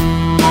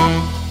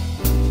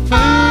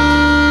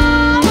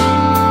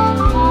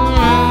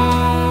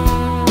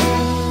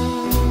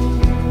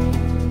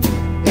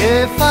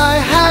 If I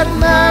had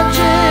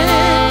magic,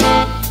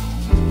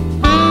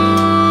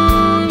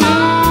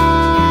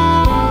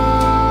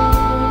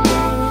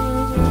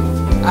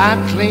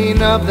 I'd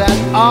clean up that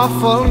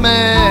awful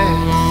mess.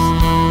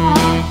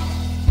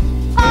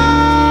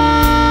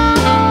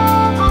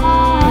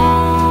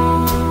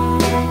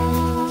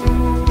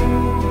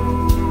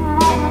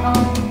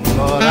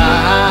 But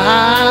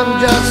I'm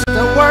just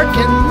a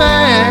working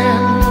man,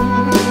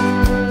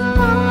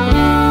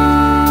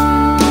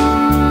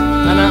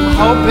 and I'm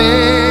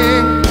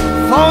hoping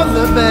for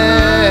the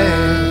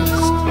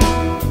best.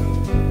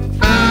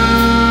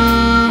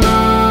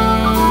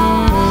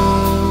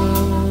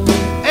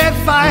 If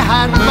I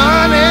had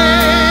money,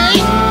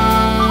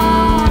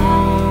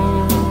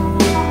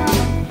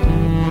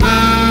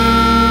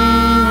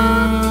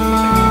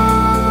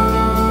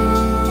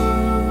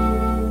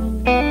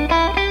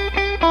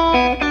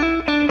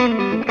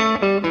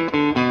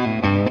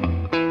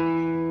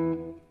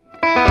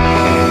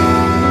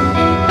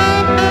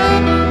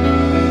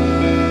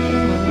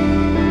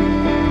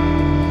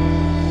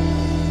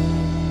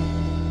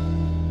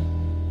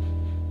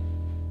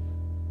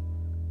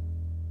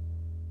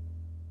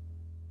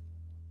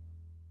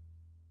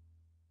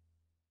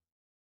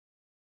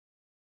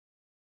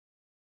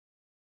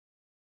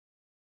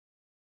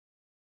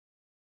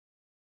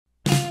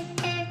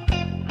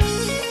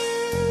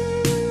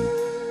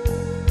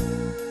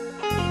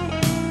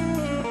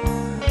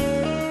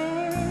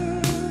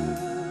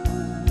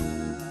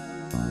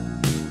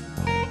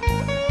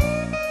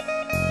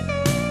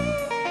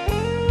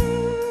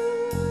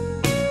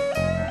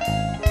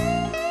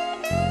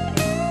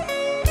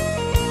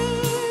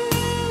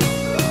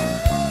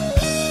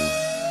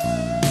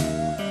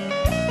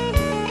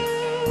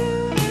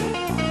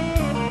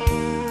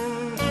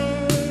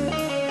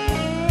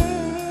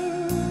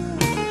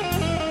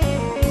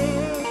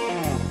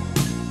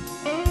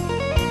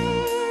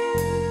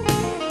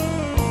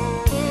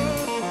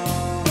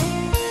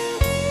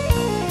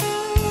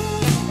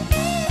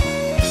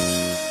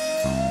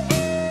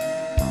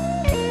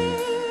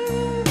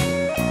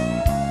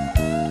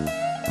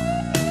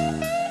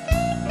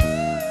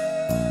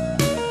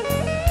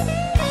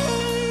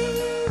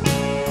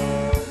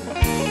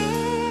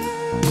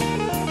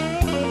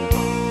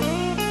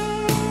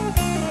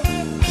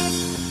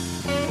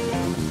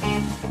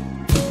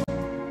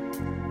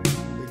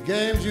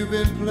 games you've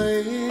been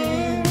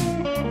playing,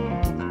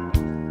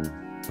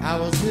 I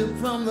was here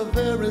from the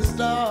very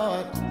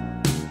start.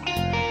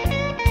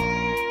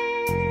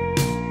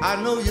 I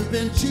know you've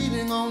been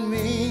cheating on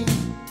me.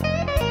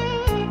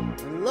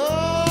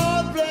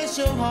 Lord bless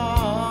your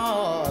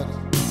heart,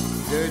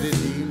 dirty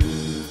demon.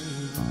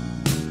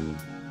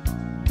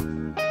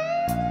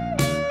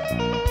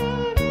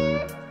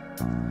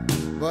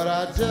 But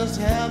I just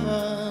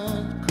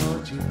haven't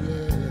caught you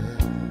yet.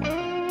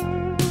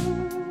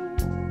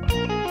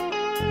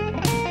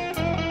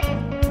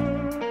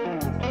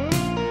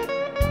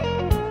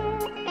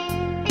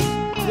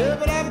 Yeah,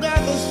 but I've got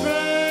the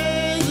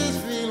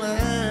strangest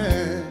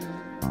feeling.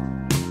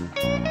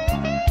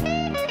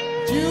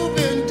 You've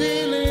been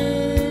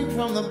dealing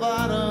from the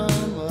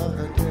bottom of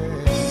the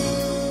day.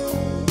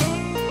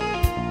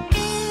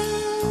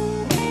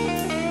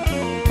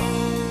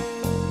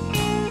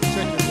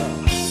 Check this out.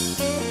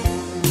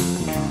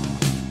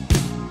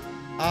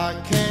 I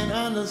can't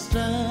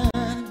understand.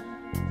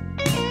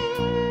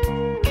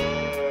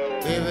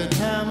 Every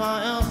time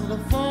I answer the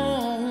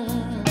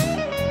phone,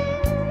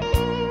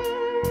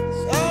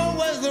 it's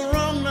always the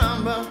wrong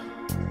number.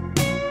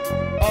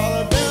 All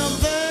the damn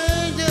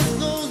thing just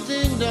goes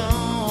ding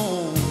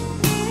dong.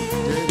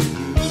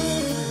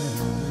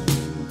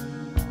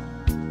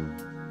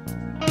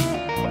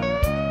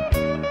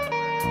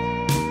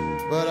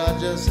 But I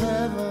just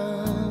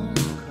haven't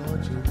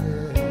caught you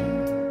yet.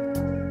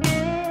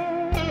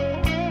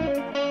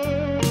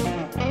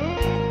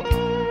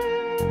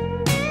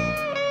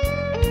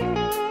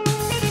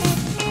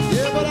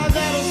 Yeah, but I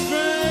got a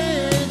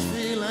strange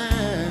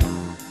feeling.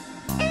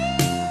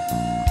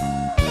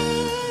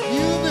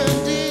 You've been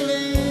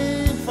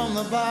dealing from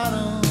the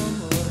bottom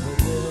of the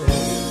day.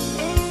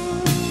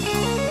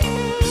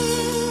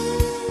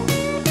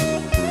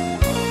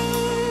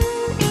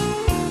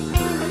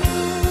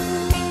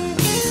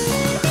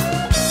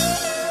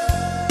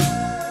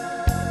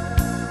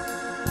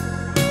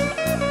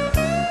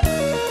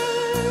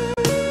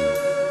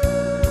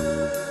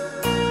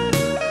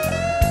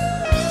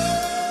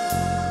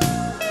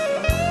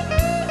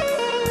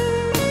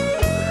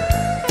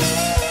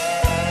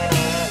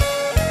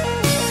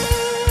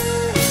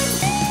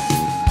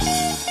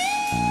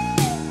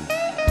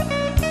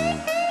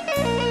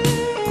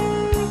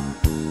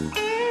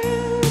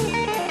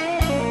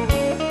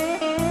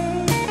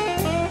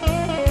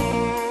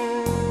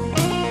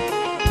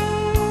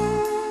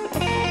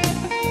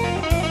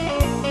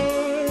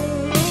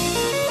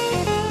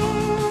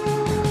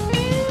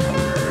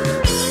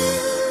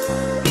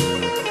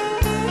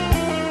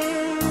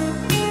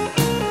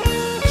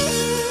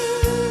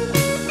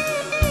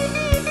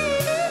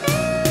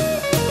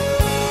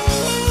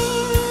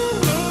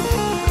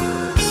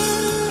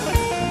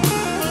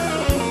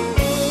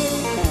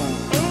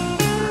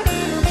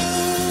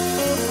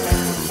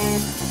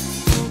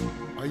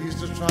 I used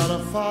to try to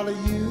follow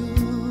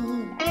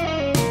you.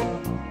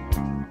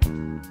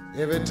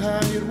 Every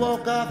time you'd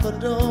walk out the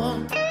door,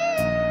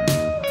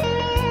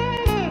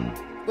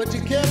 but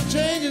you kept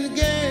changing the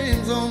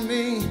games on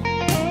me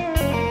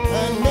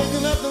and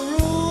making up the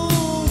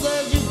rules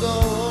as you go.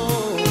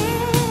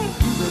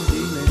 You've been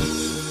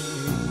dealing,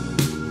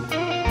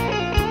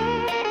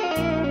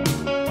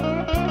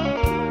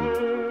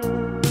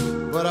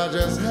 but I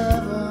just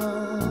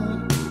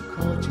haven't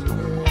caught you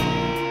yet.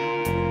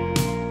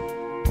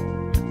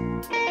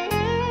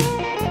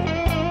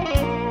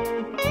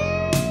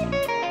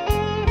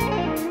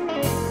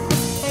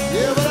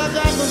 Yeah, but I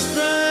got the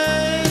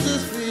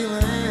strangest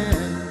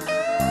feeling.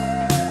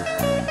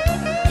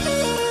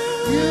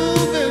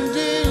 You've been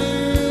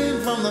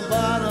dealing from the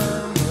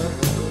bottom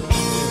of the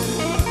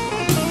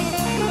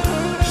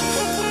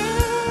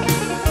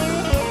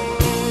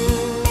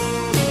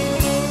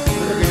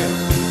Look at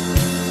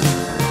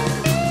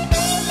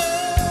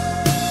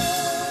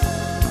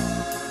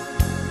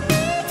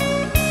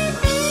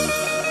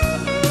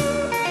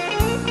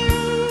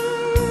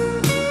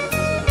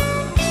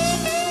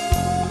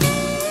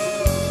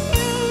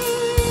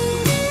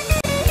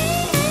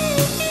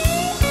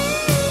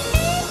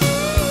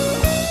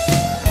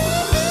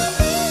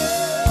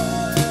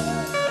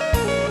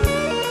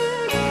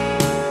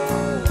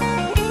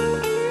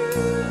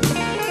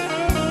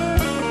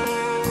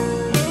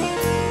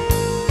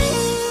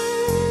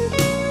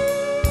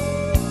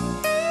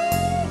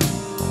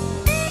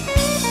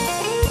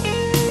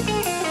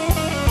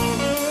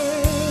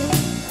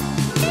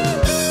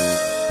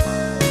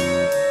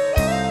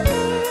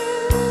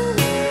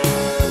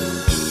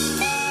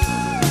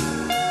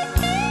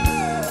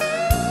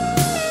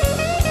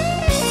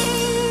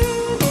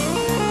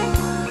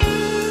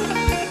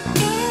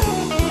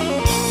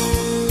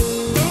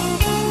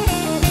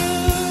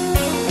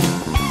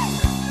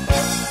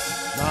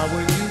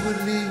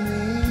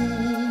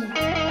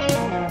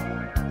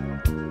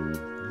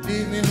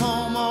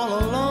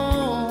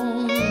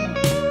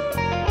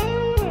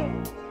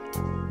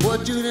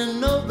But you didn't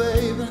know,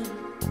 baby,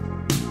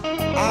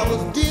 I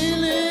was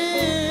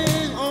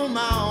dealing on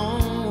my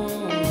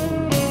own.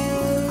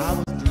 I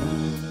was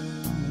dealing.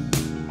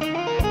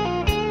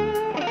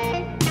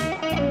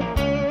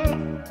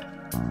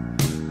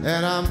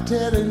 And I'm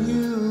telling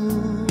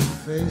you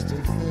face to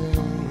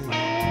face,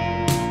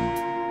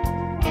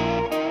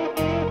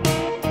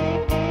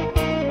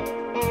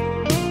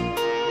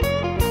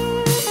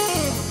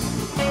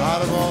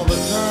 out of all the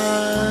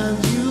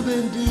times you've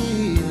been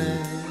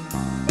dealing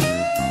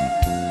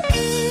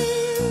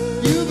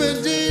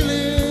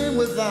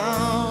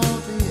without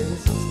the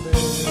ace of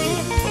spades.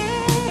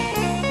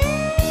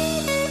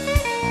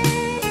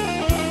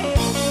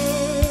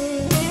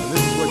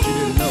 This is what you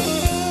didn't know.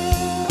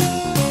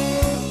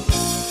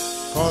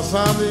 'Cause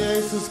I'm the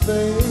ace of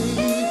spades,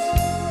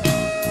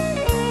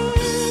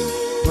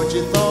 but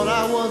you thought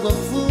I was a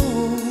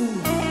fool.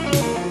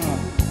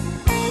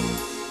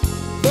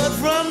 But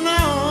from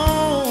now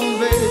on,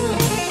 baby,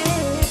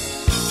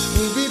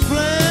 we'll be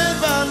playing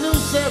by a new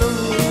set of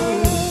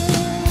rules.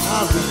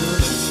 I'll be good.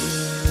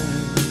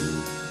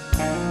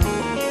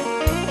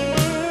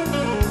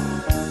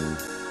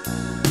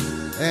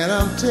 And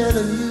I'm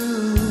telling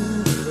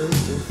you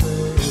face to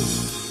face,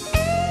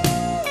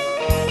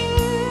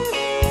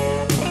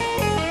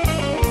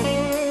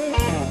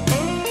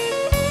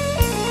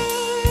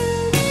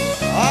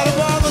 out of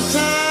all the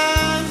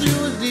times you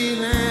were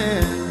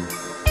dealing,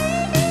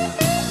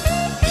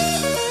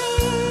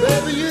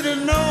 baby, you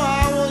didn't know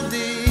I was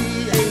the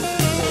ace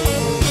of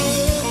spades.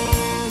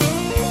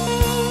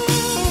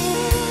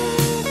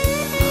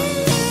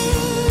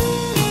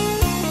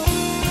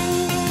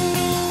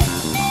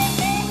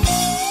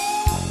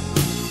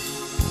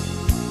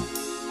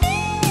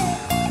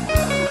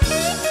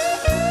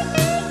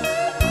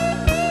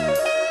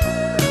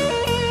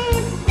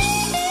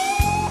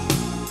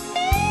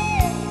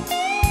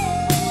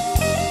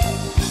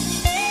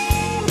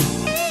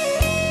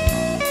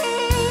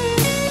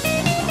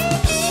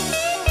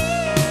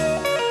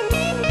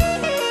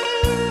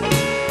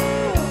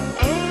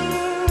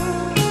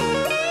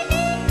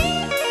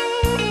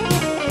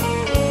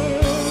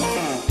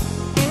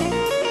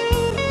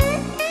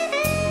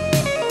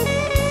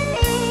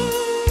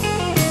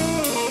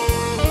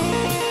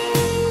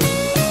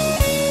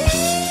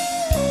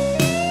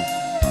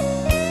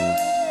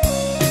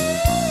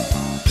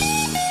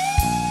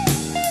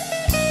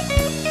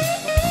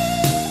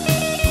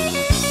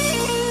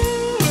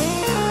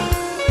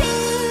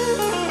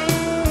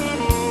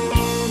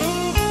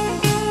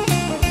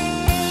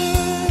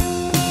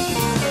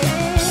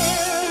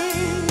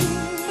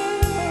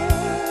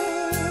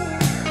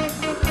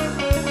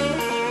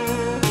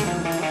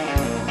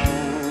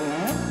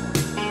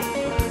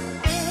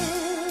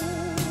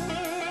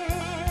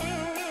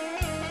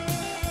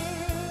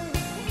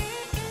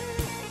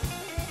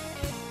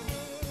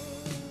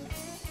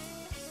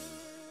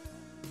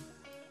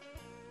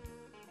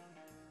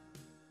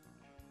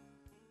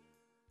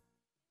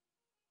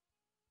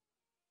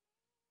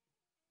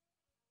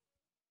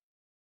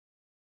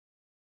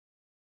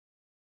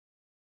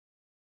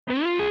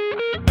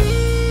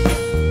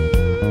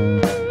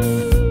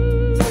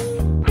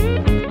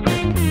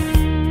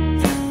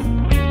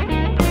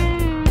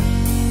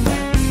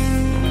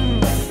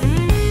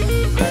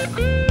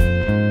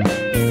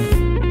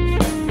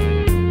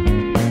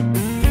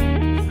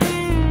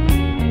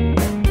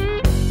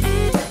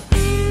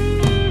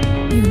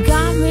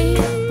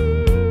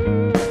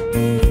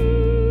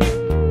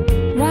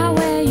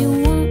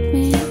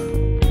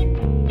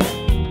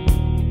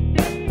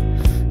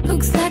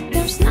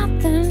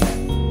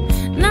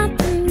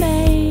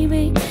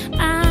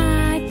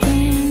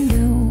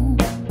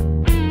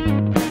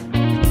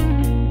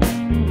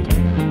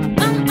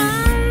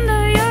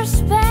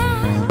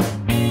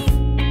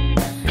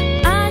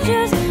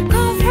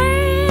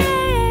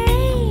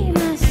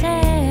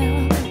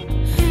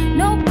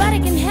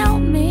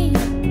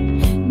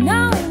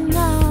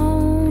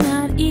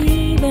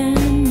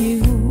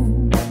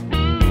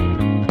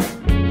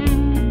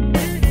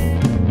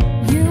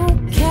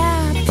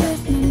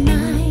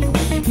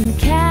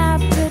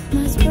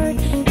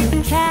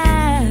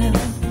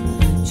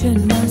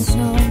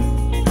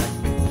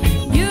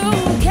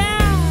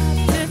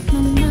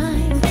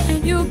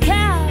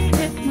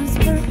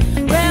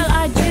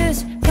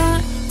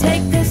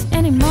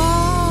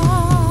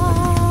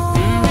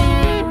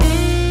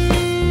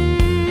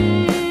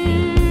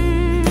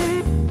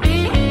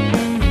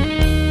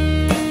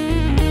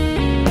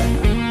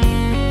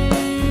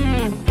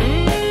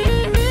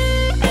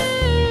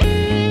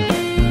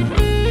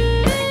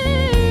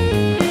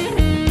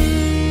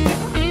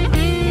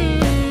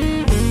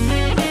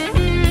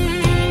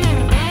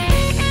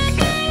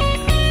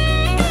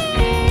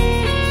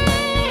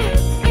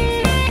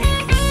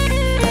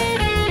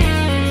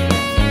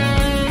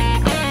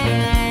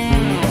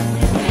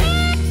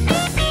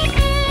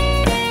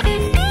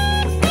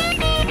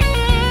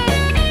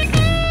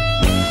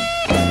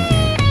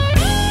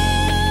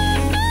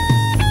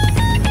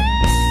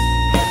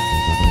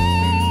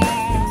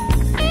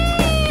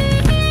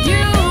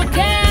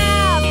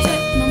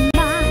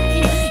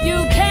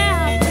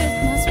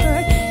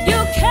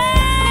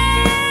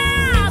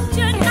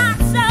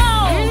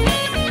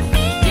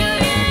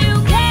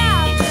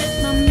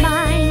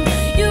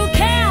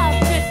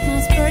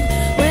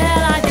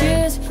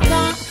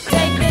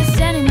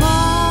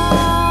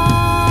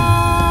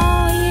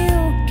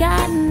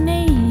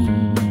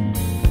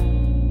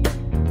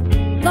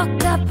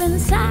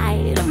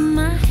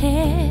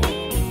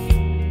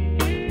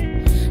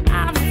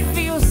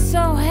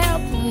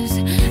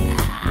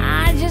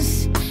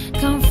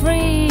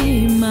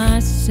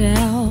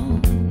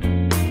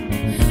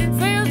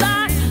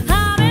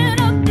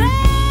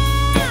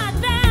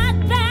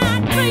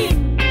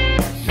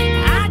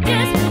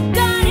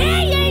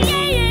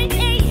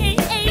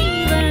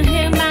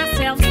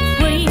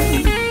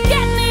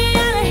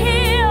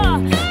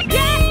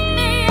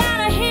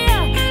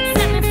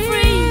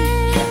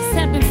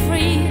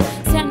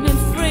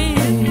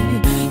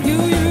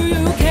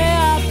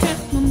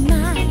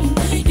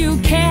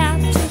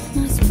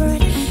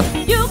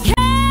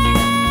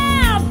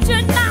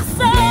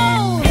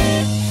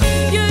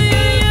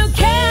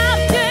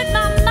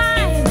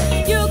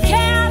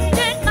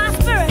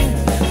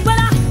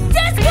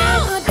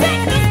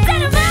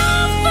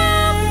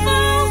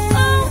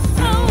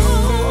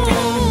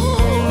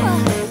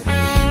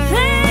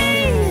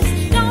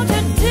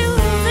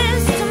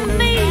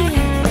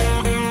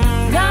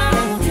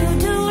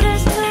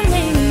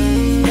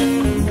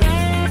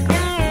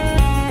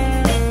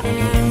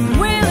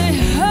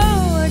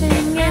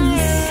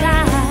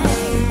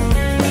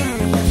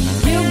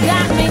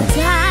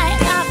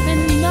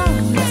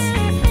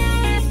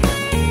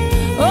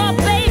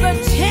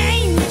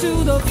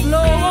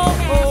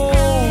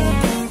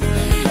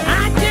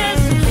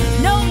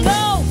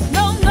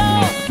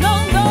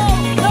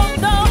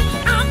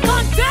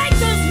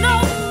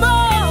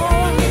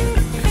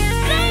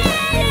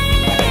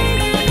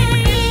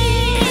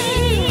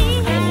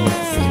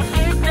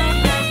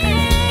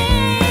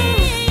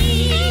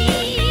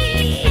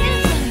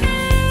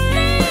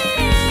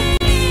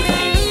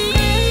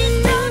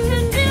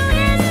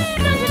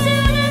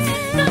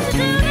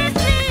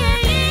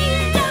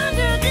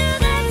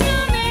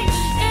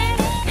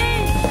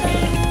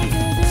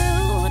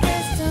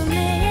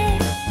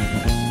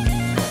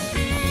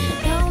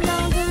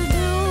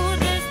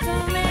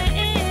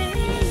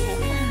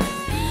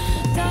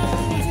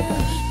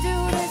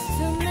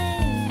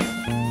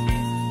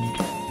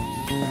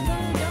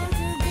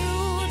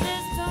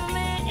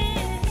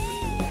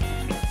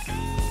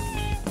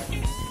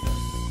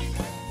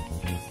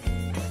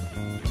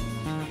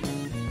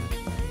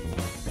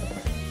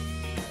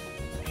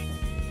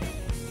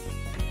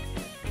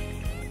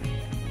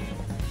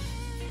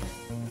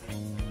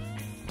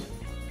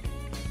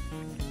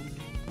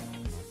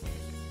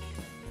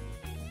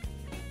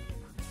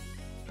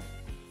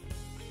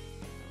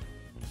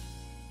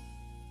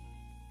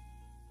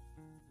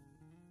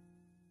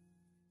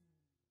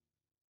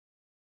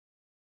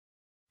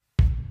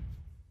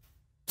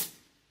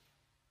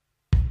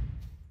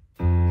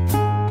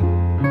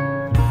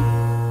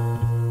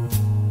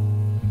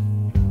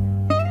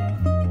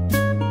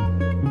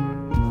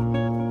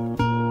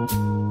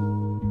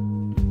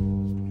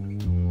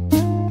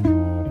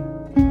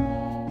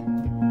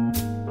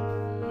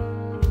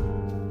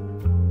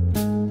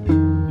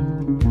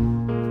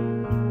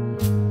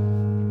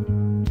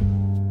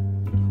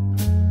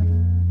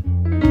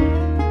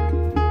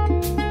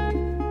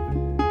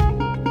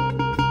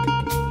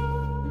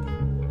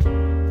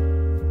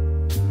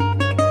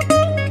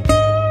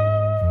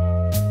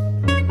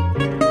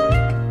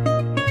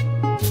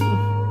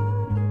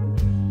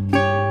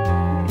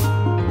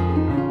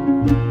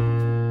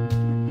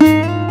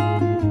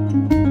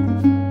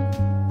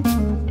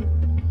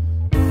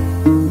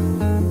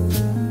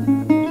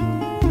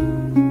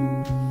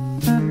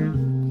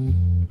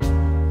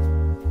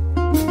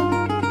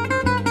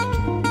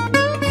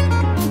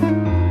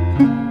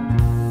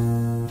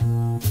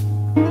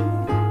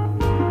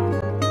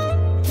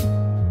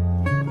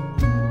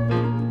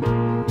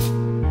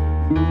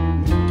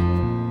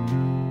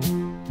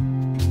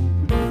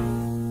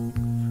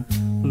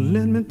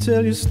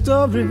 tell you a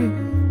story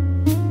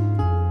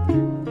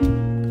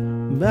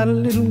about a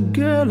little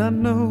girl I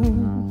know.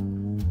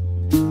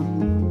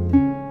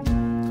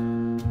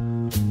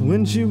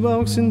 When she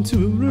walks into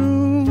a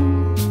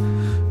room,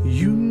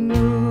 you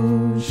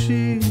know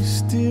she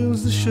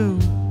steals the show.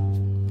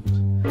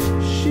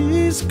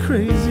 She's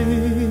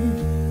crazy.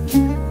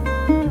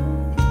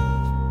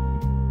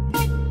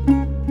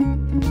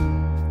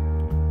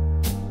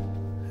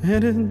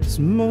 And it's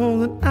more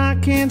than I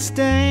can't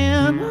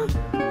stand.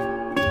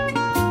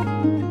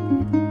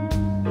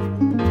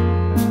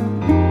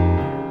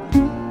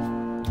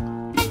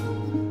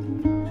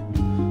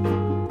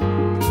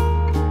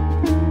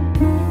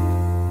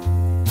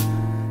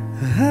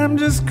 I'm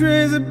just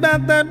crazy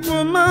about that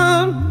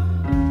woman,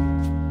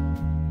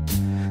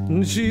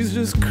 and she's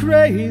just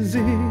crazy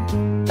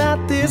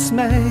about this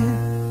man.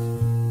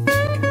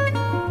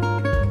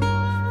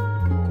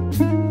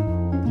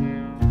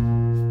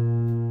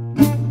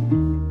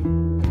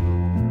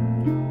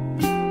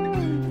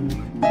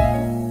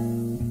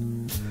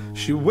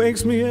 She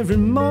wakes me every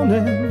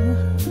morning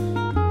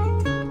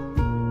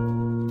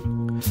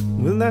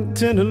with that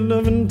tender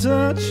loving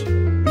touch.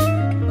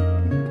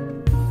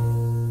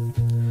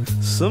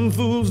 Some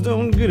fools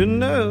don't get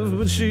enough,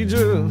 but she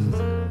just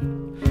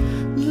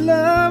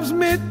loves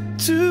me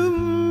too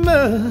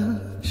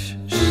much.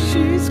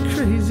 She's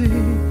crazy.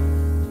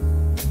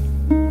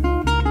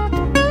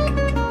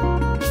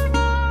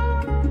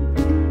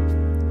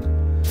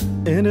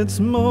 And it's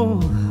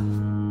more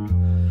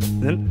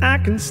than I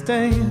can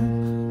stand.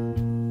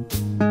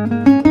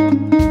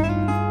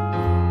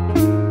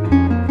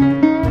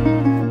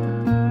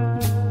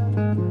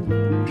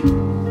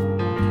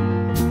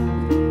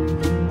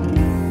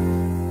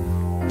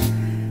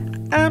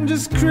 I'm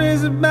just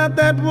crazy about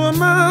that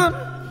woman,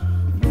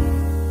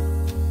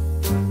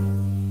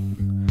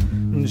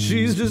 and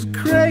she's just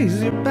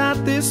crazy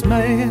about this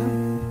man.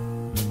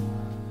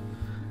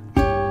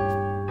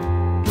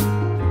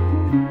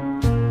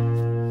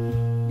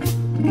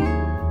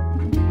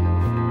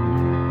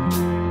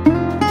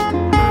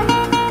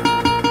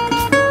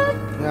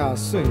 Yeah, I'll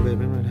sing,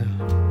 baby, right now.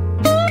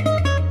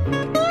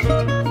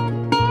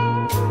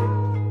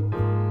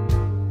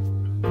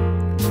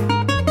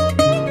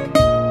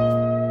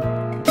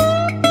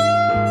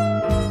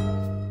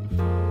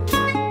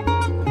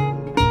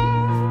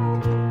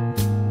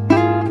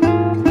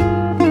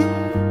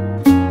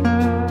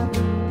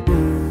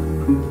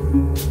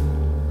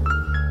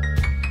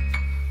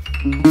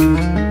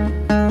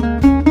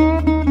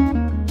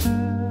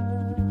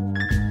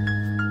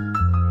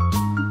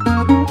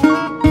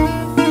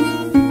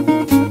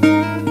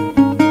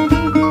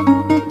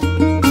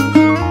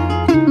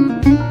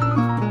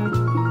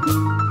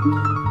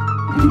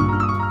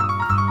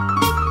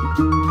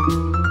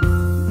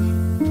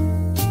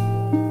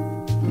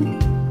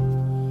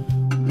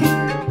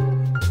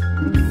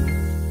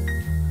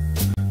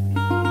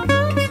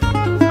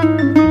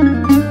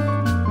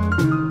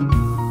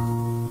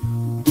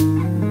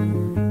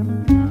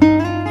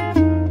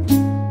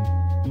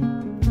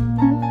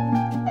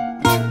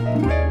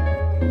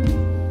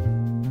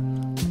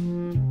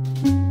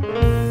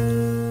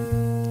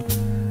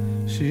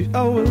 She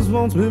always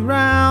wants me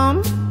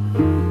round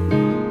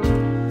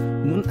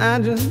when I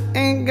just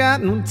ain't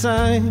got no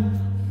time.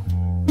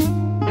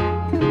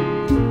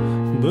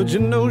 But you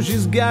know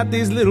she's got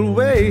these little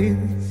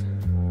ways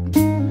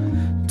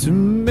to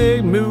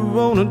make me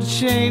wanna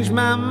change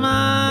my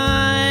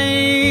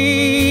mind.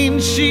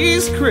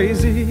 She's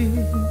crazy.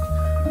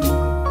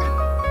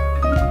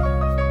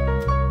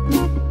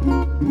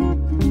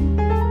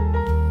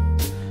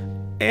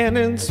 And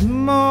it's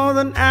more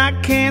than I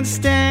can't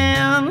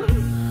stand.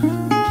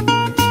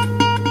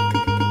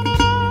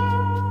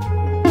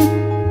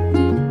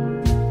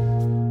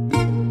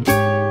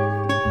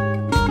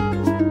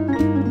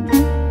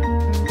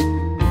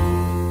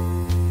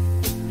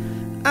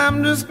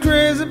 I'm just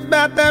crazy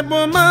about that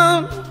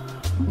woman,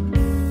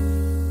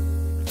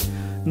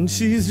 and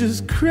she's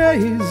just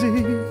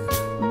crazy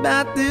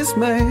about this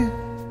man.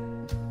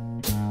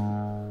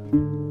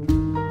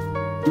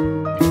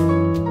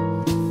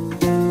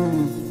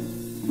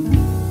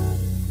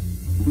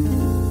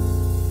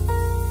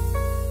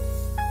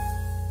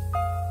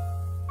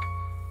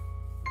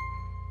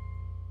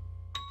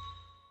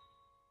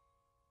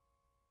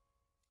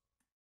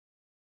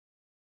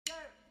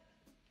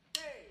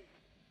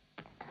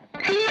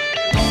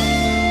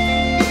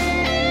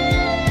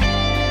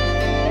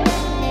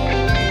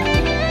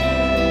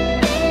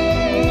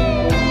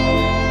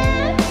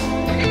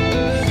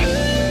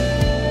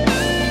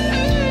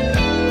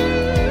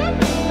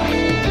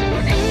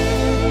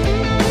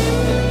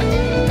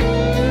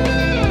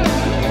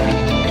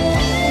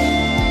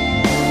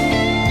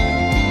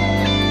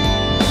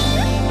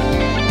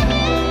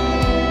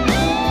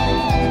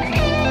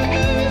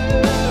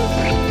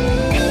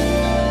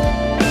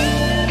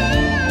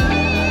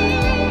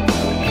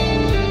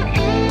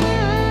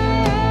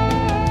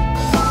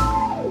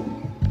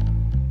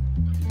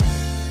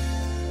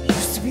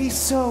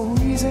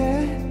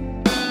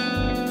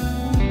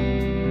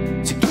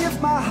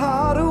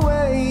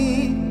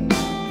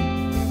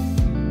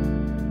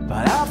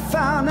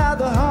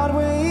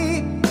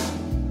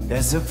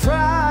 There's a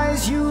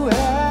price you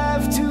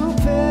have to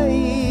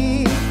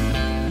pay.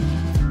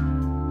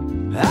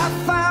 I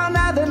found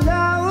out that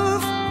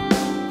love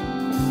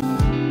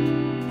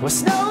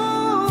was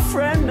no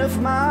friend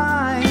of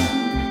mine.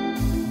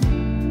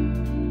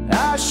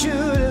 I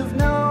should have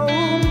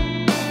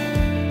known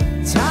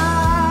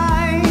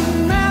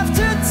time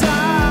after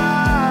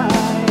time.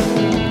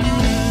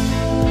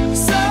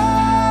 So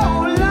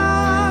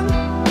long,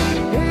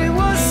 it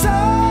was so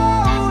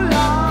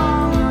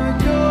long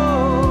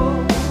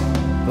ago,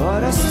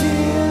 but I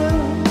still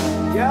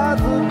got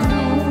the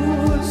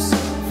blues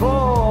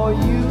for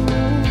you.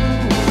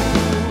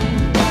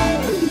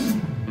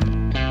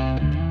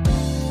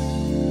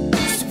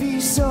 Used to be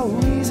so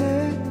easy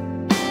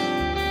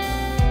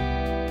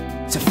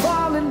to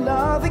fall in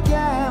love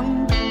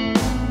again,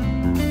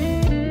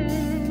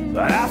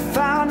 but I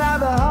found out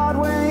the hard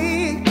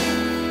way,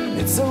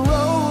 it's a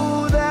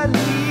road that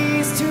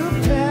leads to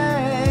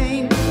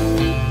pain.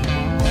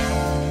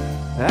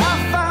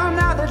 I found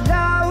out that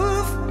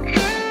love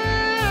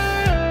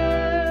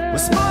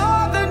was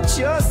more than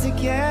just a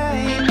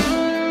game.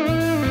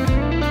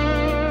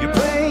 You're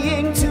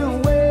playing to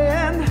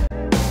win,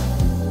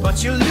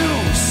 but you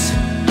lose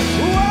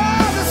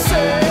all the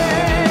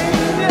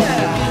same.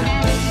 Yeah.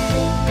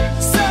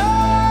 So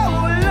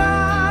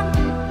long,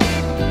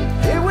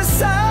 it was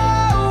so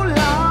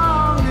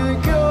long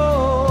ago,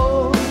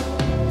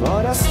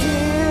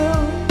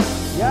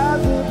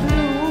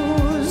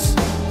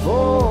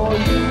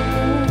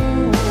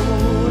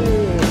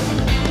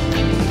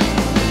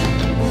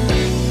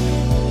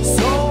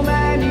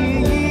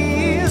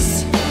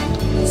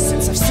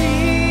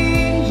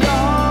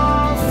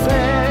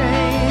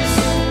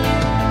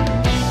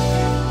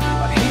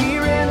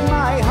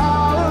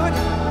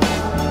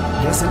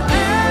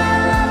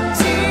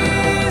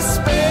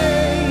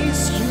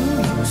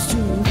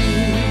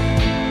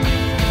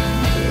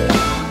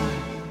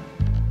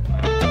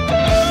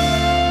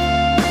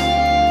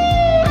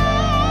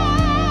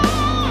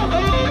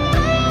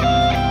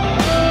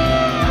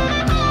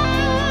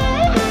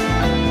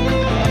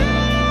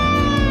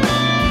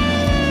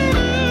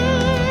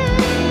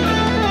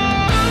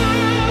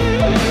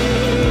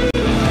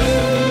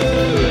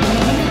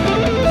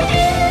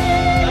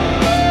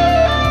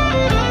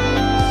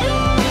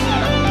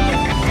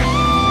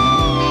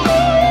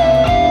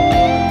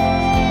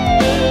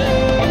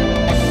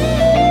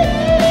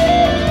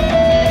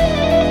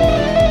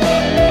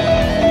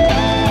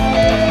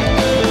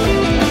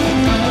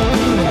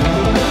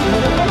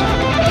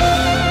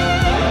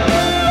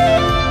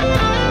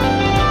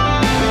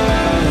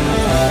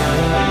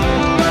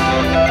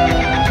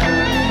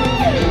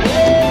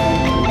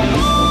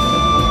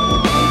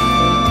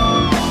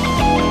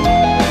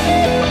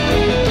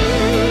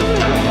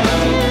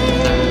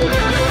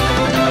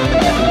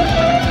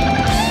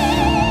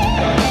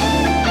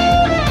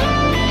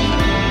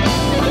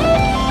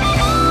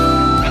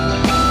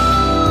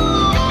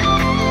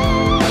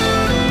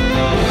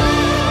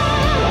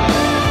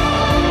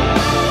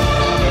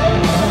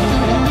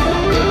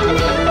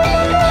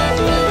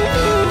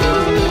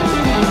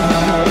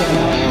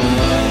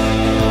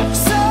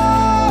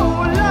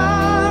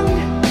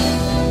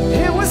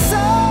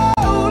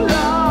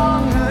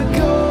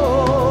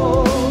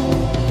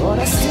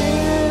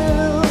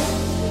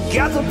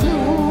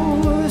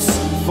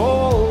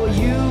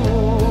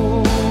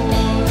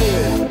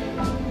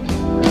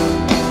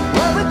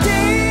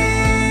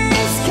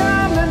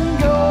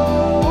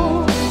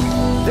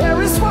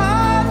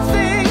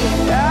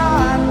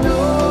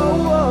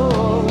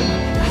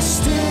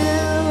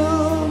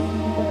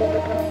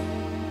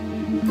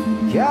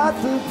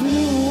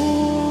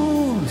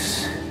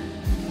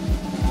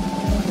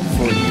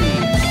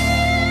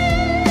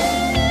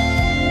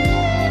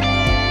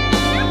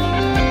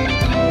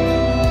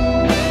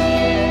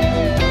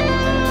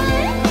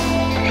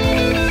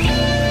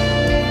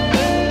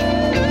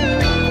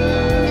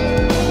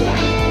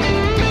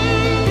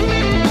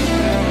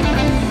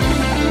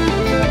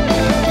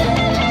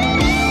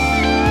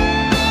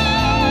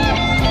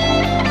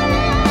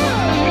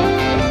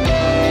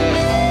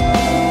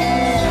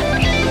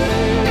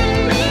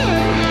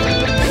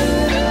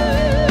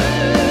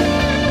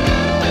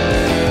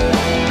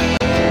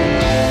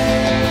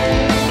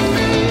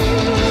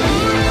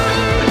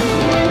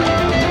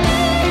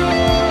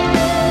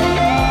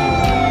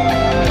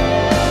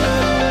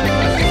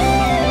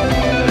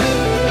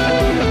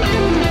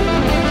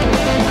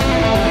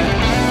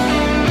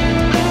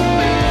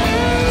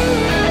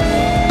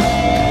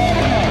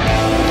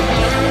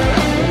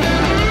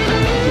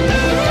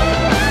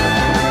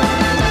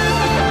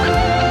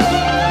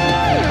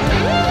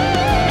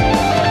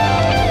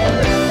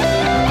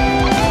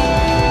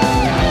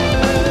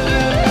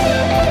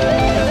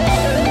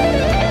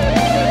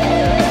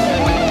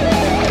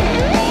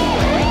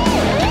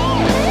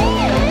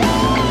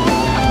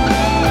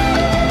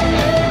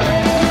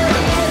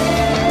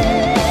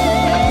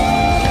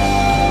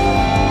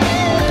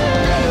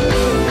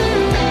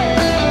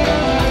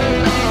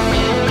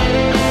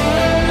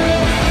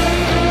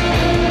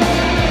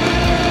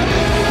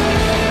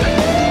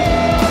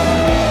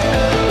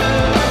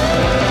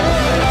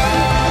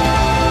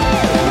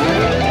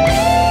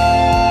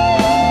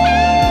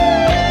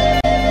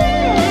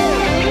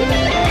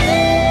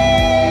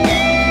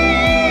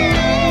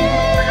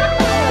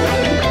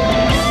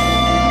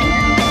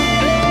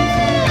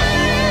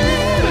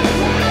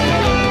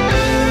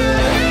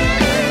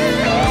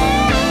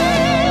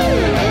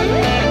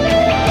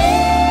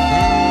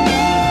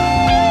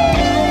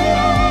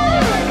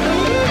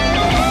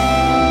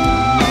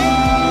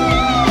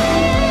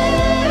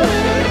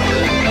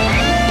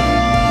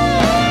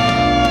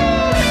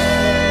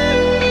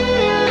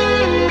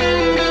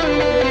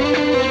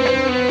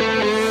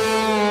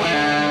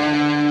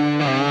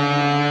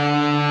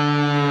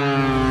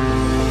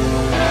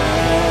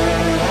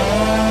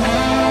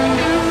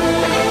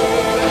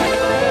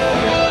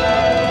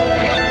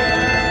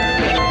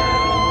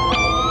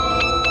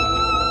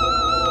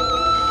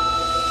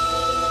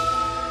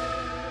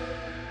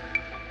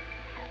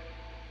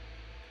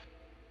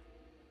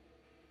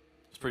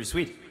 pretty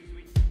sweet.